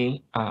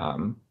Economy,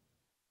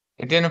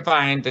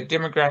 identifying the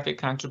demographic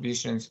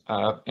contributions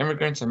of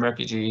immigrants and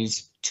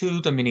refugees to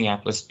the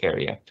Minneapolis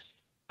area.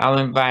 I'll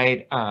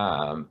invite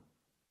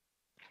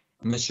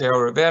Michelle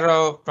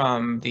Rivero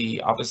from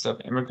the Office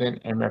of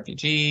Immigrant and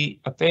Refugee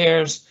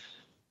Affairs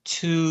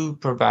to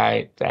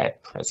provide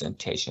that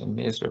presentation.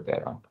 Ms.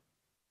 Rivero.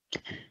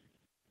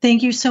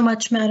 Thank you so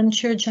much, Madam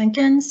Chair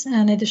Jenkins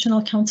and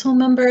additional council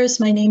members.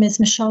 My name is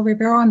Michelle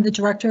Rivero. I'm the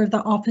Director of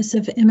the Office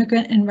of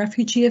Immigrant and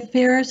Refugee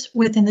Affairs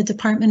within the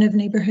Department of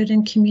Neighborhood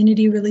and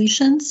Community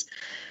Relations.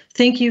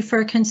 Thank you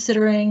for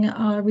considering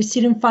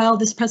receipt and file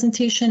this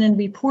presentation and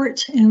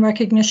report in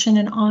recognition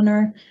and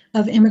honor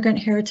of Immigrant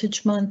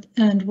Heritage Month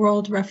and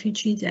World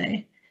Refugee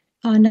Day.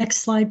 Next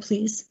slide,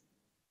 please.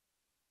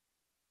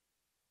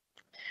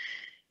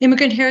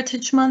 Immigrant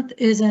Heritage Month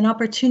is an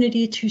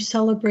opportunity to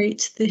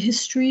celebrate the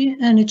history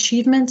and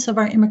achievements of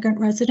our immigrant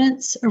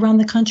residents around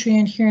the country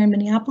and here in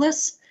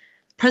Minneapolis.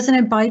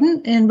 President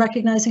Biden, in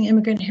recognizing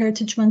Immigrant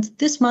Heritage Month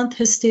this month,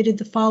 has stated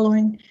the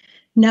following: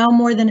 "Now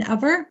more than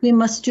ever, we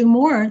must do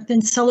more than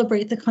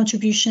celebrate the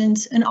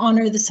contributions and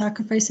honor the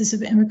sacrifices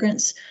of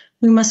immigrants.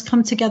 We must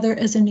come together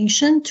as a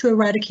nation to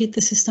eradicate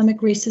the systemic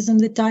racism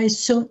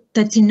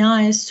that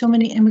denies so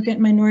many immigrant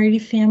minority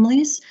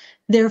families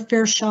their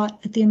fair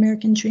shot at the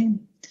American dream."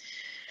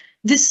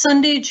 This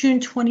Sunday, June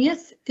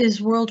 20th,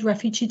 is World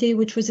Refugee Day,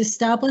 which was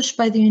established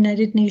by the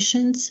United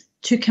Nations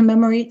to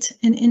commemorate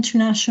an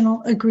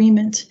international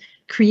agreement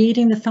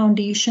creating the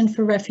foundation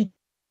for refugees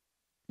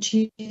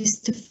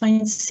to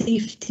find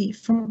safety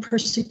from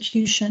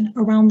persecution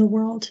around the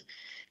world.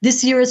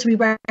 This year, as we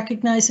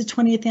recognize the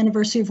 20th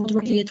anniversary of World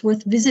Refugee Day, it's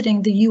worth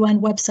visiting the UN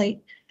website,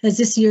 as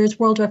this year's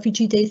World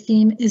Refugee Day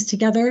theme is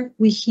 "Together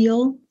we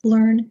heal,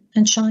 learn,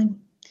 and shine."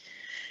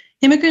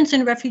 Immigrants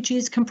and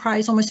refugees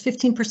comprise almost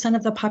 15%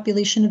 of the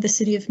population of the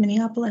city of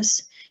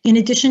Minneapolis. In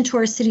addition to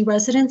our city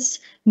residents,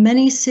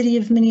 many City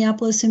of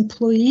Minneapolis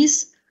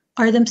employees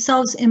are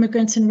themselves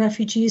immigrants and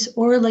refugees,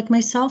 or like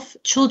myself,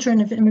 children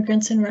of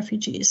immigrants and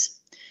refugees.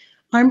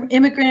 Our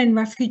immigrant and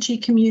refugee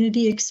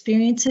community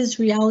experiences,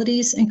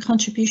 realities, and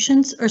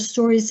contributions are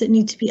stories that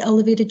need to be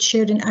elevated,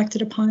 shared, and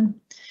acted upon.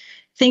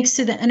 Thanks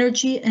to the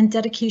energy and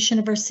dedication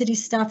of our city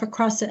staff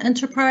across the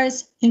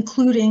enterprise,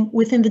 including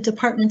within the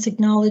departments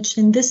acknowledged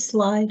in this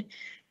slide,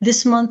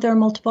 this month there are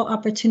multiple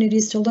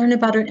opportunities to learn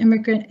about our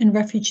immigrant and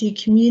refugee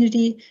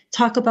community,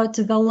 talk about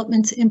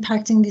developments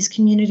impacting these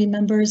community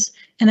members,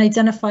 and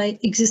identify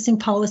existing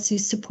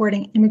policies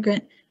supporting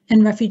immigrant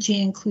and refugee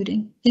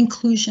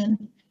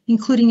inclusion,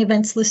 including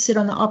events listed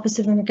on the Office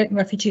of Immigrant and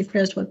Refugee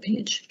Affairs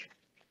webpage.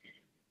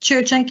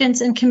 Chair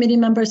Jenkins and committee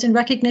members, in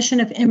recognition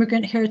of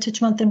Immigrant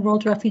Heritage Month and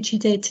World Refugee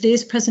Day,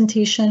 today's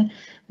presentation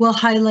will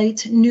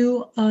highlight a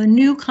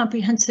new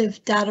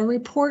comprehensive data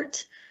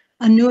report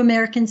on New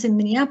Americans in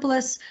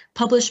Minneapolis,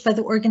 published by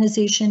the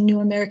organization New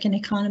American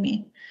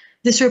Economy.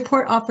 This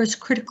report offers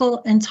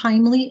critical and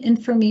timely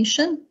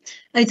information,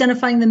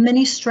 identifying the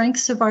many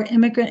strengths of our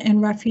immigrant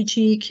and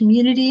refugee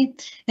community,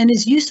 and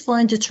is useful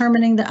in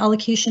determining the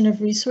allocation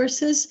of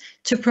resources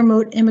to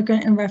promote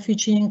immigrant and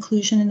refugee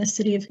inclusion in the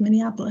city of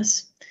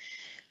Minneapolis.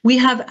 We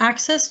have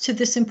access to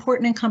this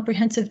important and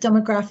comprehensive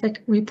demographic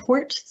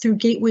report through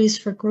Gateways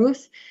for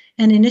Growth,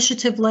 an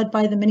initiative led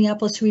by the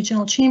Minneapolis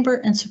Regional Chamber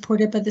and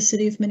supported by the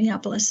City of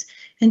Minneapolis.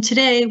 And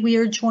today we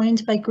are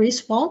joined by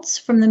Grace Waltz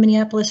from the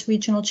Minneapolis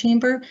Regional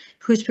Chamber,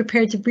 who is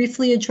prepared to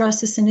briefly address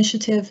this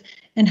initiative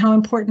and how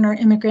important our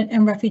immigrant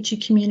and refugee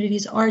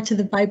communities are to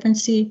the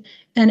vibrancy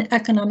and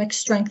economic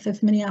strength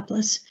of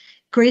Minneapolis.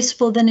 Grace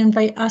will then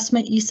invite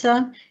Asma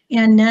Issa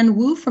and Nan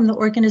Wu from the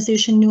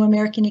organization New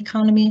American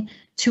Economy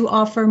to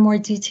offer more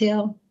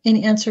detail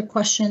and answer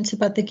questions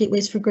about the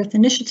Gateways for Growth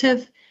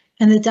initiative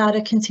and the data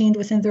contained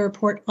within the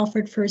report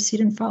offered for receipt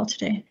and file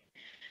today.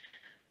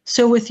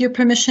 So with your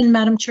permission,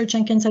 Madam Chair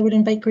Jenkins, I would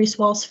invite Grace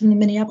Waltz from the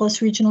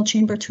Minneapolis Regional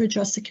Chamber to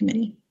address the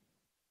committee.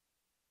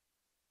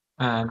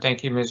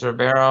 Thank you, Ms.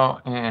 Ribeiro,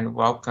 and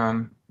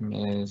welcome,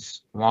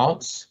 Ms.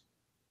 Waltz.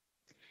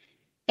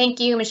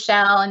 Thank you,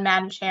 Michelle and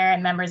Madam Chair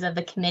and members of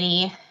the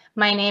committee.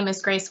 My name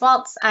is Grace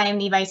Waltz. I am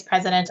the Vice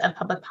President of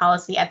Public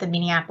Policy at the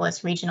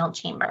Minneapolis Regional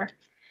Chamber.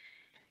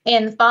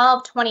 In the fall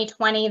of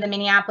 2020, the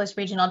Minneapolis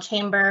Regional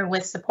Chamber,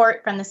 with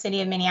support from the City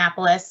of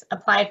Minneapolis,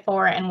 applied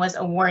for and was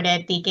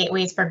awarded the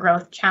Gateways for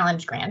Growth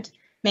Challenge Grant,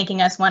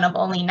 making us one of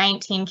only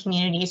 19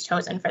 communities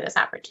chosen for this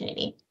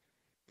opportunity.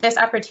 This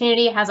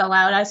opportunity has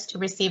allowed us to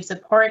receive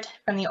support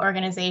from the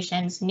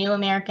organizations New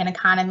American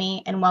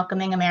Economy and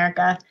Welcoming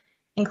America,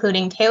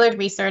 including tailored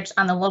research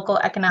on the local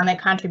economic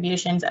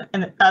contributions of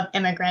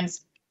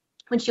immigrants,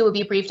 which you will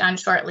be briefed on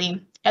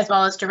shortly, as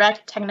well as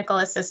direct technical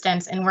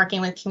assistance in working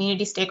with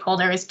community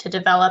stakeholders to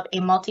develop a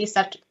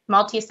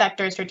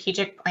multi-sector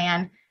strategic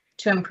plan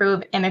to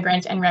improve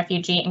immigrant and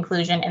refugee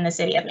inclusion in the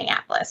city of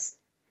Minneapolis.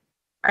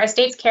 Our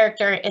state's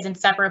character is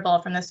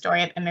inseparable from the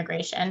story of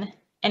immigration,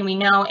 and we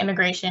know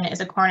immigration is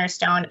a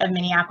cornerstone of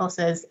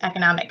Minneapolis's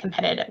economic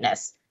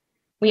competitiveness.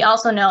 We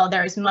also know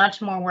there is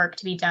much more work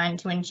to be done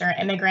to ensure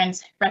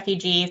immigrants,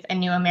 refugees,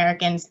 and new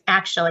Americans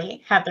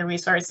actually have the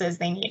resources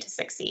they need to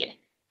succeed.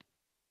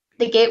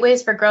 The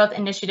Gateways for Growth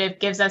initiative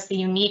gives us the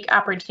unique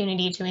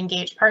opportunity to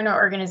engage partner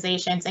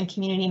organizations and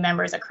community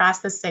members across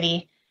the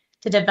city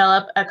to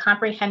develop a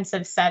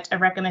comprehensive set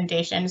of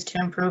recommendations to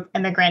improve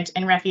immigrant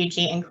and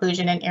refugee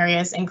inclusion in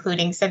areas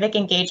including civic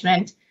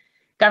engagement,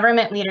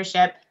 government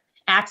leadership,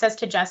 access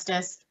to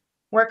justice,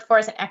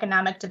 workforce and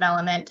economic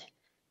development,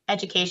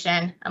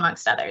 education,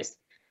 amongst others.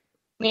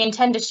 We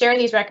intend to share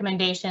these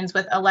recommendations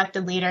with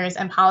elected leaders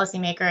and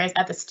policymakers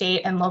at the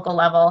state and local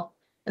level,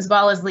 as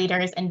well as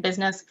leaders in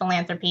business,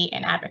 philanthropy,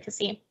 and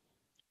advocacy.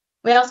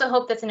 We also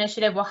hope this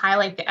initiative will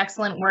highlight the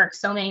excellent work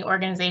so many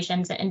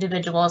organizations and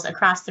individuals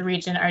across the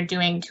region are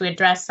doing to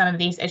address some of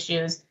these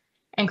issues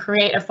and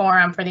create a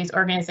forum for these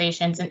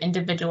organizations and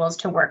individuals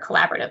to work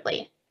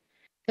collaboratively.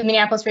 The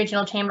Minneapolis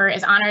Regional Chamber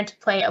is honored to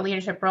play a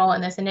leadership role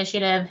in this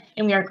initiative,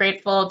 and we are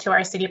grateful to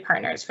our city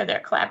partners for their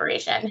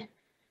collaboration.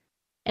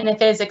 And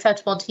if it is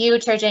acceptable to you,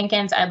 Chair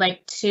Jenkins, I'd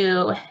like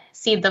to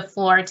cede the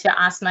floor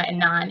to Asma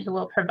Anand, who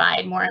will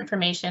provide more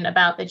information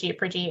about the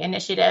G4G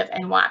initiative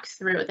and walk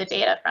through the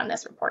data from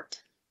this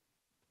report.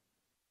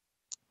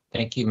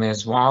 Thank you,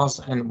 Ms. Walls,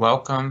 and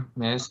welcome,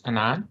 Ms.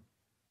 Anand.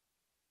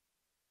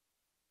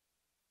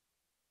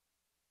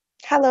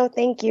 Hello,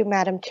 thank you,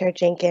 Madam Chair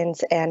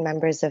Jenkins and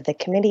members of the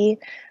committee.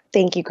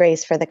 Thank you,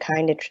 Grace, for the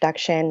kind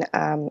introduction.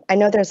 I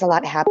know there's a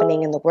lot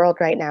happening in the world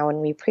right now, and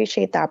we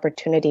appreciate the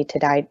opportunity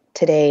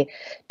today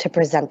to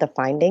present the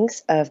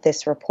findings of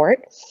this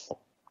report.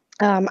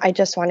 I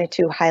just wanted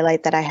to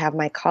highlight that I have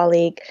my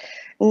colleague,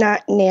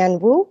 Nan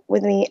Wu,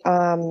 with me,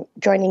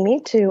 joining me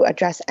to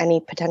address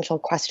any potential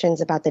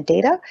questions about the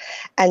data.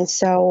 And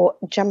so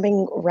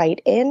jumping right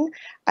in,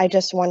 I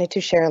just wanted to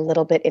share a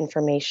little bit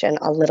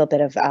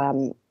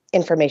of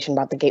information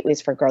about the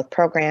Gateways for Growth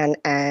program,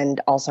 and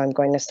also I'm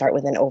going to start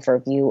with an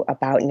overview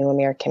about New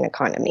American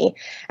Economy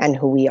and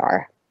who we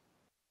are.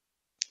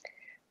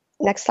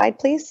 Next slide,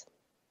 please.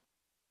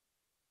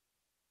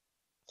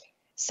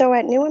 So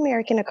at New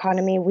American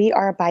Economy, we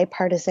are a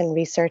bipartisan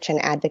research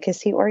and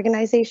advocacy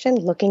organization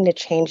looking to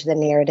change the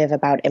narrative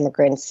about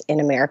immigrants in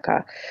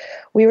America.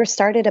 We were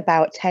started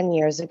about 10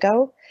 years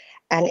ago,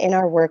 and in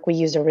our work, we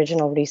use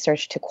original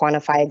research to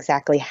quantify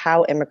exactly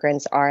how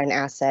immigrants are an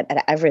asset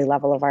at every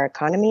level of our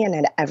economy and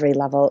at every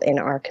level in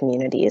our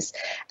communities.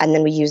 And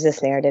then we use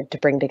this narrative to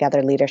bring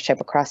together leadership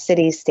across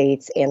cities,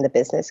 states, and the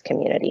business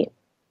community.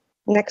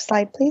 Next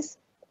slide, please.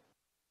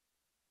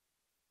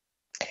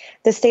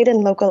 The state and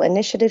local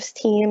initiatives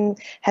team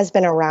has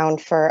been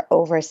around for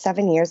over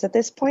 7 years at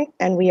this point,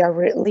 and we are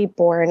really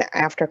born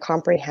after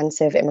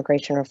comprehensive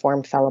immigration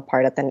reform fell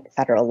apart at the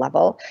federal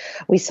level.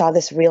 We saw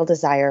this real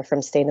desire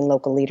from state and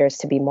local leaders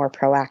to be more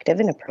proactive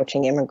in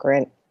approaching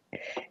immigrant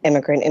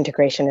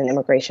integration and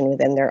immigration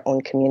within their own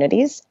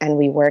communities. And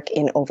we work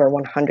in over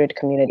 100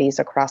 communities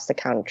across the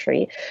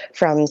country,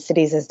 from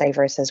cities as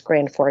diverse as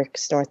Grand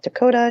Forks, North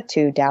Dakota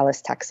to Dallas,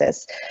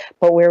 Texas.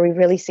 But where we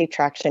really see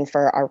traction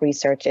for our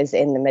research is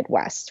in the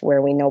Midwest,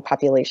 where we know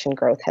population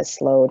growth has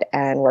slowed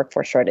and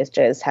workforce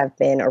shortages have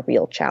been a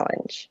real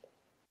challenge.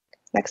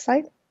 Next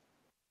slide.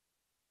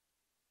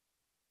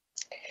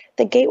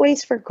 The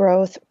Gateways for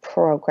Growth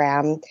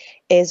program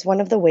is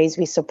one of the ways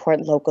we support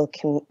local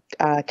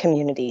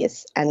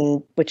communities,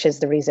 and which is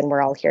the reason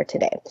we're all here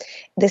today.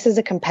 This is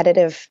a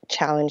competitive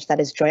challenge that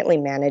is jointly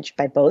managed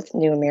by both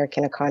New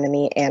American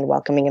Economy and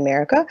Welcoming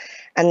America,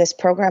 and this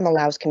program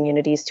allows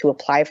communities to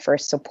apply for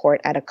support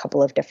at a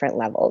couple of different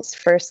levels.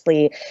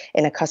 Firstly,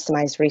 in a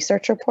customized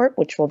research report,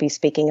 which we'll be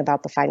speaking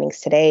about the findings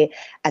today,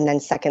 and then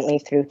secondly,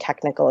 through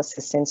technical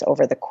assistance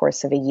over the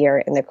course of a year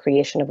in the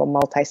creation of a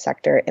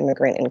multi-sector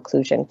immigrant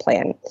inclusion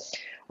plan.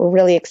 We're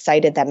really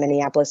excited that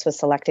Minneapolis was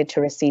selected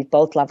to receive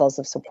both levels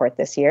of support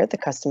this year, the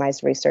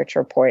customized research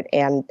report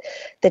and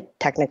the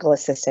technical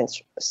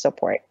assistance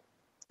support.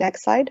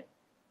 Next slide.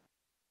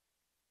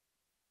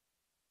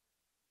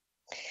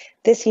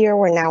 This year,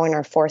 we're now in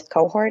our 4th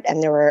cohort,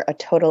 and there were a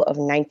total of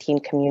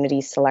 19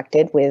 communities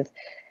selected, with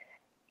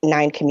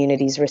 9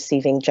 communities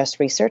receiving just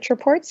research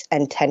reports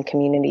and 10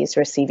 communities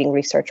receiving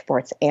research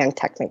reports and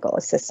technical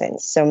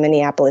assistance. So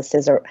Minneapolis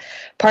is a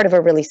part of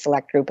a really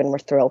select group, and we're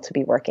thrilled to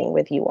be working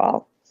with you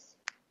all.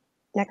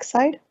 Next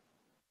slide.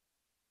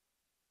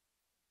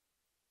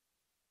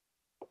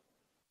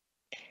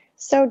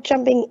 So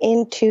jumping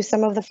into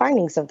some of the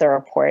findings of the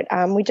report,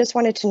 we just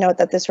wanted to note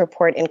that this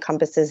report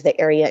encompasses the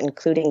area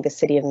including the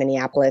city of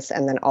Minneapolis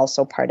and then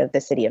also part of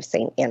the city of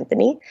St.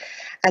 Anthony.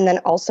 And then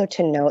also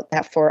to note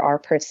that for our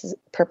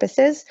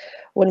purposes,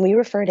 when we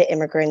refer to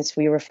immigrants,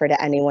 we refer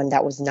to anyone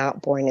that was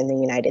not born in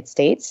the United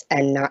States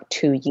and not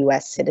to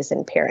U.S.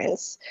 citizen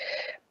parents.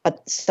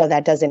 So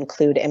that does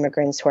include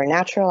immigrants who are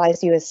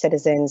naturalized U.S.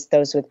 citizens,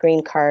 those with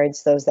green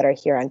cards, those that are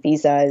here on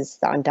visas,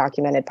 the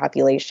undocumented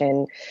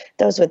population,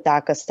 those with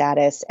DACA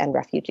status, and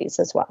refugees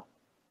as well.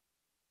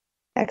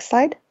 Next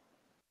slide.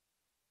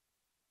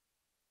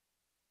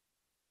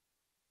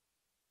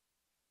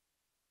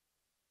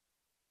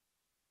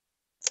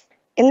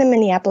 In the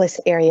Minneapolis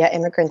area,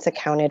 immigrants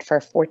accounted for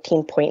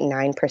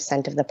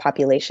 14.9% of the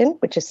population,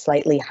 which is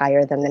slightly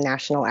higher than the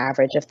national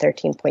average of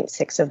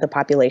 13.6% of the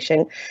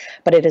population,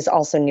 but it is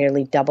also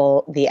nearly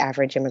double the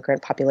average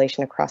immigrant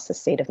population across the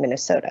state of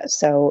Minnesota.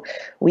 So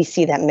we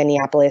see that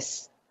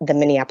the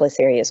Minneapolis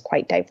area is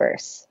quite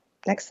diverse.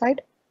 Next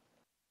slide.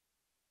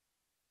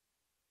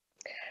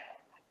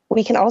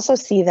 We can also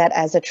see that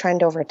as a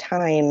trend over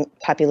time,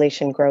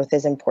 population growth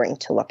is important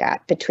to look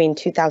at. Between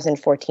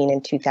 2014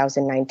 and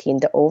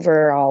 2019, the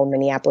overall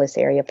Minneapolis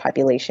area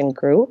population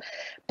grew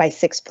by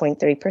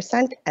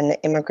 6.3%, and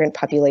the immigrant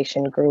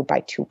population grew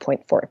by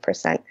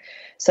 2.4%.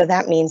 So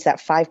that means that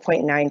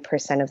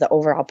 5.9% of the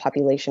overall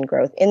population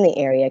growth in the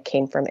area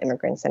came from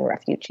immigrants and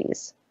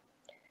refugees.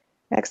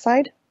 Next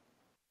slide.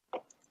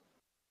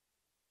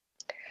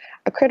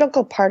 A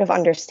critical part of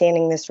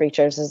understanding this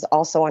research is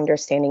also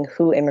understanding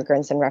who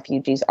immigrants and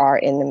refugees are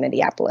in the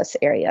Minneapolis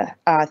area.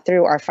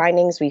 Through our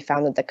findings, we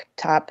found that the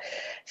top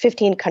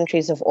 15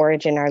 countries of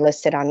origin are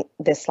listed on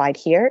this slide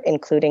here,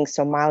 including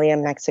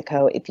Somalia,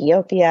 Mexico,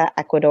 Ethiopia,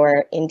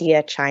 Ecuador,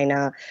 India,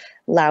 China,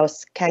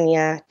 Laos,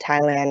 Kenya,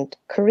 Thailand,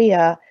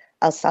 Korea,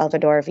 El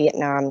Salvador,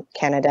 Vietnam,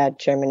 Canada,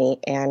 Germany,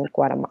 and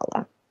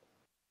Guatemala.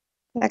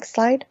 Next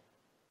slide.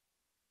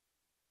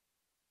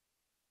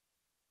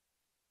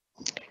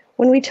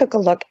 When we took a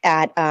look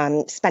at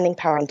spending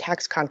power and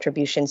tax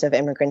contributions of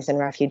immigrants and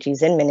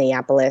refugees in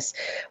Minneapolis,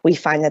 we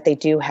find that they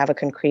do have a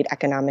concrete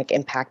economic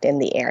impact in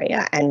the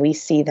area. And we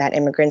see that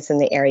immigrants in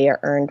the area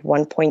earned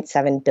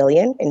 $1.7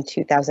 billion in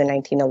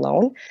 2019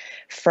 alone.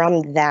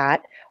 From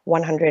that,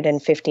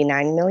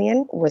 $159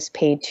 million was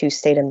paid to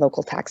state and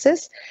local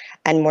taxes,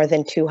 and more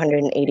than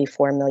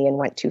 $284 million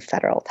went to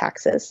federal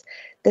taxes.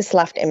 This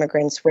left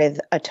immigrants with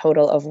a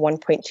total of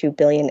 $1.2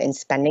 billion in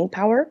spending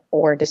power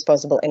or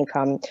disposable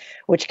income,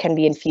 which can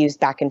be infused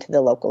back into the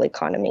local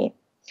economy.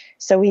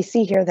 So we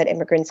see here that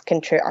immigrants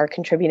are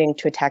contributing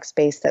to a tax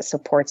base that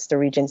supports the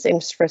region's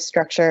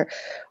infrastructure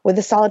with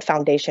a solid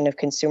foundation of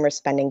consumer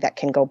spending that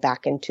can go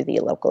back into the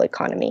local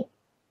economy.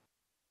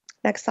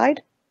 Next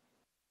slide.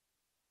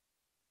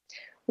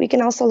 We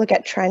can also look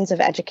at trends of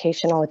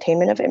educational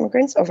attainment of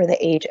immigrants over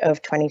the age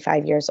of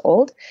 25 years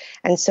old.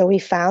 And so we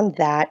found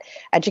that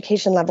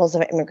education levels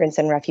of immigrants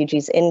and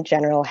refugees in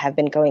general have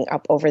been going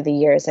up over the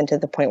years, and to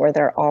the point where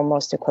they're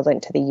almost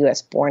equivalent to the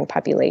US born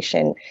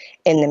population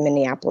in the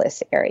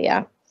Minneapolis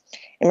area.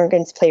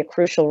 Immigrants play a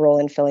crucial role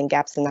in filling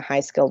gaps in the high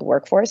skilled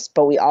workforce,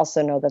 but we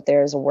also know that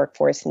there is a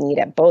workforce need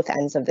at both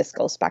ends of the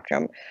skill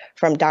spectrum,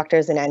 from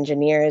doctors and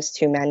engineers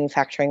to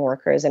manufacturing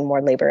workers and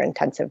more labor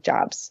intensive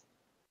jobs.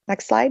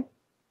 Next slide.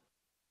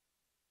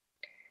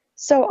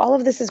 So all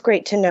of this is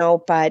great to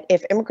know, but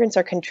if immigrants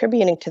are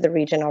contributing to the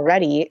region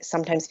already,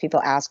 sometimes people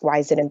ask, why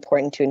is it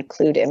important to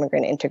include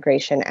immigrant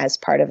integration as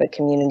part of a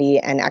community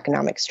and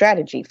economic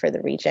strategy for the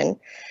region?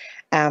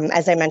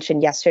 As I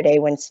mentioned yesterday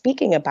when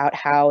speaking about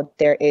how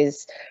there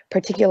is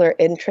particular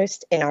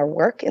interest in our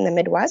work in the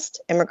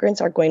Midwest, immigrants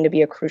are going to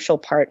be a crucial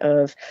part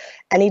of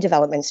any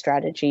development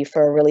strategy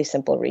for a really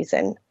simple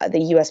reason.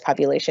 The US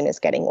population is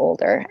getting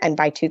older, and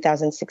by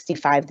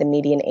 2065, the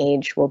median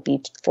age will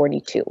be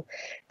 42.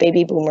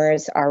 Baby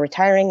boomers are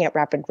retiring at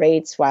rapid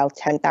rates, while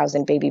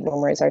 10,000 baby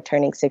boomers are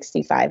turning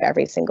 65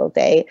 every single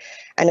day,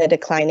 and a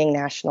declining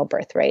national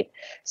birth rate.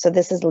 So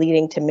this is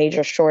leading to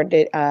major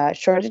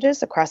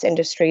shortages across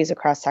industries,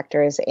 across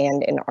sectors,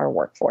 and in our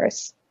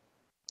workforce.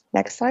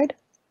 Next slide.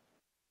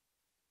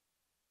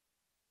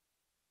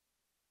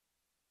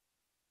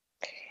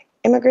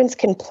 Immigrants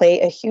can play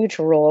a huge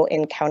role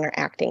in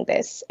counteracting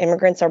this.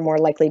 Immigrants are more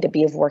likely to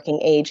be of working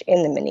age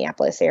in the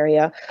Minneapolis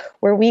area,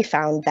 where we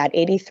found that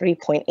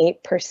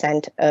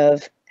 83.8%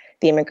 of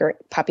the immigrant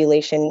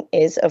population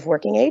is of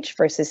working age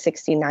versus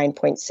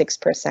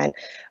 69.6%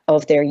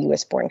 of their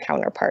US born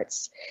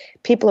counterparts.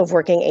 People of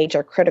working age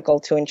are critical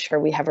to ensure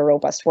we have a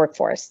robust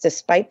workforce,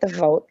 despite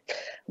the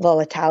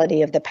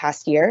volatility of the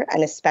past year,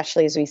 and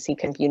especially as we see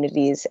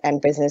communities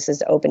and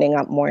businesses opening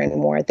up more and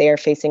more, they are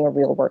facing a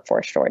real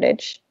workforce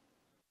shortage.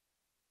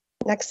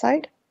 Next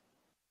slide.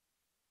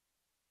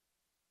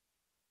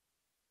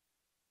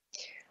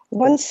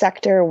 One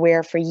sector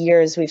where for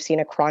years we've seen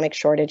a chronic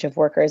shortage of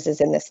workers is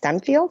in the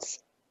STEM fields.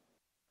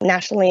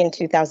 Nationally in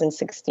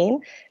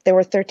 2016, there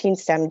were 13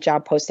 STEM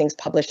job postings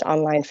published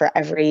online for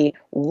every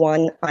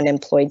one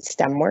unemployed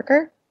STEM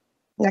worker.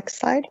 Next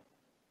slide.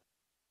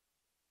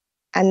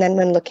 And then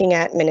when looking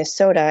at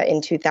Minnesota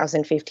in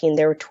 2015,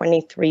 there were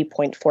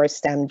 23.4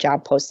 STEM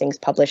job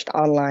postings published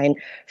online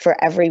for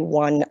every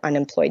one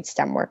unemployed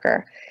STEM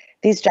worker.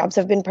 These jobs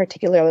have been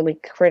particularly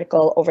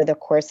critical over the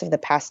course of the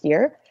past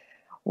year.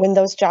 When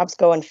those jobs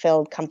go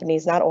unfilled,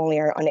 companies not only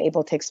are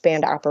unable to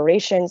expand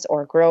operations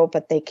or grow,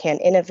 but they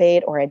can't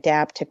innovate or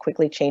adapt to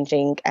quickly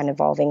changing and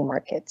evolving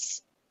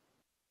markets.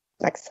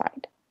 Next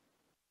slide.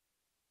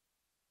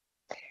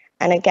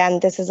 And again,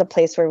 this is a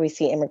place where we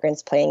see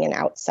immigrants playing an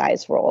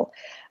outsized role.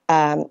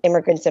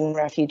 Immigrants and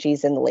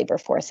refugees in the labor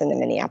force in the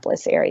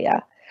Minneapolis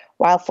area.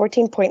 While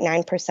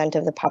 14.9%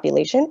 of the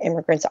population,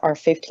 immigrants are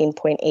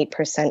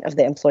 15.8% of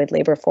the employed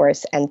labor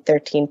force and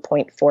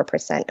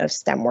 13.4% of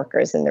STEM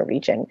workers in the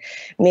region,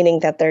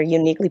 meaning that they're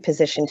uniquely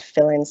positioned to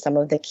fill in some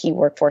of the key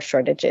workforce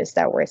shortages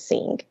that we're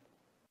seeing.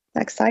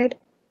 Next slide.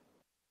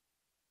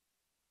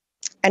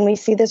 And we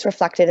see this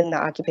reflected in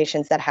the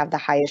occupations that have the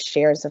highest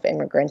shares of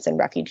immigrants and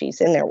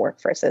refugees in their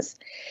workforces.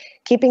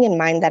 Keeping in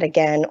mind that,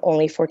 again,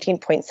 only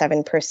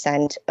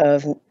 14.7%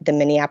 of the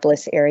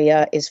Minneapolis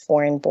area is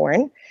foreign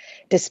born.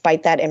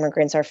 Despite that,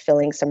 immigrants are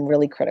filling some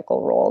really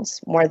critical roles.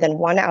 More than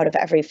 1 out of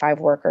every 5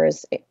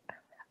 workers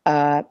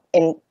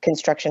in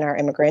construction are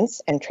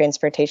immigrants, and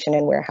transportation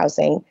and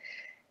warehousing.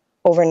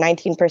 Over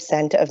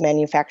 19% of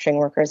manufacturing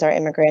workers are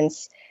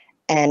immigrants,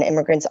 and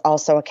immigrants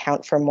also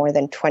account for more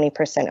than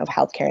 20% of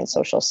healthcare and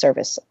social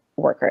service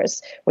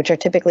workers, which are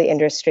typically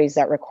industries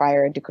that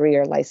require a degree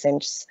or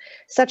license,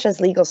 such as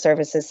legal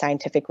services,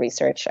 scientific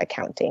research,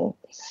 accounting.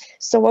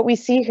 So what we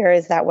see here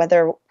is that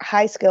whether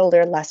high skilled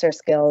or lesser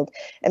skilled,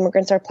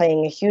 immigrants are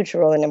playing a huge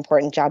role in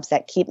important jobs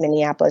that keep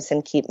Minneapolis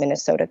and keep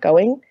Minnesota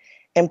going.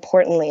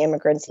 Importantly,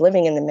 immigrants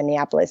living in the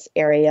Minneapolis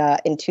area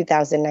in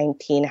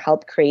 2019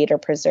 helped create or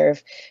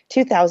preserve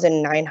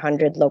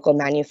 2,900 local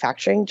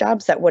manufacturing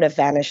jobs that would have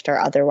vanished or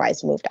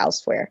otherwise moved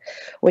elsewhere,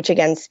 which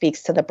again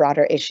speaks to the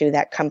broader issue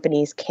that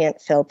companies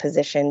can't fill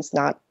positions,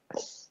 not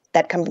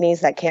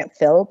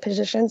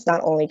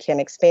only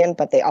can't expand,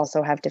 but they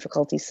also have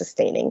difficulty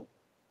sustaining.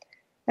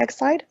 Next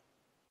slide.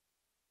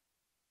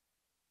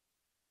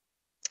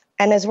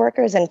 And as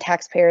workers and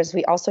taxpayers,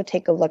 we also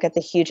take a look at the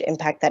huge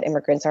impact that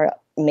immigrants are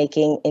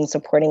making in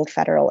supporting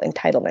federal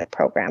entitlement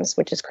programs,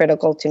 which is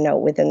critical to note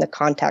within the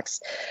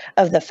context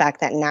of the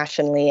fact that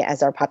nationally,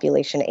 as our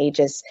population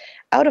ages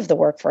out of the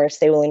workforce,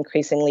 they will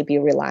increasingly be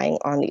relying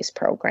on these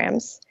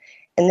programs.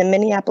 In the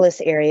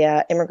Minneapolis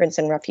area, immigrants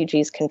and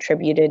refugees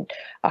contributed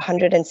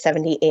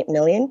 $178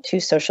 million to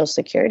Social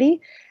Security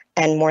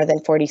and more than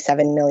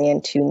 $47 million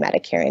to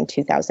Medicare in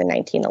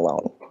 2019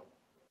 alone.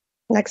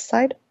 Next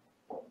slide.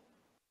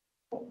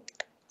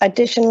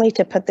 Additionally,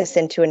 to put this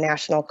into a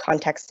national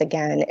context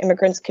again,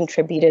 immigrants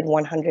contributed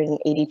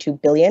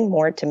 $182 billion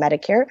more to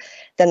Medicare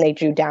than they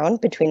drew down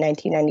between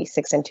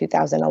 1996 and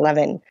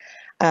 2011.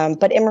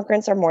 But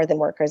immigrants are more than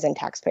workers and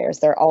taxpayers.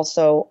 They're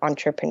also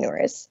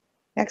entrepreneurs.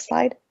 Next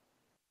slide.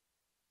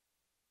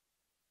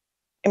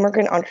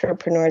 Immigrant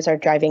entrepreneurs are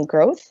driving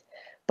growth,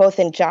 both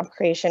in job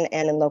creation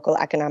and in local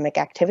economic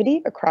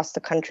activity. Across the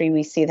country,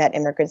 we see that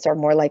immigrants are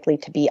more likely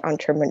to be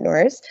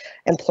entrepreneurs,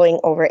 employing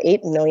over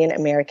 8 million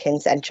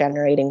Americans and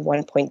generating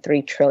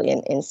 $1.3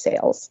 trillion in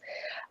sales.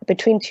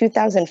 Between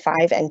 2005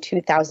 and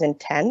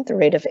 2010, the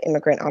rate of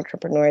immigrant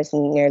entrepreneurs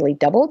nearly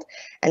doubled,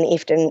 and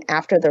even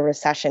after the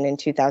recession in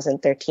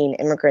 2013,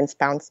 immigrants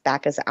bounced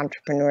back as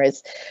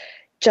entrepreneurs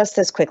just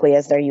as quickly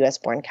as their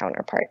US-born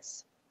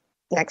counterparts.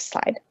 Next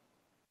slide.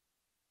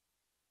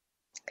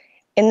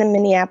 In the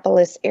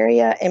Minneapolis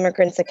area,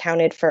 immigrants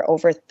accounted for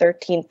over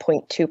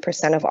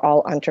 13.2% of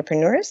all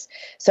entrepreneurs.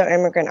 So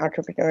immigrant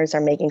entrepreneurs are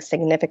making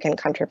significant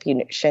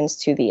contributions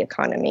to the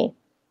economy.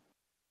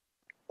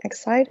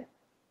 Next slide.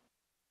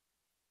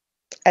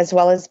 As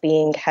well as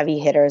being heavy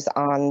hitters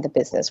on the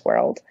business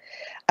world.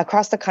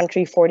 Across the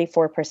country,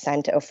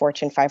 44% of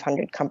Fortune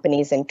 500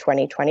 companies in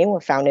 2020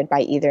 were founded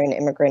by either an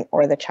immigrant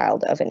or the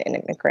child of an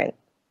immigrant.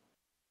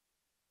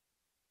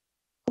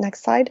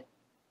 Next slide.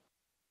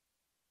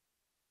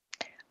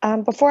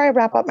 Before I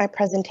wrap up my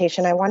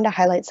presentation, I wanted to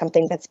highlight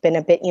something that's been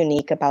a bit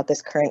unique about this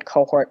current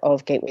cohort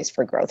of Gateways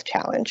for Growth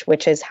Challenge,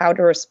 which is how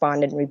to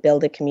respond and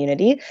rebuild a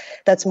community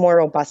that's more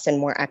robust and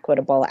more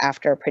equitable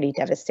after a pretty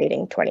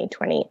devastating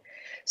 2020.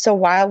 So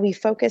while we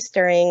focused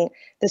during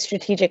the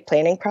strategic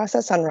planning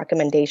process on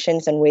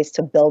recommendations and ways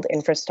to build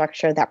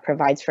infrastructure that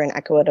provides for an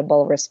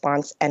equitable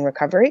response and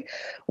recovery,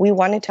 we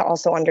wanted to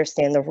also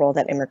understand the role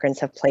that immigrants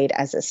have played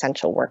as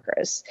essential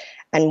workers.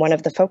 And one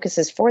of the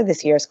focuses for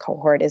this year's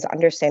cohort is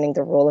understanding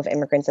the role of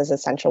immigrants as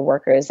essential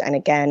workers. And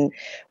again,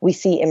 we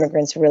see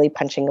immigrants really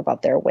punching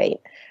above their weight.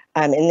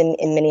 In the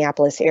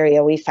Minneapolis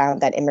area, we found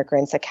that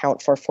immigrants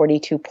account for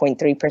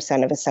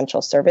 42.3% of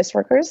essential service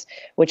workers,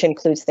 which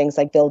includes things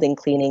like building,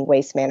 cleaning,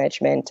 waste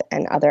management,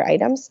 and other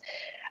items.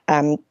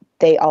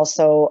 They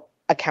also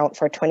account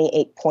for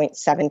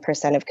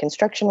 28.7% of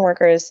construction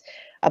workers,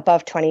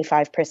 above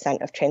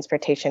 25% of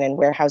transportation and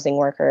warehousing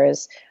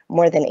workers,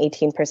 more than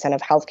 18%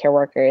 of healthcare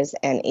workers,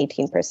 and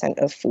 18%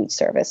 of food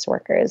service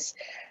workers.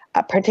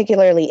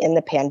 Particularly in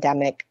the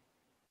pandemic,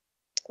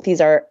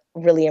 these are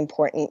really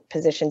important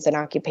positions and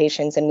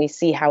occupations, and we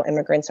see how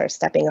immigrants are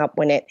stepping up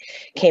when it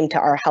came to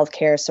our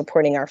healthcare,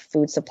 supporting our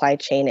food supply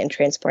chain, and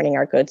transporting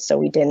our goods, so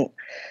we didn't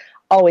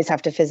always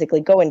have to physically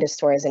go into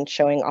stores, and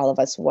showing all of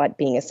us what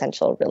being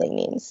essential really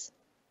means.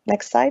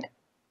 Next slide.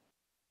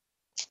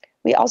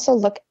 We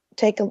also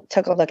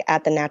took a look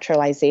at the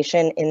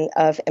naturalization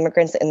of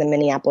immigrants in the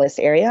Minneapolis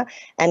area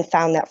and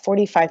found that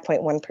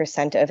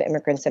 45.1% of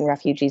immigrants and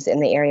refugees in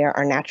the area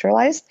are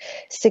naturalized,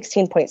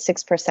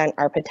 16.6%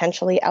 are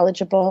potentially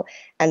eligible,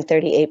 and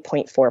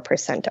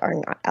 38.4% are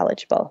not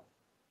eligible.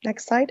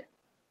 Next slide.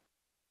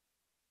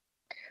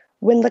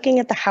 When looking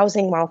at the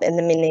housing wealth in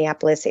the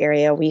Minneapolis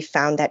area, we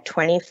found that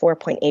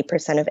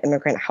 24.8% of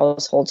immigrant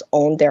households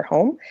owned their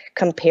home,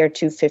 compared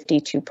to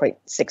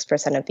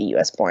 52.6% of the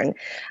US-born.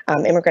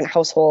 Immigrant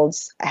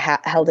households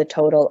held a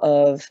total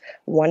of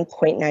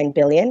 $1.9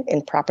 billion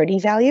in property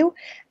value,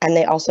 and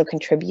they also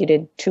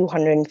contributed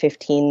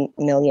 $215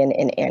 million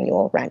in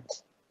annual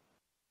rent.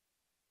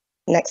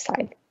 Next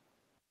slide.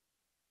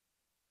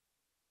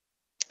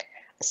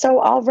 So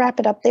I'll wrap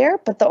it up there,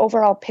 but the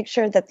overall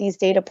picture that these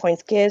data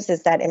points gives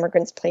is that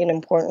immigrants play an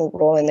important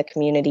role in the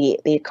community,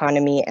 the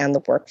economy, and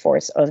the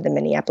workforce of the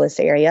Minneapolis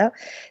area.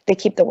 They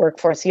keep the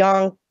workforce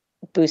young,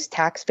 boost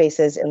tax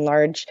bases,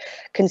 enlarge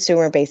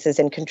consumer bases,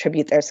 and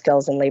contribute their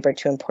skills and labor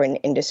to important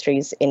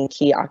industries in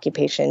key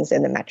occupations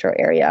in the metro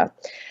area.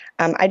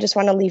 I just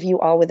want to leave you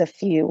all with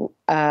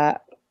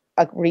a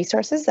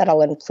resources that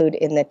I'll include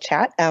in the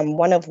chat,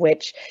 one of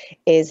which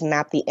is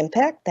Map the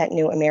Impact that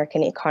New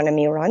American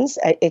Economy runs.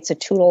 It's a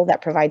tool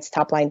that provides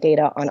top-line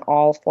data on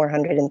all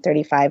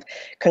 435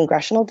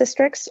 congressional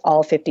districts,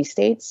 all 50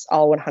 states,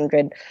 all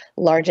 100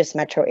 largest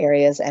metro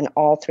areas, and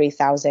all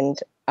 3,000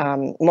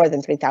 more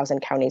than 3,000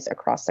 counties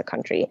across the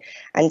country.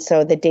 And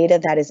so the data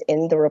that is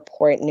in the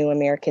report, New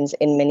Americans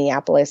in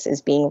Minneapolis,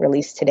 is being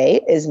released today,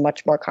 is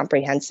much more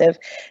comprehensive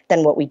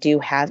than what we do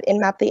have in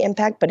Map the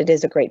Impact, but it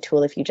is a great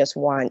tool if you just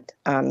want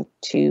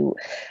to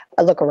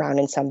look around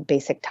in some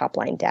basic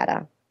top-line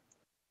data.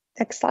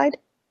 Next slide.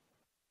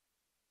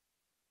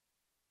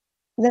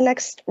 The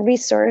next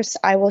resource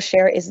I will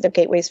share is the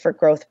Gateways for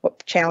Growth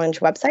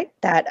Challenge website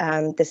that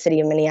the City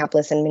of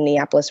Minneapolis and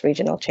Minneapolis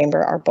Regional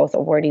Chamber are both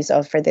awardees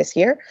of for this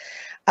year,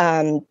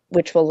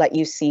 which will let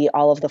you see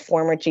all of the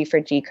former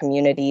G4G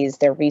communities,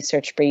 their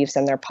research briefs,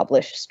 and their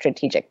published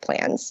strategic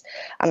plans.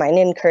 I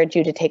encourage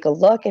you to take a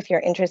look if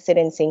you're interested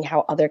in seeing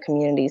how other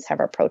communities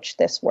have approached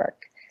this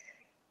work.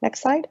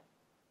 Next slide.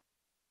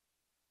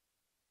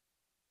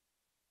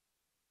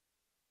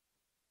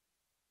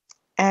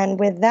 And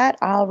with that,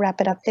 I'll wrap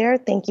it up there.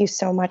 Thank you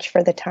so much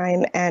for the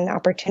time and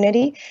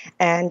opportunity.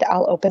 And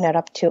I'll open it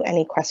up to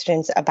any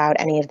questions about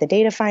any of the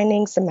data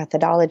findings, the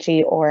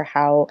methodology, or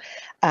how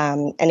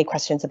any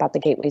questions about the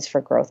Gateways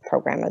for Growth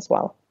program as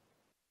well.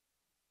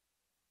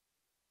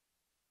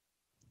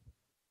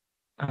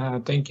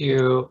 Thank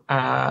you,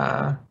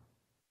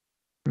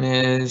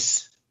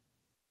 Ms.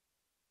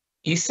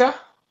 Issa.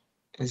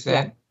 Is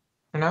that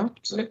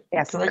pronounced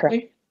correctly?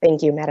 Correct.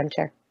 Thank you, Madam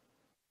Chair.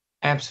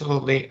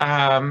 Absolutely.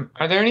 Are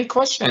there any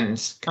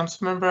questions?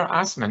 Councilmember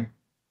Osman.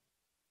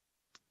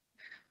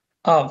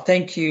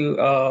 Thank you,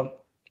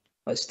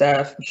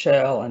 staff,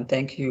 Michelle, and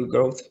thank you,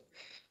 Growth,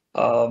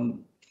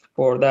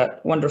 for that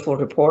wonderful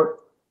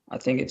report. I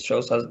think it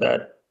shows us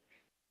that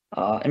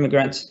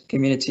immigrant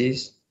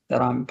communities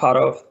that I'm part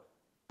of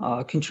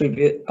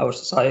contribute our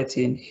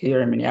society in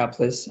here in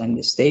Minneapolis and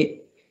the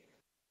state.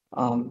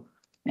 And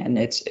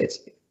it's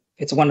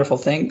a wonderful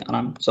thing, and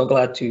I'm so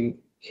glad to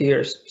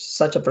hear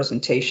such a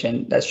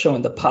presentation that's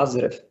showing the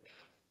positive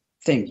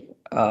thing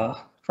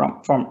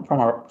from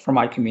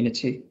my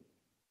community.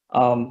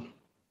 The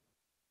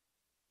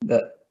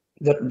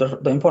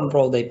important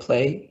role they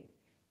play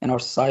in our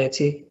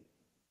society,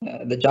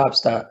 the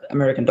jobs that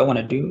Americans don't want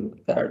to do,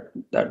 that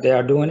they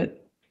are doing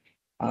it.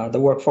 The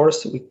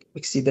workforce,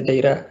 we see the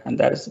data, and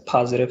that is a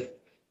positive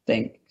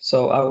thing.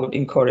 So I would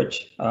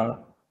encourage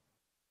the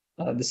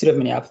city of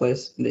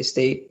Minneapolis and the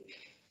state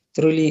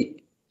to really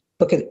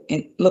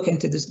look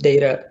into this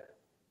data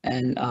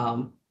and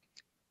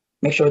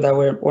make sure that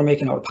we're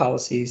making our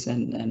policies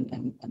and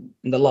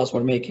the laws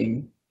we're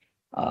making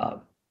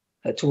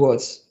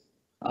towards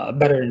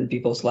bettering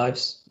people's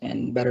lives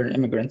and bettering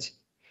immigrants.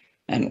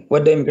 And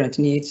what the immigrant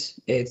needs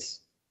is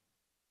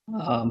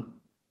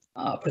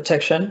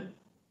protection.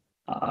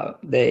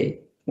 They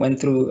went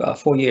through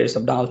 4 years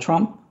of Donald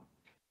Trump.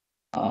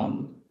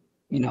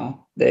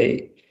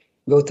 They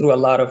go through a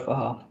lot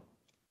of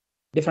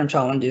different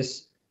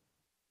challenges.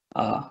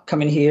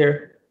 Coming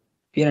here,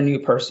 being a new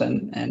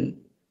person, and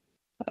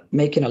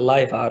making a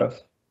life out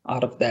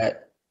of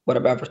that,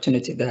 whatever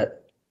opportunity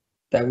that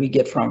we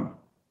get from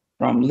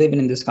living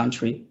in this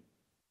country.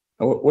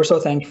 We're so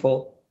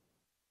thankful,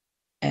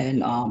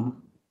 and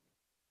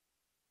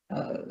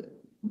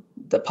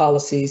the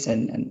policies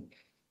and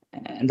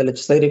the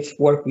legislative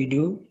work we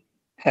do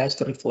has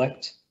to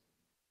reflect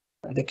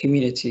the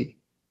community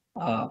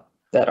that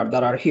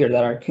are here,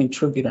 that are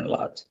contributing a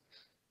lot.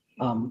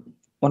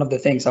 One of the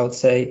things I would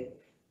say,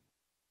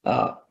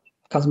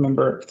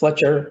 Councilmember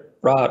Fletcher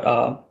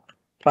brought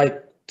right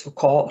to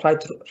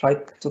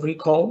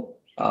recall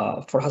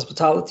for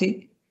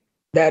hospitality.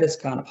 That is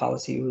kind of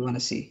policy we want to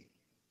see.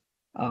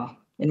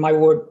 In my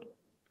ward,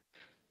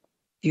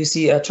 you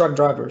see truck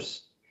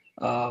drivers,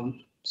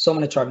 so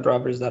many truck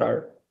drivers that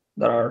are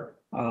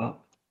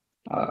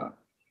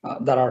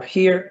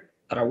here,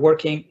 that are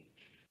working.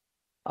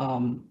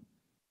 All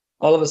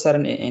of a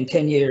sudden, in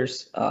 10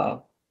 years,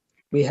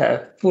 we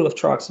have full of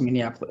trucks in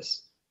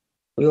Minneapolis.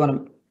 We want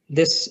to.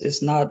 This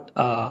is not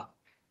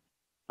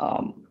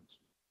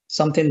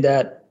something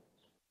that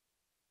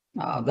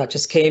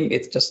just came.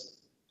 It's just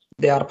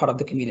they are part of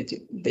the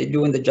community. They're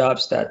doing the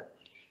jobs that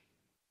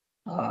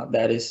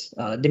is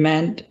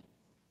demand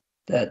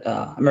that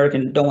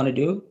Americans don't want to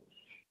do,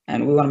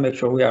 and we want to make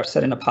sure we are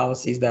setting the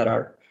policies that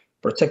are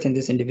protecting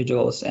these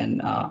individuals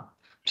and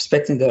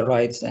respecting their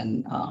rights,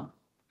 and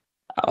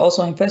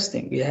also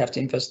investing. We have to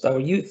invest our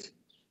youth.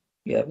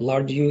 We have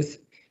large youth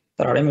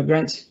that are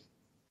immigrants.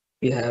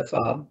 We have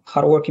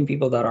hardworking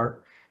people that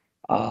are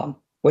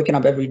waking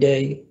up every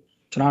day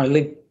trying to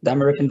live the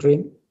American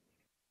dream.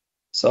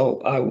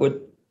 So I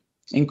would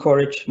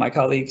encourage my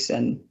colleagues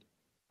and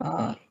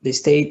the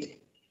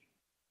state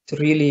to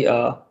really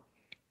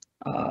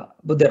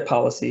put their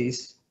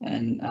policies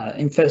and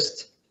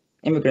invest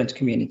immigrant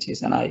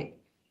communities. And I'm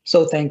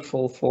so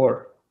thankful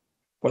for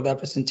that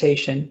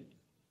presentation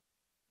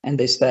and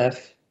the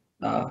staff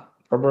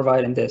for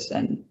providing this.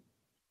 And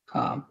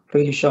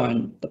really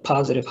showing the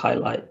positive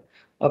highlight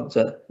of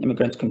the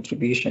immigrant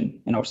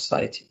contribution in our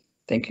society.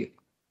 Thank you.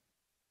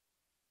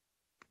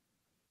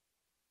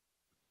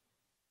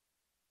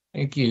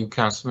 Thank you,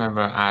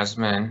 Councilmember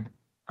Osman.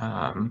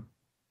 Are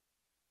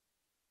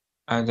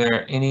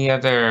there any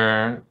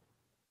other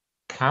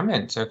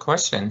comments or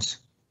questions?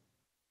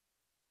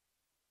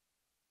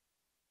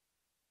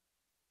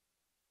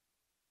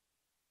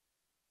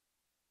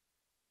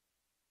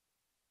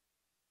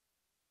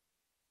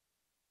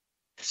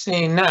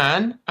 Seeing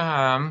none,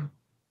 I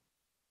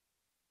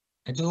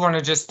do want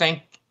to just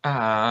thank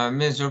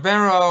Ms.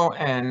 Rivero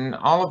and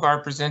all of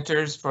our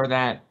presenters for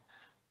that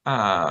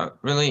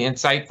really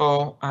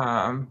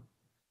insightful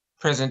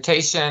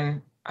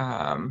presentation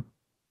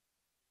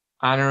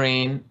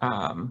honoring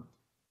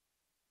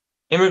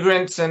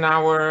immigrants in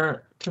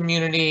our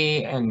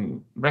community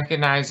and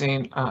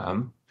recognizing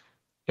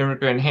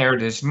Immigrant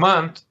Heritage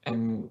Month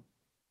and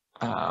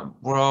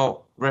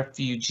World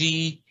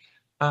Refugee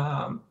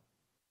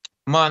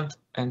Month.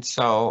 And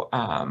so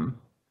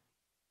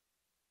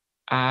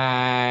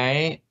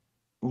I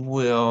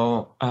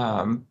will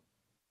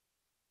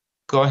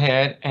go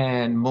ahead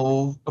and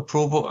move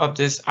approval of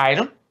this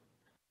item,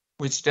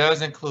 which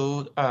does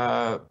include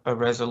a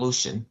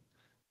resolution.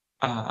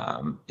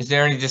 Is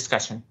there any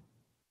discussion?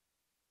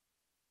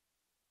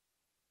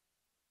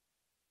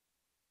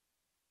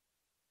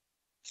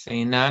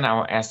 Seeing none, I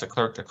will ask the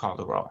clerk to call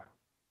the roll.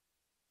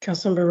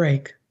 Councilmember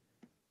Rake.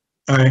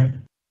 Aye.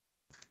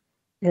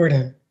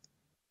 Worden.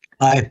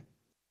 Aye.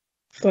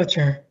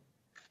 Fletcher.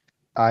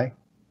 Aye.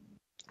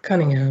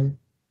 Cunningham.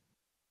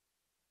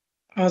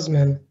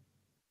 Osman.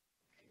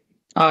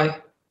 Aye.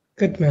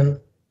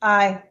 Goodman.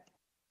 Aye.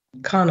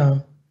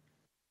 Kano.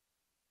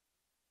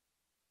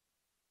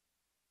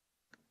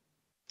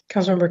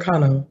 Councilmember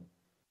Kano.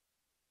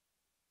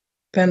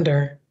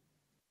 Bender.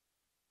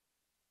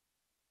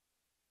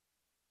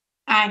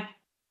 Aye.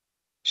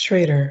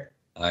 Schrader.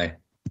 Aye.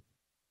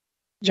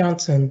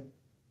 Johnson.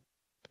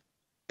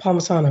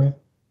 Palmisano.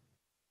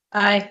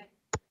 Aye.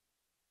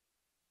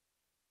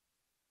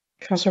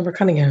 Councilmember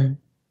Cunningham.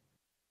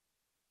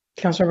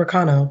 Councilmember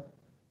Kano.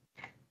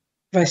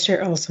 Vice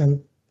Chair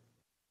Ellison.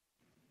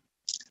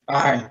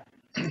 Aye.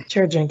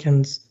 Chair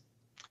Jenkins.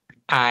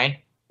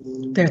 Aye.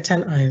 There are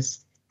 10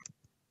 ayes.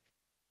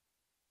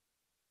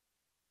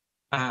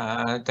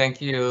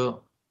 Thank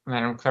you,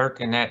 Madam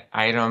Clerk, and that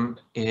item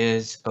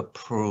is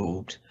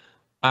approved.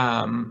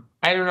 Item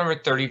number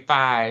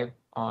 35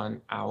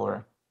 on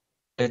our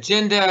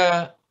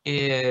agenda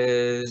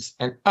is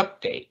an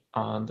update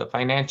on the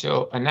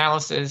financial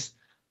analysis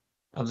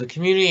of the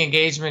community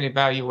engagement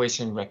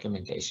evaluation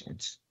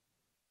recommendations.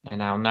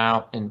 And I'll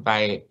now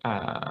invite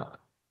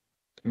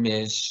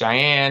Ms.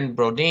 Cheyenne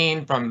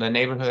Brodeen from the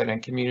Neighborhood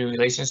and Community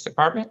Relations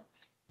Department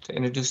to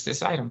introduce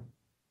this item.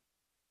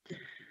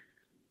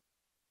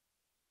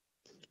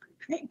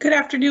 Good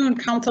afternoon,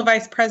 Council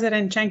Vice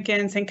President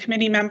Jenkins and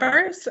committee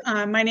members.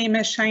 My name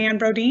is Cheyenne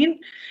Brodeen,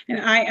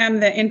 and I am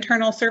the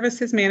Internal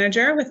Services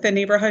Manager with the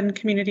Neighborhood and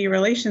Community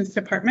Relations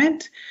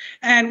Department.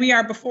 And we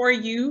are before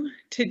you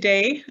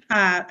today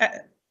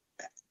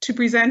to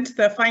present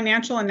the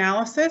financial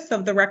analysis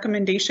of the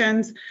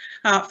recommendations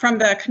from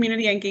the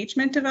Community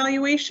Engagement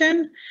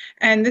Evaluation.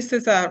 And this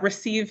is a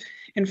receive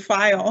and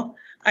file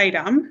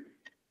item.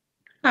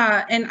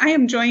 And I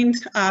am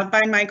joined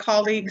by my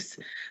colleagues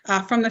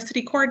from the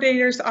City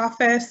Coordinator's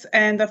Office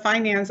and the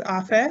Finance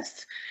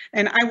Office,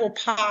 and I will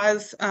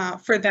pause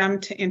for them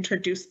to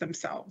introduce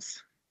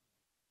themselves.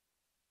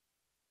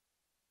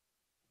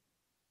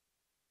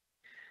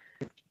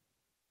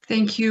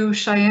 Thank you,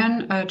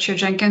 Cheyenne. Chair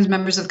Jenkins,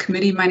 members of the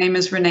committee, my name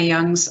is Renee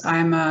Youngs.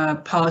 I'm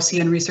a Policy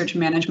and Research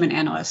Management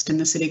Analyst in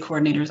the City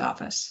Coordinator's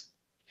Office.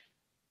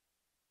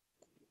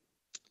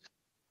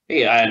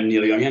 Hey, I'm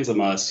Neil Younghans.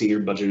 I'm a Senior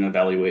Budget and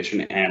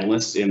Evaluation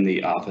Analyst in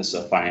the Office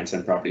of Finance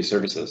and Property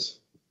Services.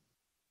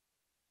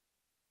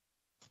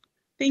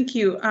 Thank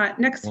you.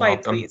 Next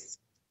slide, please.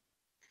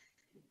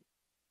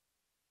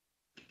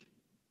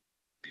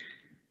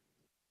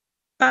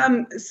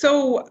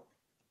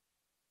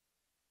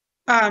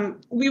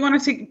 We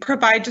wanted to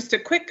provide just a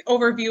quick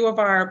overview of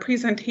our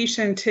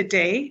presentation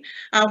today.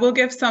 We'll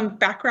give some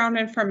background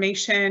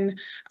information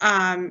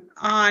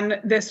on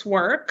this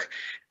work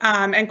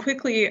and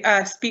quickly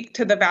speak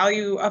to the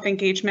value of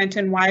engagement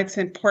and why it's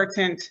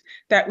important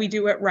that we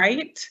do it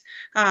right,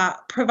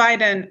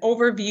 provide an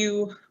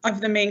overview of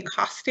the main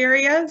cost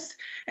areas,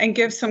 and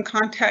give some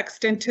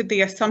context into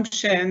the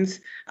assumptions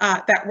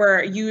that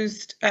were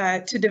used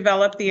to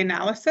develop the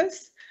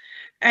analysis.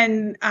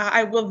 And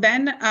I will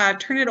then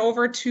turn it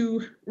over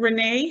to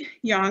Renee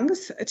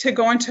Youngs to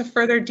go into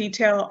further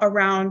detail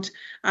around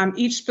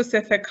each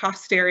specific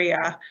cost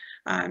area.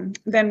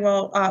 Then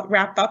we'll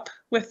wrap up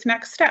with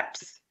next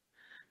steps.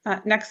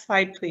 Next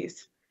slide,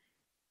 please.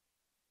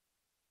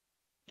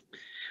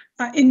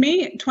 In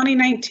May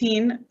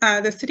 2019,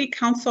 the City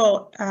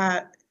Council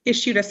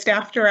issued a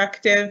staff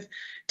directive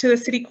to the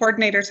City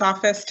Coordinator's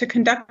Office to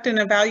conduct an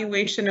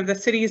evaluation of the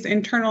city's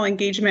internal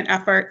engagement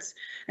efforts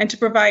and to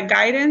provide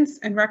guidance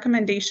and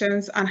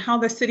recommendations on how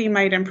the city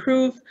might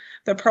improve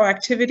the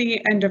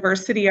proactivity and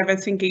diversity of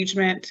its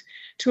engagement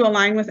to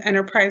align with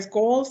enterprise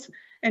goals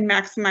and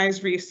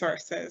maximize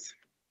resources.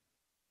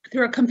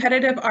 Through a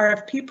competitive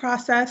RFP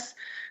process,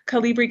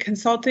 Calibri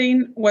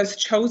Consulting was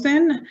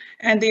chosen,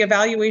 and the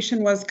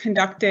evaluation was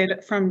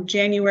conducted from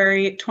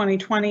January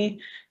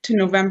 2020 to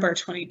November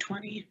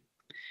 2020.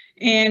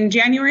 In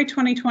January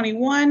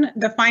 2021,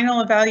 the final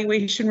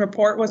evaluation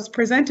report was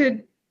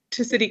presented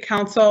to City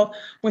Council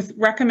with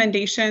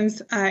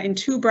recommendations in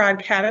two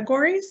broad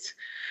categories.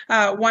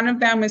 One of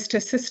them is to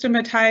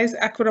systematize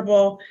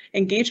equitable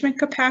engagement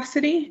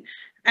capacity,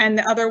 and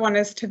the other one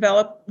is to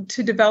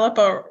develop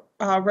a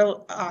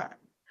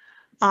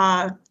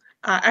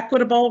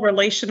equitable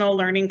relational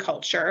learning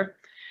culture.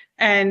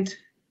 And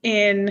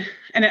an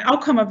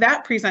outcome of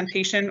that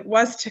presentation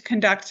was to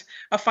conduct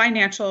a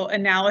financial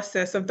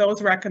analysis of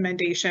those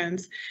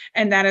recommendations,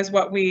 and that is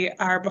what we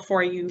are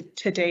before you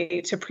today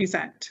to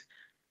present.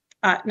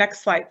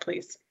 Next slide,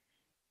 please.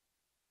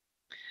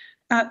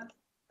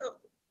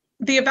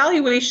 The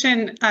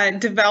evaluation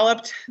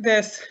developed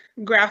this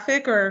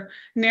graphic or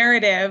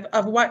narrative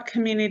of what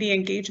community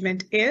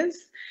engagement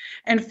is,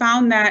 and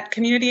found that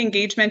community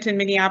engagement in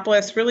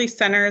Minneapolis really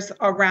centers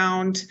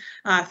around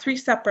three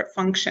separate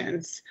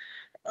functions.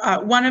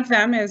 One of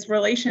them is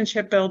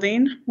relationship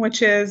building,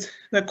 which is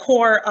the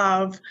core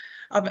of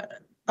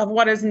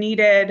what is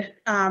needed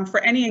for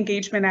any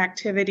engagement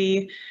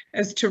activity,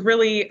 is to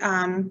really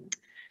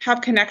have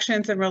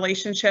connections and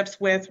relationships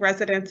with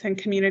residents and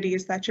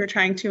communities that you're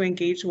trying to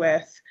engage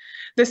with.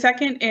 The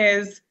second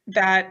is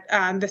that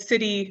the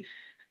city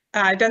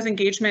does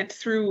engagement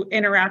through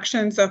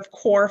interactions of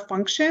core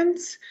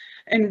functions.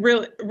 And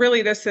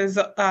really this is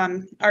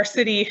how our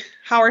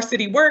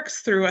city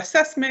works through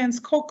assessments,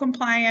 code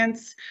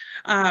compliance,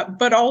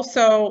 but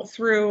also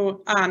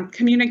through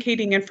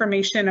communicating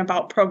information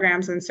about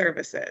programs and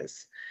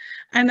services.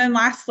 And then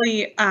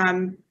lastly,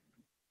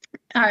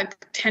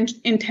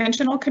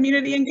 intentional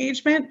community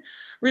engagement,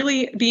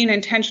 really being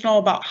intentional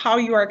about how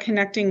you are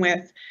connecting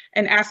with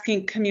and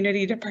asking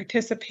community to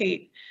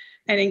participate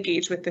and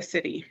engage with the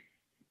city.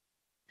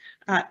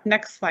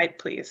 Next slide,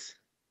 please.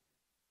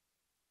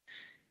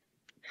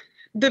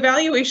 The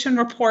evaluation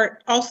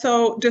report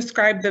also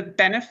described the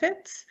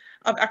benefits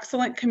of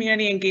excellent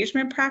community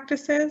engagement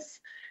practices,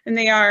 and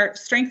they are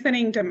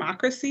strengthening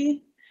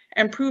democracy,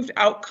 improved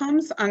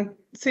outcomes on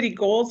city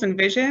goals and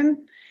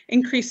vision,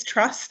 increased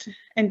trust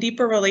and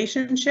deeper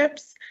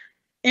relationships,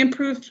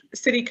 improved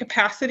city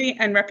capacity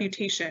and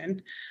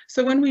reputation.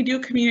 So when we do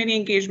community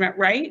engagement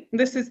right,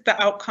 this is the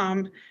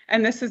outcome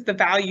and this is the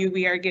value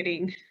we are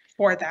getting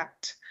for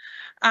that.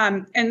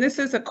 And this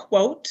is a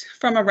quote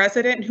from a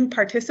resident who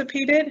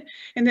participated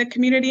in the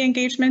community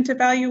engagement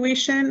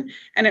evaluation,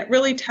 and it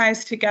really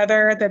ties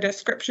together the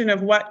description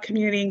of what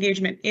community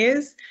engagement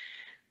is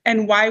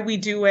and why we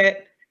do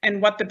it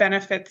and what the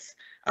benefits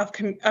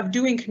of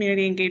doing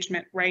community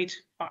engagement right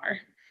are.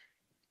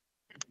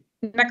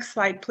 Next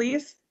slide,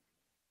 please.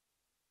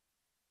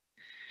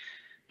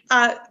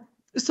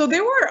 So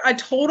there were a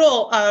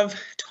total of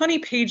 20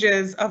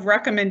 pages of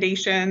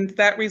recommendations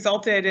that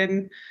resulted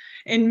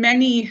in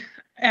many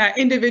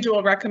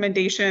individual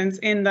recommendations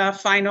in the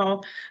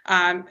final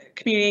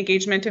community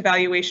engagement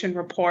evaluation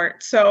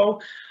report.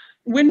 So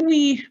when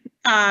we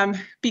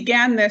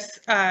began this,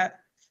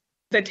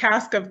 the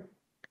task of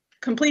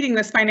completing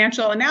this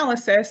financial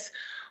analysis,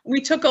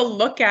 we took a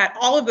look at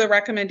all of the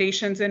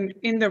recommendations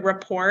in the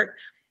report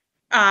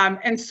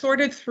and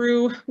sorted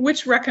through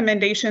which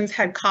recommendations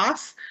had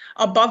costs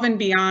above and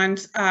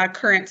beyond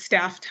current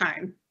staff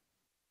time.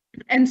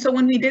 And so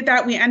when we did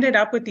that, we ended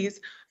up with these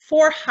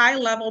 4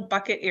 high-level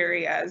bucket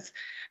areas,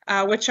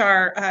 which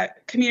are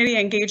community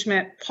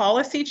engagement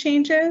policy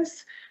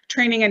changes,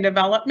 training and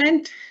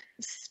development,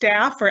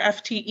 staff or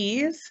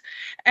FTEs,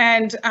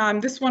 and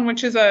this one,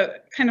 which is a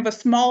kind of a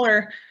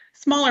smaller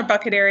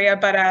bucket area,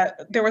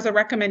 but there was a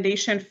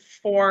recommendation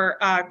for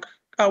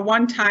a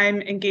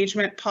one-time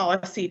engagement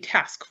policy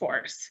task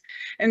force.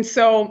 And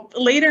so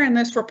later in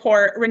this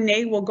report,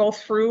 Renee will go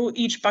through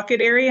each bucket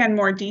area in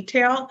more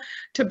detail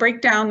to break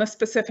down the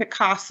specific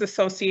costs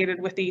associated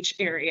with each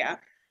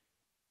area.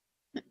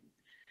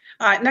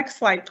 Next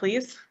slide,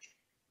 please.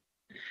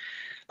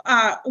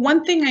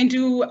 One thing I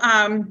do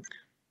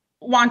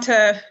want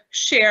to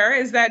share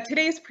is that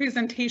today's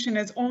presentation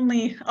is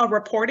only a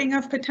reporting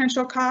of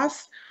potential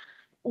costs.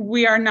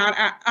 We are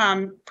not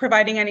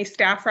providing any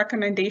staff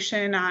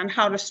recommendation on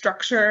how to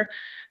structure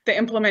the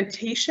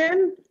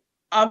implementation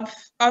of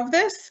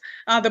this.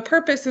 The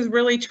purpose is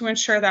really to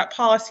ensure that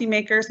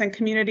policymakers and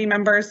community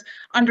members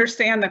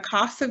understand the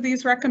costs of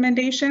these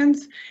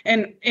recommendations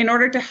and in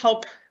order to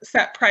help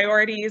set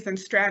priorities and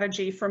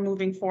strategy for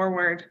moving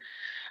forward.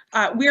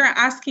 We are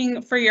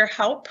asking for your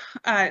help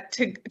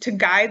to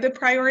guide the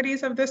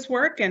priorities of this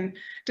work and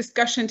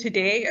discussion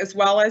today, as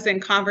well as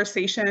in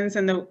conversations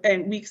in the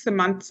weeks and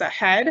months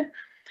ahead.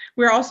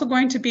 We're also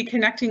going to be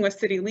connecting with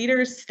city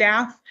leaders,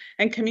 staff,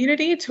 and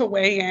community to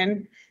weigh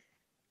in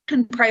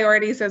on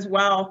priorities as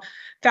well.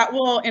 That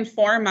will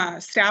inform a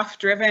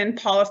staff-driven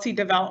policy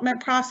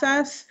development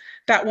process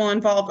that will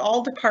involve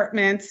all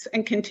departments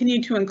and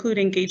continue to include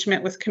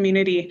engagement with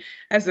community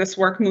as this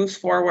work moves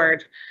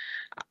forward.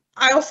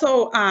 I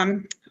also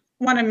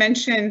want to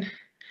mention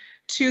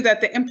too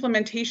that the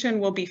implementation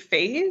will be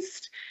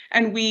phased,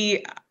 and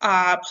we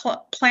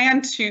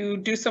plan to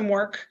do some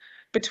work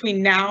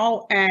between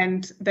now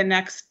and the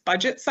next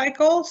budget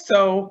cycle.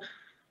 So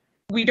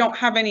we don't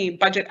have any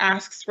budget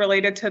asks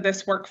related to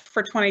this work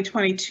for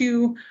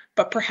 2022,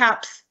 but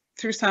perhaps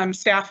through some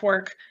staff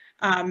work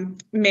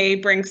may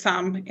bring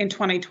some in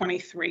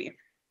 2023.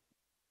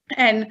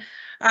 And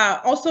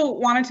also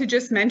wanted to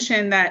just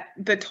mention that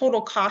the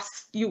total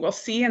costs you will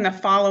see in the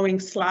following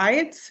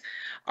slides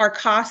are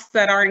costs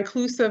that are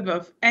inclusive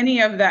of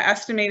any of the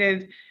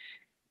estimated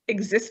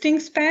existing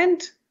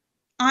spend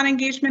on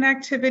engagement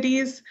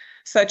activities,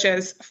 such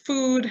as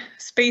food,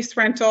 space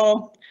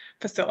rental,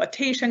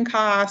 facilitation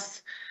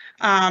costs,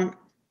 as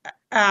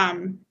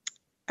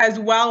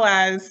well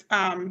as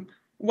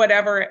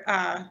whatever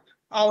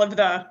all of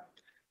the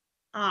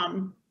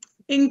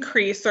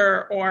increase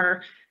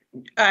or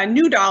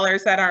new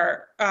dollars that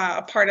are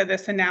a part of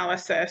this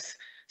analysis.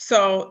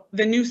 So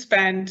the new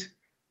spend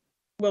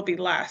will be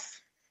less.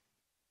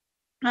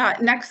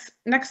 Next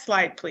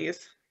slide,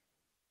 please.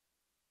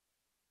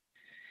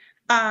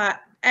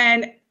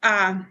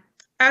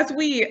 As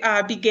we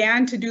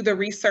began to do the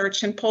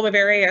research and pull the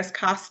various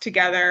costs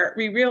together,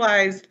 we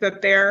realized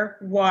that there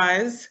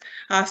was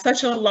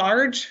such a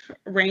large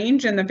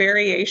range in the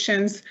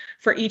variations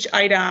for each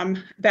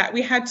item that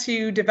we had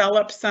to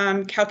develop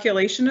some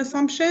calculation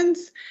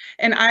assumptions.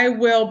 And I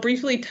will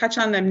briefly touch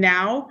on them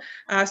now.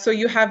 So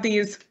you have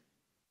these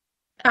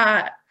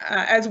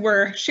as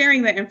we're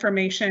sharing the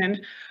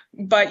information,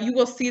 but you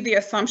will see the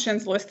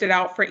assumptions listed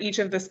out for each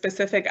of the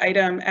specific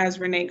item as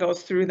Renee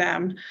goes through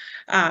them.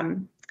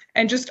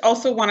 And just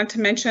also wanted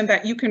to mention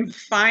that you can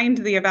find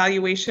the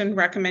evaluation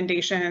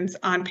recommendations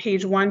on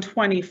page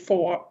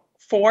 124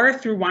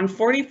 through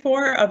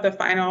 144 of the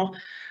final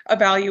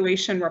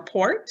evaluation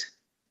report.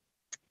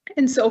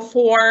 And so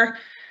for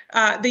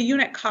the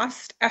unit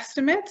cost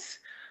estimates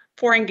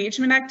for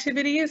engagement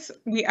activities,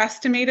 we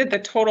estimated the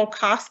total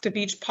cost of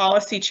each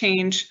policy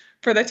change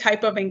for the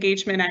type of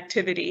engagement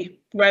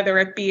activity, whether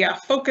it be a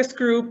focus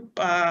group,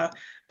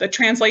 the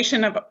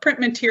translation of a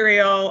print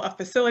material, a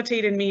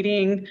facilitated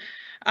meeting.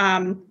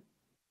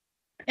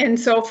 And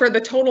so for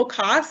the total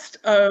cost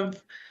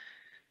of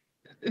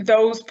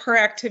those per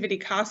activity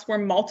costs were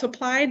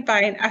multiplied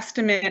by an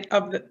estimate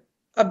of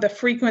the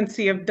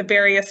frequency of the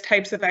various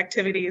types of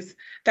activities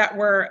that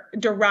were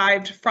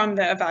derived from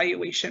the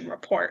evaluation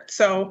report.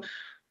 So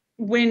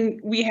when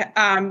we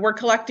were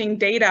collecting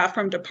data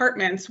from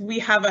departments, we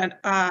have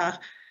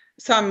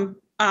some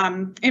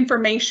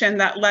information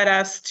that led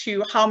us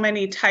to how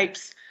many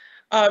types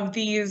of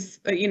these,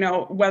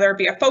 whether it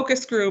be a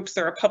focus groups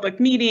or a public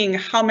meeting,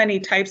 how many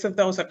types of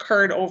those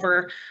occurred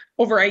over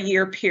a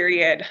year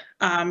period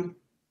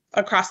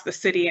across the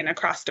city and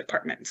across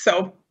departments.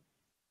 So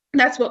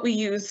that's what we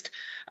used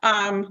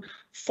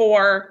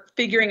for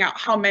figuring out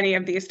how many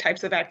of these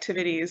types of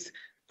activities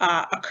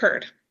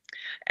occurred.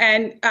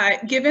 And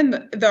given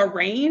the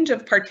range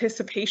of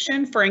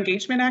participation for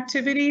engagement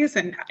activities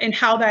and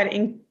how that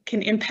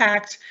can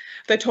impact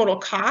the total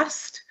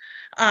cost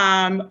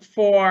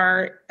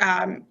for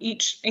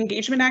each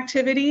engagement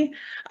activity,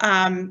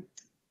 and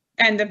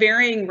the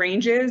varying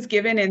ranges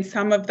given in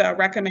some of the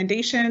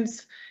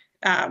recommendations,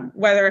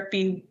 whether it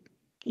be,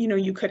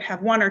 you could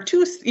have one or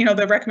two,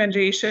 the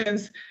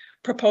recommendations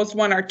proposed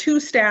 1 or 2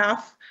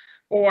 staff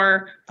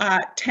or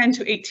 10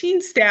 to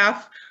 18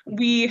 staff,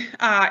 we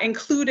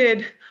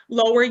included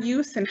lower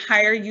use and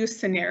higher use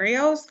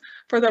scenarios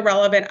for the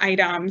relevant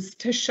items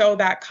to show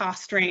that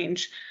cost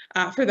range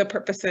for the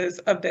purposes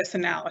of this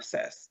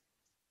analysis.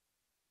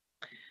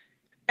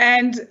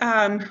 And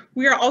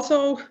we are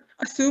also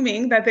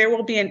assuming that there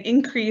will be an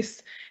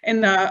increase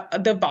in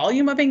the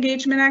volume of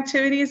engagement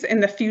activities in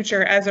the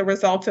future as a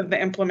result of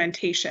the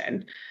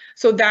implementation.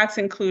 So that's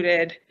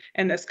included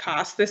in this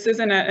cost. This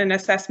isn't an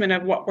assessment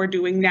of what we're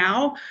doing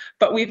now,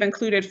 but we've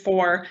included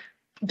for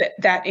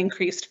that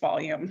increased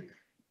volume.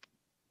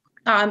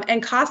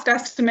 And cost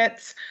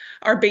estimates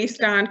are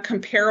based on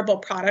comparable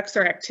products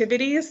or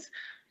activities.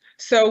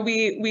 So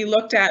we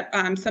looked at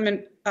some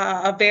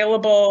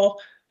available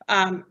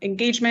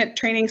engagement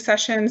training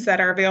sessions that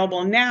are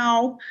available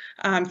now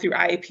through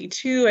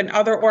IAP2 and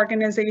other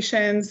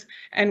organizations.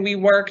 And we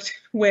worked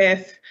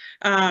with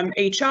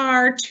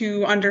HR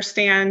to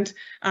understand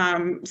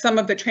some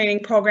of the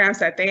training programs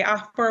that they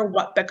offer,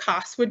 what the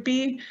cost would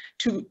be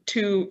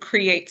to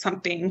create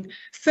something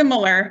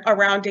similar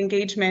around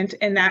engagement.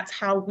 And that's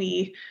how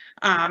we,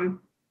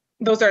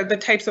 those are the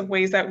types of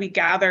ways that we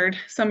gathered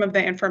some of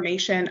the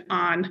information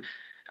on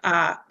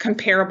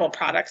comparable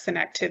products and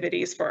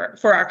activities for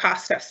our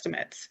cost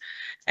estimates.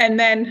 And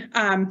then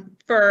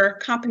for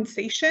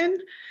compensation,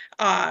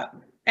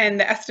 and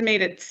the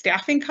estimated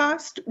staffing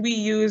cost, we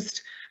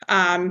used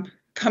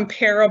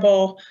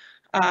comparable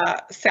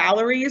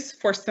salaries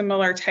for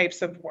similar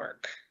types of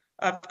work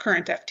of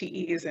current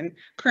FTEs and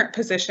current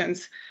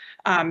positions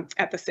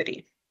at the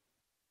city.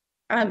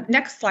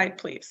 Next slide,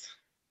 please.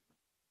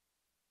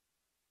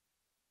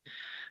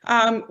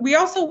 We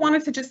also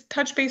wanted to just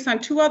touch base on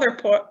two other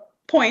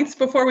points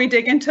before we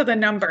dig into the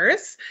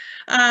numbers.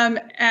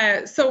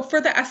 So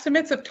for the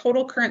estimates of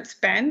total current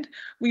spend,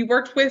 we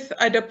worked with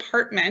a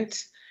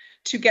department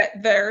to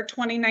get their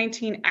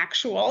 2019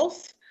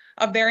 actuals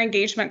of their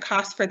engagement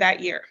costs for that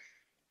year.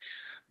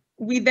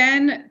 We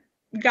then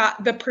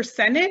got the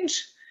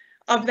percentage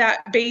of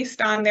that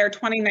based on their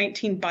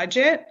 2019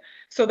 budget.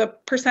 So the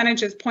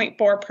percentage is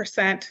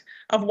 0.4%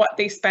 of what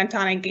they spent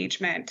on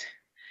engagement.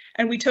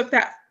 And we took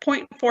that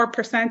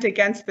 0.4%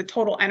 against the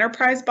total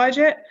enterprise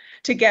budget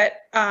to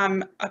get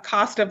a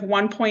cost of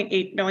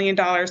 $1.8 million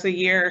a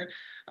year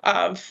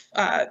of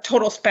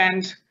total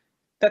spend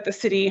that the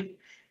city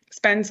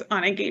spends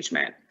on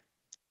engagement.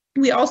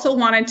 We also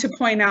wanted to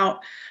point out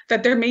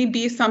that there may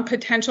be some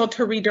potential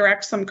to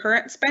redirect some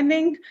current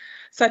spending,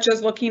 such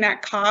as looking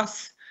at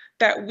costs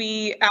that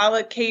we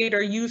allocate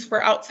or use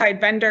for outside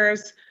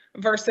vendors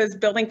versus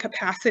building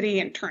capacity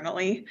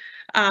internally.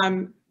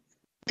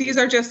 These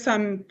are just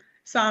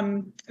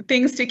some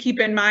things to keep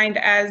in mind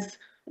as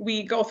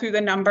we go through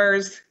the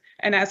numbers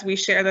and as we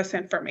share this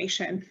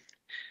information.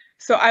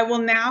 So I will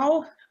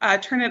now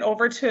turn it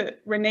over to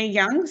Renee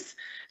Youngs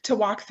to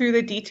walk through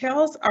the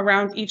details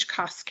around each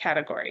cost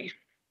category.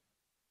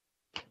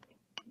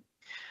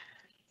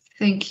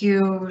 Thank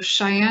you,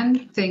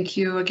 Cheyenne. Thank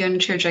you again,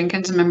 Chair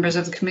Jenkins and members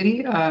of the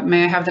committee.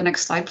 May I have the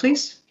next slide,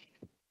 please?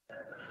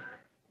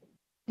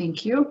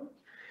 Thank you.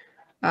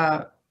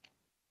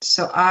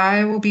 So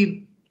I will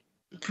be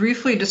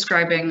briefly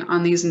describing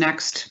on these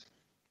next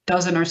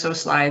dozen or so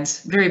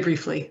slides, very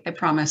briefly, I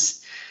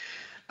promise,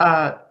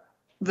 the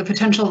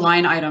potential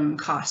line item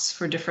costs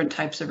for different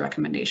types of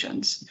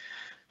recommendations.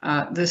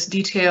 This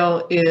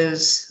detail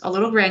is a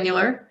little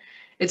granular.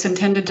 It's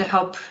intended to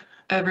help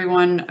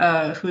everyone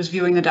who's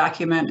viewing the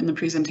document in the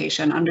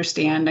presentation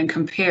understand and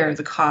compare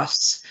the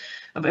costs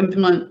of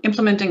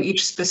implementing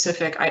each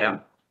specific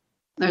item.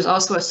 There's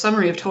also a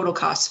summary of total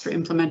costs for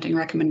implementing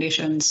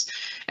recommendations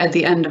at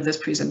the end of this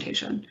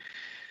presentation.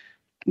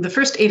 The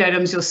first 8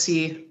 items you'll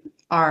see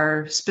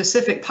are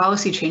specific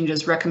policy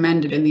changes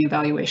recommended in the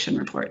evaluation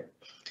report.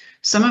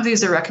 Some of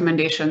these are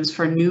recommendations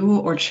for new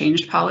or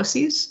changed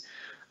policies.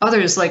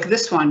 Others, like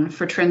this one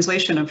for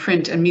translation of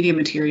print and media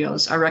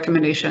materials, are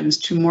recommendations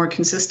to more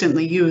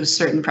consistently use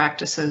certain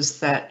practices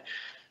that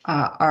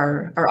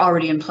are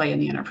already in play in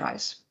the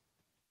enterprise.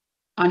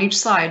 On each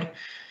slide,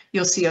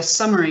 you'll see a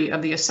summary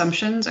of the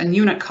assumptions and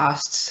unit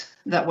costs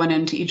that went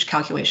into each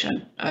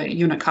calculation.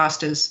 Unit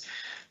cost is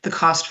the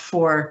cost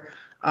for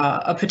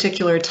a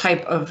particular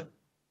type of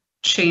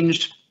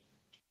changed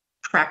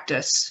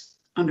practice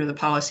under the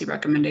policy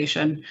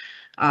recommendation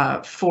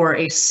for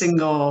a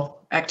single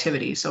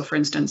activity. So for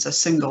instance, a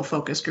single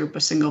focus group,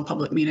 a single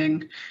public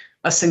meeting,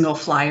 a single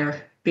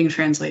flyer being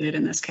translated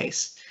in this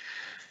case.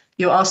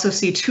 You'll also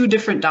see 2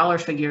 different dollar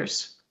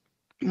figures,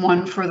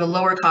 one for the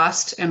lower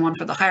cost and one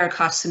for the higher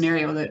cost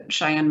scenario that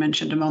Cheyenne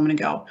mentioned a moment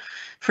ago.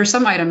 For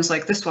some items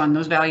like this one,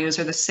 those values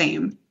are the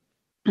same,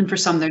 and for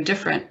some they're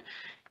different.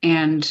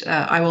 And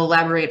I will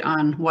elaborate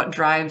on what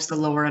drives the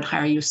lower and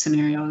higher use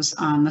scenarios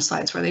on the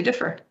slides where they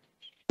differ.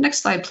 Next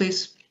slide,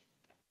 please.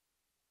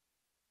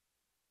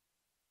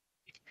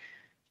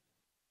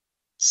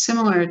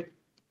 Similar,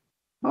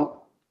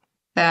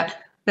 that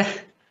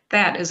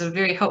is a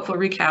very helpful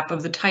recap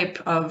of the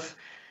type of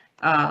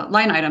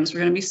line items we're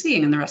going to be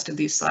seeing in the rest of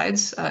these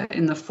slides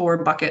in the 4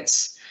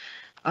 buckets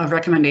of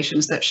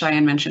recommendations that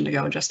Cheyenne mentioned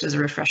ago. Just as a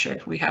refresher,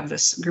 we have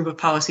this group of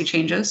policy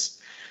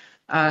changes,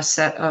 a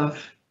set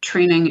of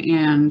training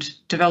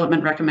and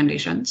development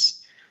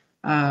recommendations,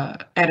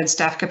 added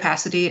staff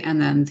capacity,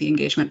 and then the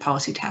engagement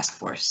policy task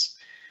force.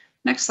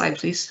 Next slide,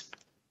 please.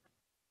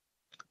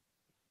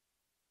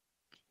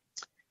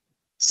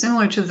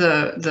 Similar to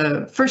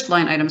the first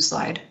line item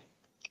slide,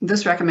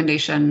 this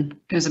recommendation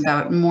is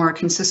about more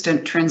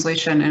consistent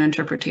translation and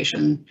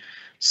interpretation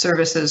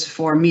services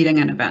for meeting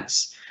and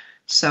events.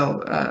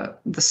 So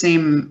the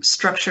same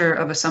structure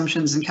of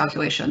assumptions and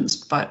calculations,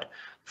 but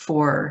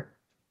for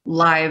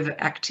live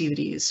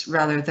activities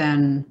rather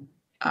than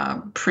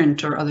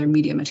print or other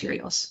media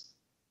materials.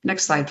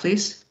 Next slide,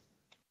 please.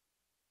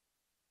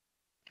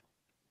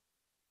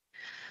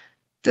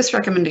 This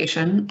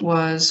recommendation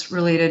was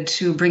related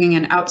to bringing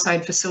in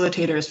outside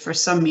facilitators for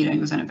some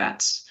meetings and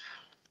events.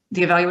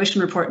 The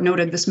evaluation report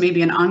noted this may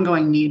be an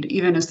ongoing need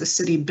even as the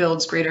city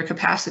builds greater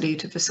capacity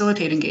to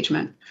facilitate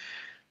engagement,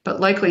 but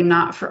likely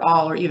not for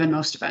all or even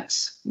most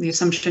events. The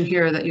assumption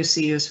here that you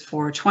see is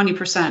for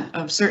 20%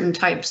 of certain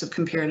types of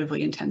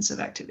comparatively intensive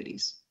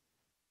activities.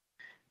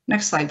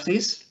 Next slide,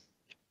 please.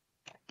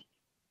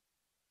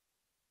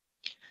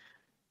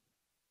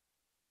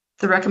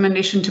 The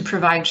recommendation to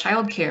provide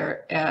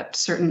childcare at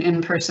certain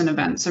in-person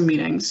events or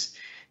meetings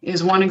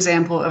is one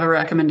example of a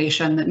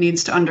recommendation that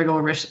needs to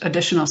undergo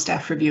additional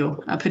staff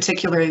review,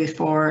 particularly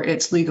for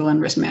its legal and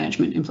risk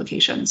management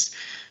implications.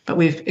 But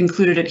we've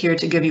included it here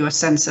to give you a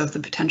sense of the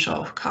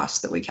potential costs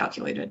that we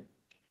calculated.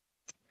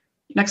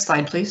 Next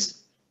slide, please.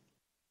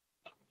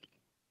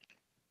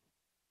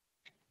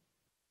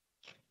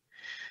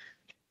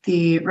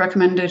 The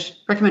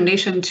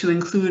recommendation to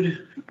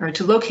include or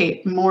to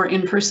locate more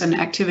in-person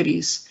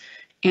activities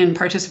in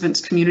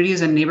participants'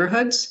 communities and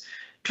neighborhoods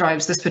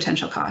drives this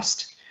potential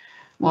cost.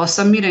 While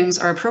some meetings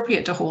are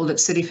appropriate to hold at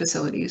city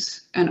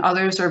facilities and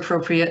others are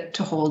appropriate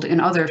to hold in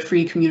other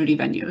free community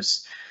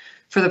venues,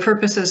 for the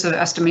purposes of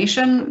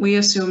estimation, we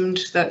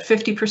assumed that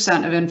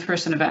 50% of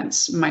in-person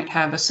events might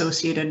have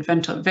associated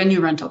venue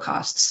rental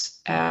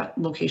costs at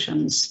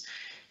locations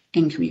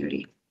in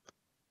community.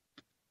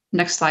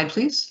 Next slide,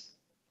 please.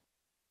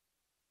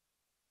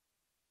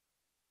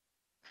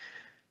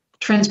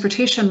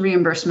 Transportation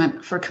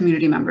reimbursement for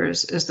community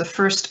members is the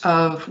first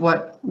of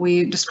what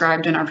we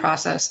described in our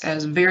process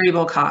as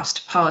variable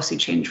cost policy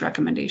change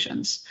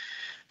recommendations.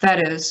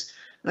 That is,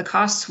 the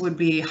costs would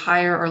be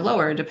higher or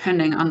lower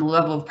depending on the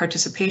level of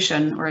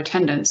participation or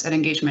attendance at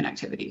engagement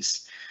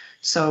activities.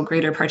 So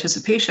greater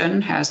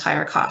participation has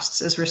higher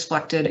costs, as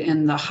reflected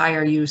in the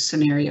higher use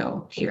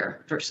scenario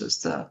here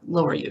versus the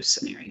lower use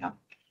scenario.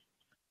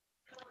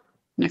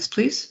 Next,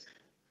 please.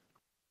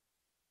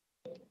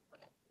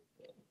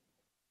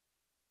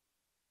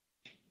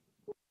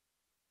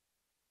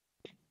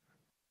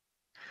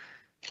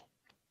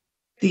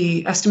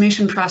 The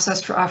estimation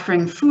process for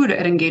offering food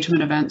at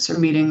engagement events or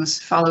meetings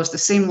follows the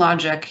same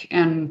logic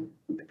and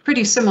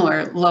pretty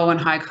similar low and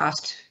high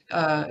cost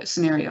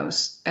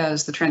scenarios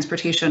as the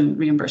transportation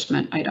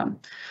reimbursement item.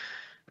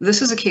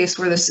 This is a case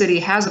where the city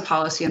has a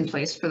policy in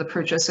place for the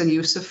purchase and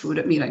use of food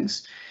at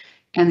meetings,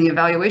 and the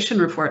evaluation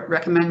report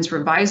recommends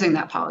revising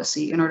that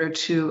policy in order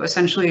to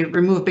essentially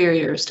remove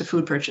barriers to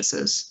food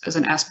purchases as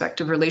an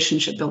aspect of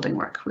relationship building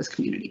work with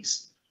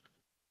communities.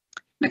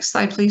 Next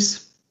slide,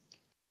 please.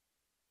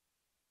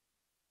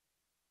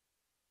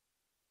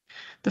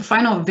 The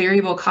final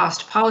variable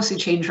cost policy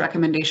change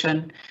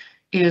recommendation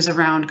is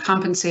around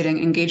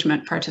compensating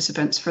engagement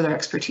participants for their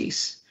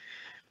expertise.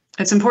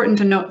 It's important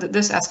to note that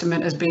this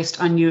estimate is based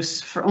on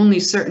use for only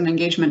certain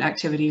engagement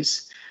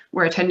activities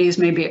where attendees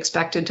may be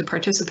expected to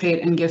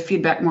participate and give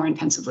feedback more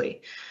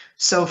intensively.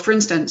 So for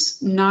instance,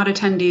 not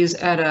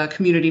attendees at a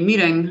community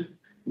meeting,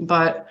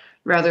 but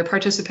rather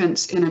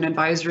participants in an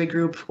advisory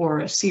group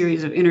or a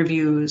series of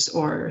interviews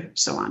or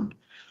so on.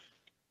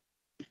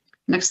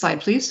 Next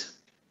slide, please.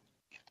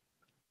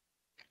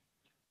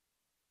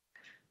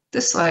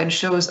 This slide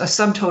shows a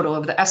subtotal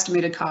of the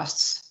estimated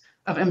costs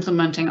of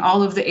implementing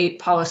all of the 8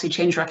 policy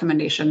change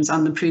recommendations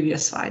on the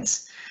previous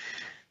slides.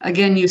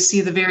 Again, you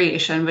see the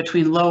variation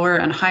between lower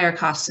and higher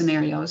cost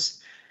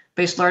scenarios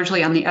based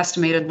largely on the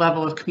estimated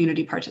level of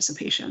community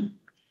participation.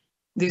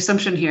 The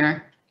assumption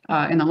here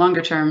in the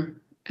longer term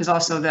is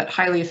also that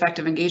highly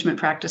effective engagement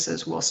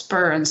practices will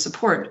spur and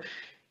support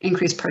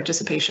increased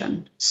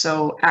participation.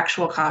 So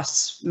actual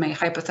costs may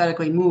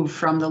hypothetically move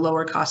from the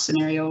lower cost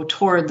scenario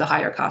toward the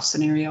higher cost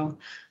scenario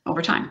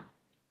over time.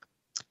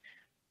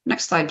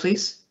 Next slide,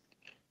 please.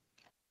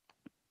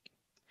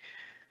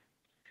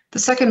 The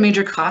second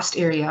major cost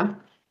area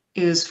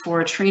is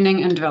for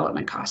training and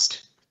development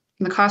cost.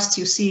 The costs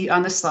you see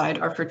on this slide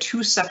are for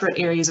 2 separate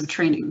areas of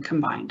training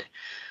combined: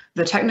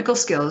 the technical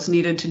skills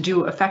needed to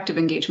do effective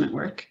engagement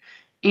work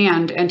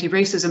and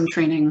anti-racism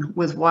training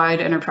with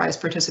wide enterprise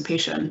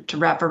participation to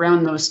wrap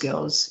around those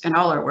skills and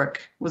all our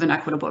work with an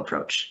equitable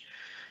approach.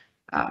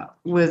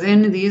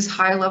 Within these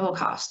high-level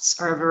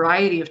costs are a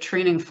variety of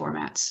training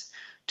formats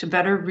to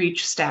better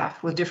reach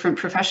staff with different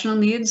professional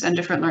needs and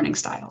different learning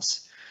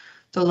styles.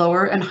 The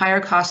lower and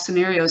higher cost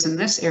scenarios in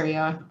this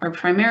area are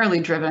primarily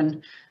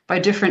driven by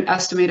different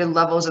estimated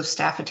levels of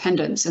staff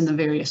attendance in the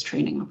various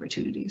training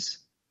opportunities.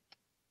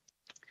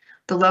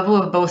 The level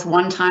of both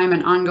one-time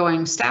and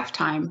ongoing staff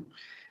time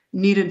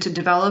needed to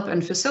develop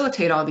and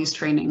facilitate all these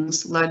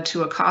trainings led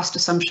to a cost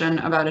assumption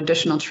about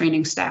additional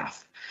training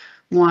staff.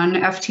 1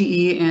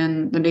 FTE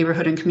in the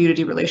Neighborhood and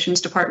Community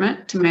Relations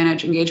Department to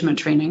manage engagement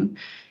training,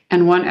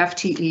 and 1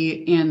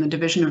 FTE in the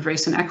Division of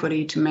Race and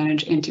Equity to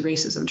manage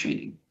anti-racism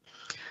training.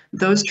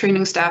 Those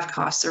training staff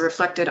costs are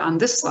reflected on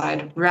this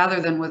slide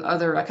rather than with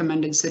other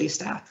recommended city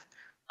staff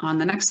on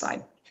the next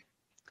slide.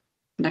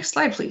 Next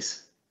slide,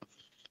 please.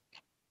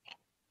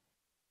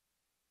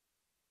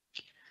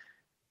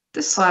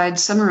 This slide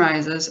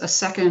summarizes a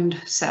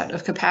second set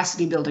of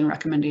capacity building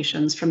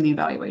recommendations from the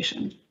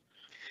evaluation: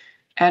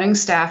 adding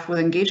staff with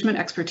engagement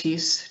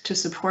expertise to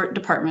support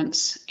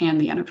departments and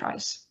the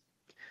enterprise.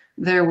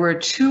 There were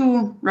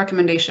 2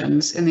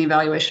 recommendations in the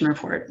evaluation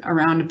report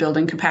around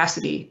building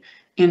capacity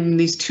in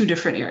these 2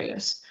 different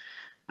areas.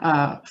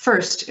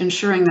 First,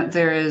 ensuring that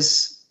there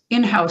is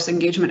in-house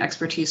engagement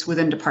expertise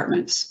within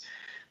departments,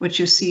 which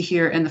you see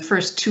here in the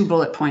first 2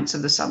 bullet points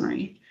of the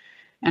summary,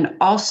 and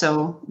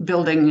also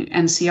building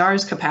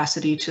NCR's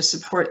capacity to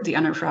support the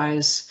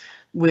enterprise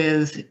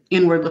with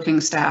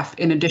inward-looking staff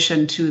in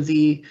addition to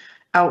the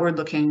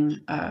outward-looking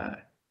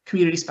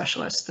community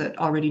specialists that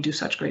already do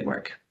such great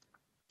work.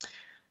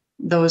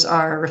 Those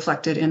are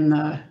reflected in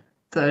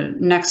the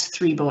next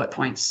 3 bullet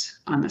points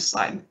on this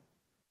slide.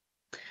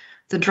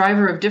 The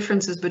driver of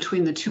differences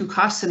between the 2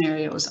 cost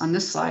scenarios on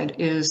this slide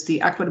is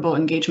the equitable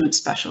engagement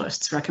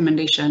specialist's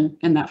recommendation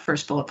in that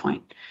first bullet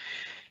point.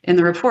 In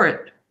the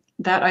report,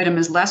 that item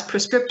is less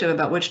prescriptive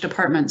about which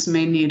departments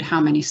may need how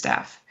many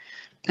staff.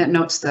 It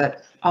notes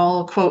that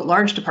all, quote,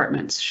 large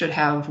departments should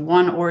have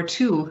 1 or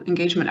 2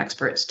 engagement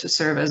experts to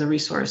serve as a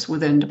resource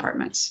within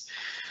departments.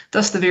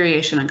 Thus the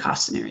variation in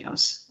cost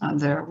scenarios.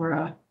 There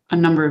were a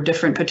number of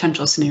different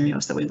potential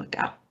scenarios that we looked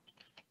at.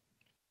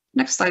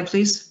 Next slide,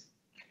 please.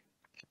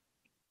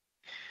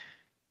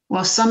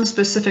 While some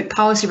specific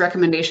policy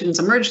recommendations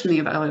emerged in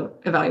the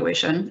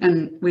evaluation,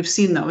 and we've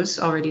seen those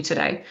already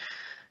today,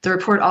 the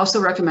report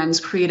also recommends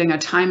creating a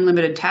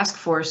time-limited task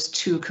force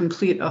to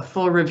complete a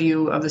full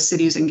review of the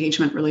city's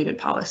engagement-related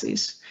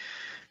policies.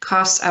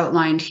 Costs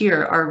outlined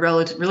here are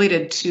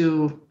related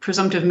to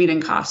presumptive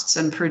meeting costs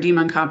and per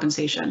diem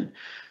compensation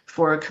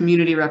for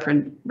community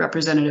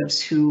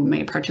representatives who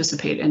may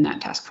participate in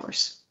that task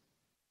force.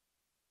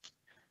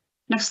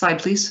 Next slide,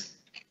 please.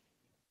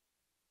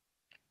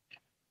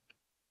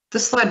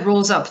 This slide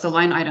rolls up the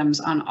line items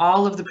on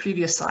all of the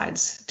previous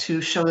slides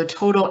to show the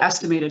total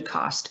estimated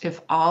cost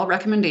if all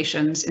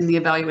recommendations in the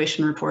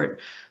evaluation report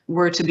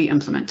were to be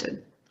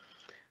implemented.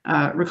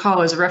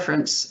 Recall as a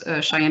reference,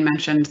 Cheyenne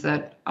mentioned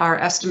that our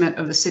estimate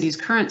of the city's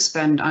current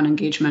spend on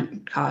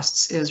engagement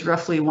costs is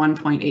roughly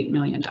 $1.8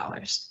 million.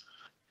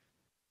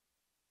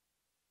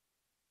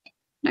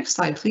 Next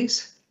slide,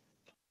 please.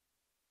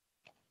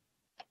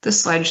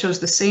 This slide shows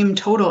the same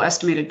total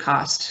estimated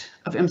cost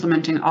of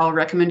implementing all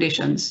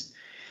recommendations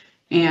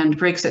and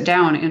breaks it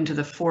down into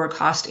the 4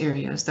 cost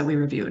areas that we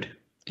reviewed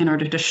in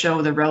order to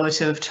show the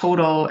relative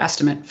total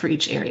estimate for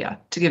each area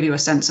to give you a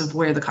sense of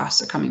where the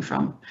costs are coming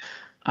from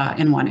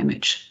in one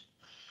image.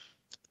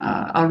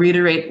 I'll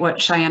reiterate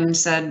what Cheyenne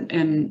said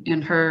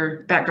in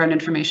her background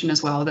information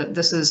as well, that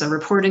this is a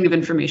reporting of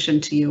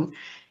information to you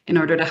in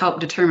order to help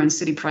determine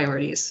city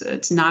priorities.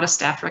 It's not a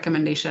staff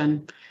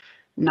recommendation,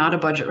 not a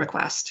budget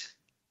request,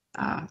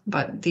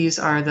 but these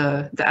are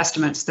the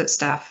estimates that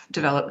staff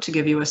developed to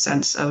give you a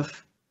sense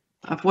of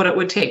what it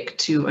would take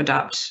to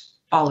adopt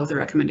all of the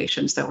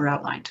recommendations that were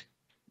outlined.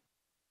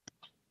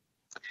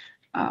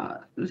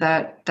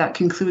 That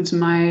concludes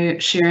my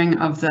sharing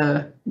of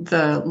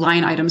the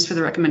line items for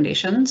the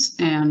recommendations,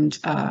 and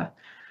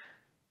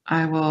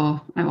I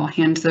will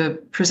hand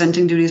the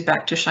presenting duties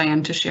back to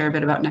Cheyenne to share a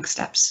bit about next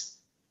steps.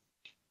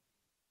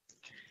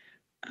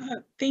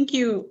 Thank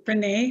you,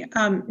 Renee.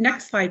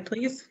 Next slide,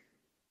 please.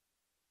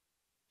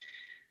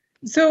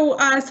 So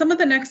some of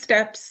the next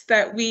steps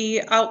that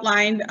we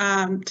outlined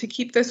to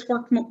keep this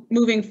work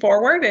moving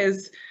forward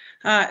is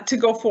to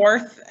go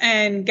forth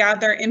and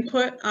gather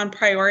input on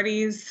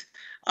priorities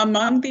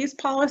among these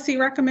policy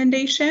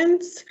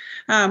recommendations.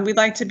 We'd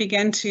like to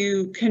begin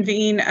to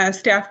convene a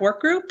staff work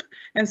group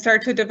and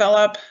start to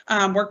develop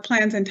work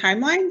plans and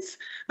timelines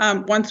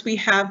once we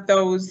have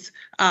those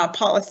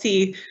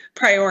policy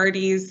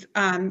priorities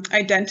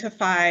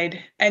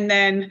identified. And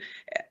then,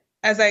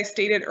 as I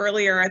stated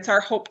earlier, it's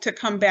our hope to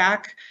come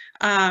back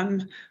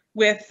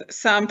with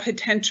some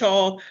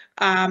potential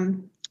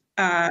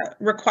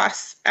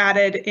requests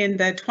added in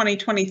the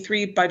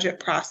 2023 budget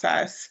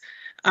process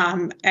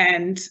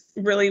and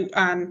really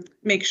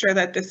make sure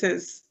that this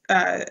is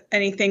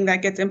anything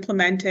that gets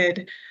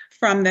implemented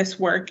from this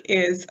work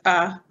is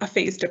a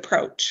phased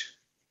approach.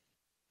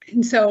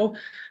 And so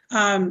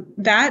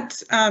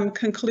that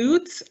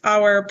concludes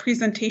our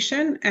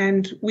presentation,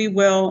 and we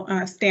will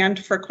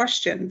stand for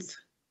questions.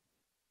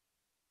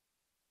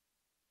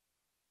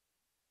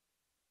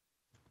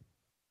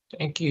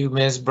 Thank you,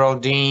 Ms.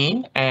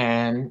 Brodeen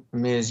and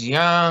Ms.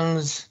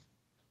 Youngs.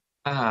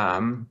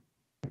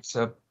 It's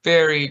a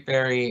very,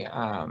 very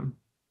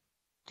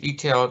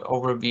detailed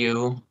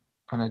overview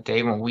on a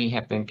day when we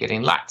have been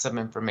getting lots of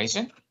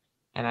information.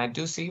 And I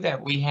do see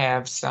that we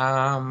have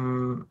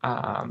some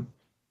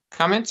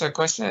comments or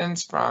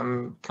questions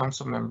from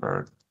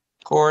Councilmember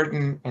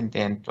Gordon and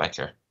then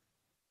Fletcher.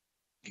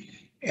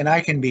 And I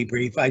can be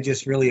brief. I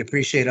just really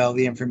appreciate all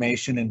the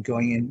information and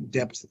going in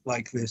depth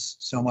like this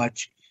so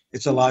much.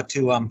 It's a lot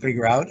to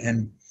figure out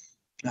and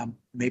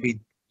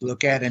maybe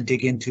look at and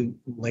dig into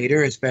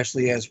later,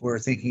 especially as we're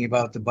thinking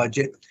about the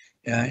budget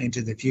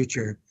into the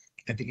future.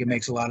 I think it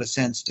makes a lot of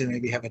sense to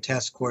maybe have a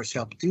task force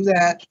help do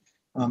that.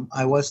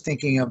 I was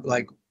thinking of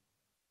like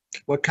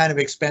what kind of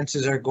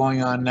expenses are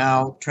going on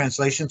now.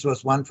 Translations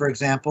was one, for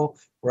example.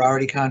 We're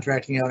already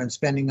contracting out and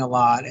spending a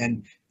lot.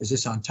 And is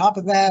this on top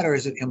of that, or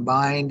is it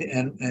combined?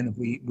 And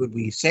would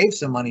we save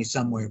some money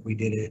somewhere if we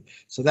did it?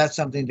 So that's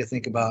something to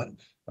think about.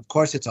 Of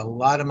course, it's a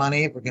lot of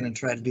money if we're going to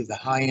try to do the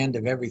high end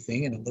of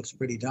everything, and it looks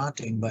pretty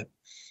daunting, but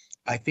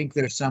I think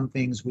there's some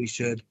things we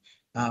should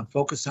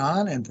focus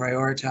on and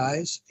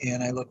prioritize,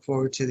 and I look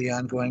forward to the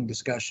ongoing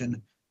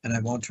discussion, and I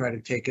won't try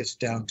to take us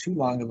down too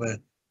long of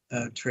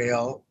a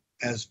trail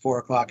as 4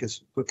 o'clock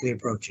is quickly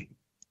approaching.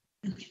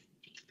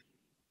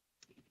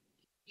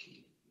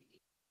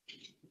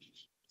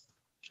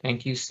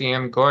 Thank you,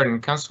 CM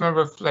Gordon.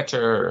 Councilmember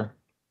Fletcher.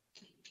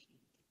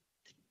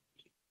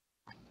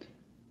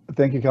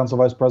 Thank you, Council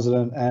Vice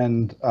President,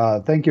 and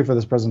thank you for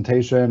this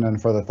presentation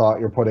and for the thought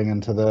you're putting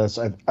into this.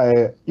 I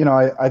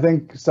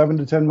think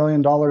 $7 to $10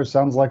 million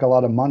sounds like a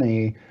lot of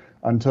money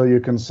until you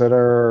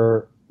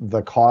consider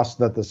the cost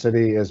that the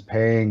city is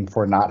paying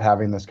for not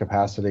having this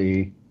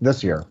capacity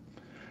this year.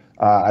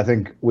 I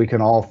think we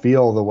can all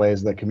feel the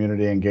ways that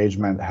community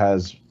engagement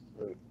has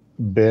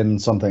been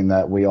something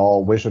that we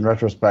all wish in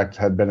retrospect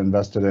had been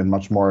invested in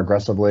much more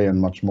aggressively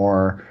and much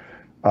more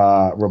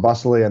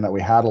robustly, and that we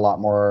had a lot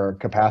more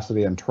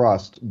capacity and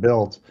trust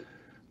built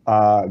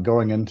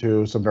going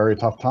into some very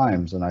tough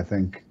times. And I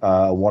think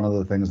one of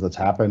the things that's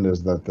happened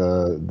is that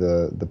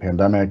the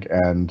pandemic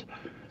and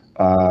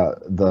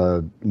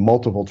the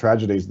multiple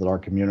tragedies that our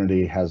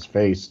community has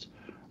faced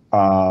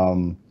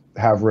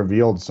have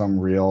revealed some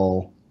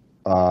real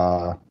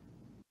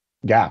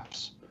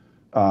gaps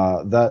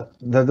that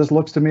this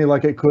looks to me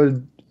like it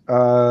could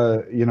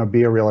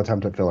be a real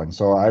attempt at filling.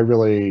 So I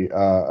really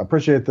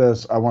appreciate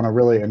this. I want to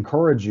really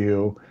encourage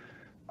you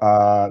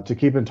to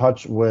keep in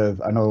touch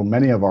with, I know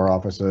many of our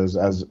offices,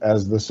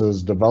 as this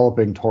is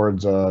developing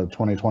towards a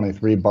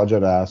 2023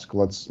 budget ask.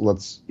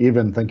 Let's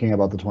even thinking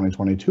about the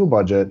 2022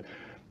 budget,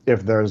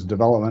 if there's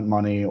development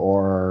money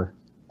or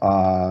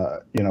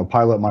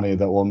pilot money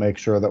that will make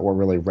sure that we're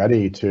really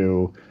ready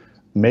to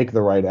make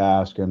the right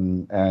ask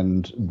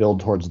and build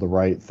towards the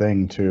right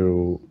thing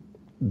to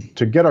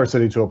get our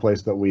city to a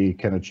place that we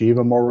can achieve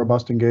a more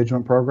robust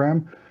engagement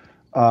program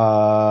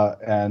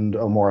and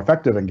a more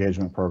effective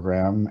engagement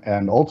program.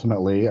 And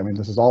ultimately, I mean,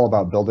 this is all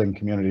about building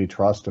community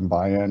trust and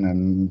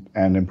buy-in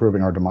and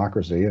improving our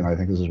democracy. And I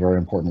think this is very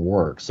important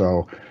work.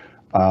 So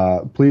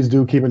please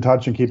do keep in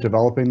touch and keep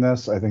developing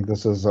this. I think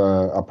this is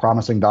a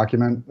promising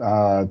document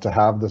to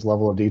have this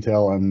level of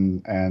detail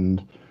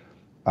and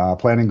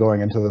planning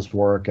going into this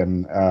work.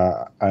 And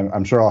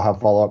I'm sure I'll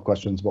have follow-up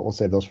questions, but we'll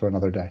save those for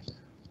another day.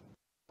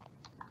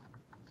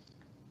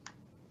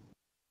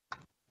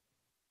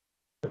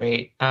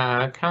 Great.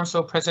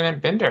 Council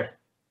President Bender.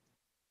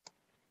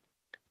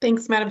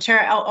 Thanks, Madam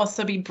Chair. I'll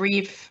also be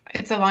brief.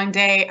 It's a long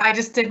day. I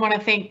just did want to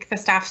thank the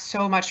staff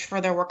so much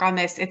for their work on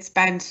this. It's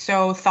been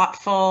so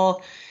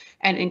thoughtful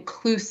and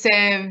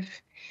inclusive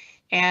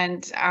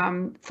and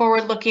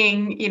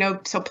forward-looking,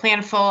 so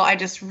planful. I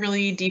just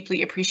really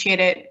deeply appreciate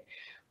it.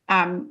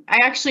 I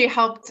actually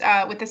helped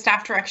with the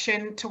staff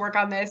direction to work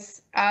on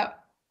this,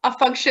 a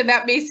function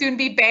that may soon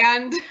be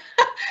banned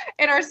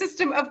in our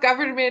system of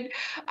government.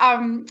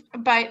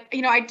 But,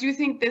 I do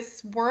think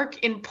this work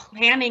in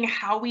planning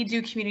how we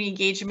do community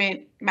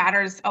engagement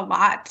matters a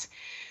lot.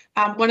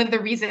 One of the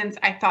reasons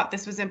I thought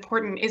this was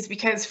important is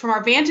because from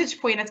our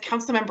vantage point as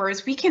council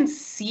members, we can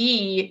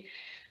see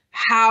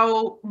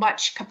how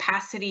much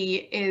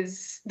capacity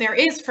there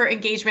is for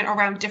engagement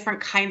around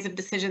different kinds of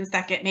decisions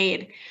that get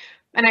made.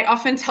 And I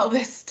often tell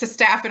this to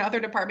staff in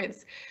other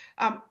departments.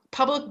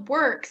 Public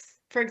Works,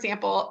 for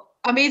example,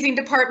 amazing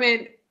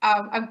department.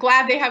 I'm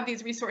glad they have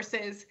these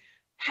resources,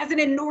 has an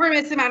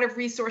enormous amount of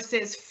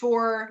resources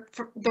for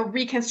the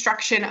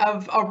reconstruction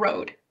of a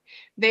road.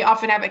 They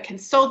often have a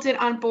consultant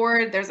on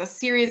board. There's a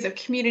series of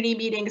community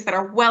meetings that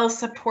are well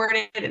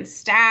supported and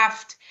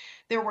staffed.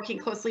 They're working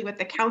closely with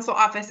the council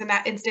office in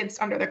that instance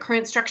under the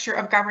current structure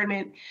of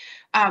government.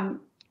 And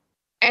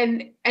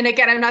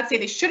again, I'm not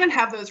saying they shouldn't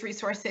have those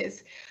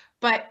resources,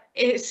 but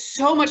it is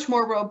so much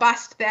more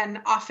robust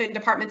than often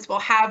departments will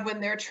have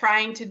when they're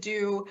trying to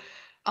do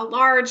a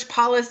large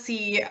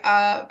policy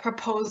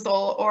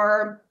proposal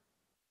or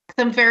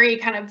some very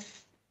kind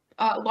of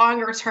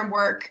longer term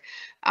work.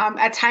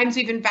 At times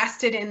we've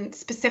invested in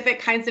specific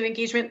kinds of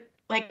engagement,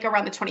 like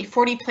around the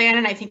 2040 plan,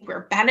 and I think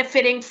we're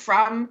benefiting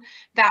from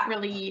that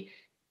really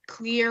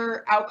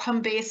clear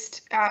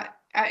outcome-based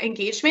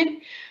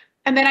engagement.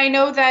 And then I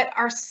know that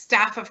our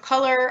staff of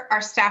color,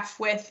 our staff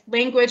with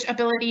language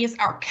abilities,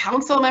 our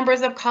council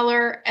members of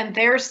color, and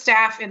their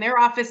staff in their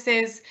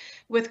offices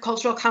with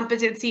cultural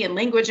competency and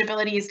language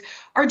abilities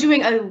are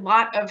doing a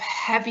lot of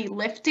heavy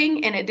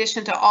lifting in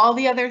addition to all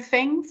the other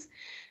things.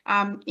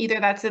 Either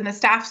that's in the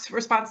staff's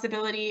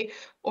responsibility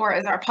or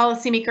as our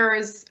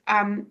policymakers.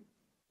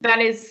 That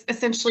is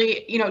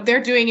essentially,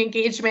 they're doing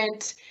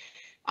engagement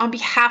on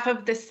behalf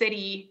of the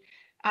city.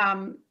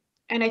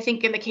 And I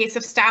think in the case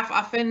of staff,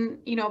 often,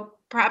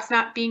 perhaps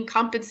not being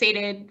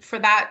compensated for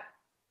that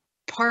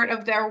part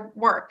of their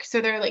work. So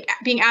they're like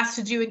being asked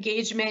to do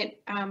engagement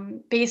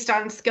based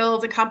on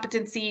skills and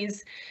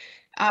competencies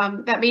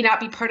that may not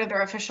be part of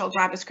their official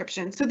job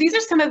description. So these are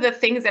some of the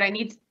things that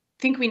I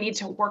think we need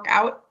to work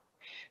out.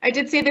 I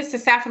did say this to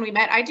staff when we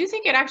met. I do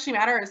think it actually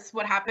matters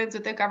what happens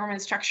with the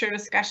government structure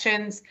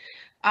discussions.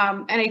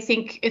 And I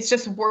think it's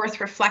just worth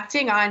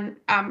reflecting on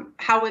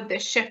how would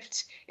this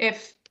shift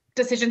if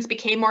decisions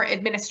became more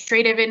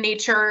administrative in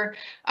nature,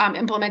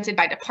 implemented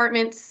by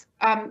departments,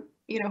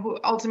 who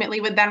ultimately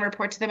would then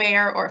report to the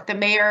mayor, or if the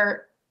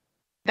mayor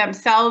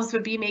themselves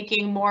would be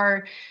making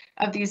more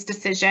of these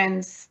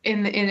decisions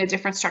in a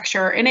different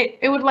structure. And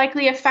it would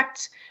likely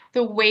affect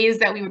the ways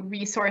that we would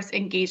resource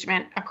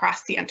engagement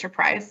across the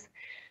enterprise.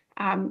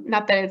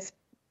 Not that it's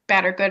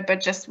bad or good,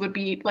 but just would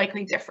be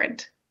likely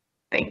different.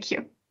 Thank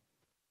you.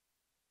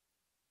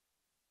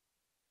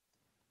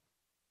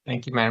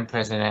 Thank you, Madam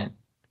President.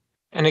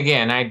 And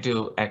again, I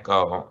do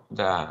echo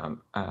the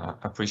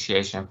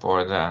appreciation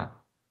for the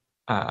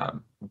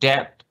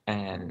depth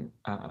and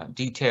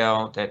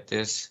detail that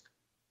this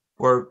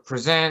work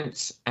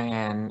presents,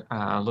 and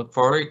look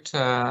forward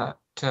to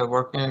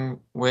working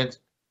with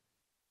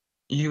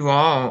you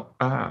all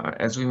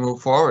as we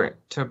move forward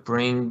to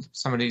bring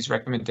some of these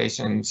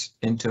recommendations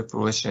into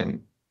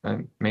fruition,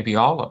 maybe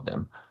all of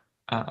them.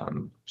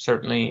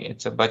 Certainly,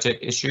 it's a budget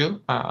issue,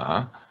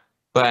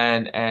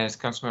 but as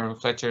Councilmember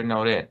Fletcher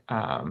noted,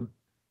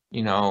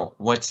 you know,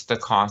 what's the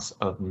cost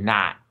of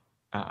not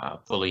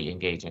fully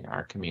engaging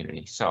our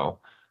community? So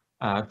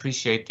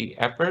appreciate the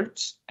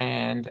efforts,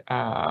 and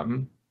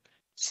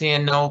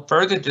seeing no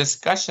further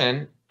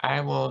discussion,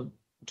 I will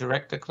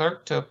direct the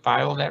clerk to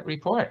file that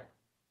report.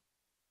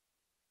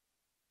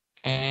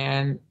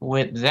 And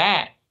with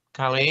that,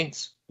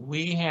 colleagues,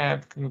 we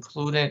have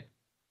concluded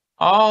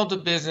all the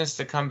business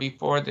to come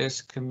before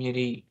this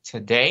committee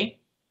today,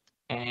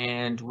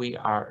 and we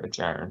are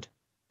adjourned.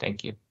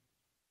 Thank you.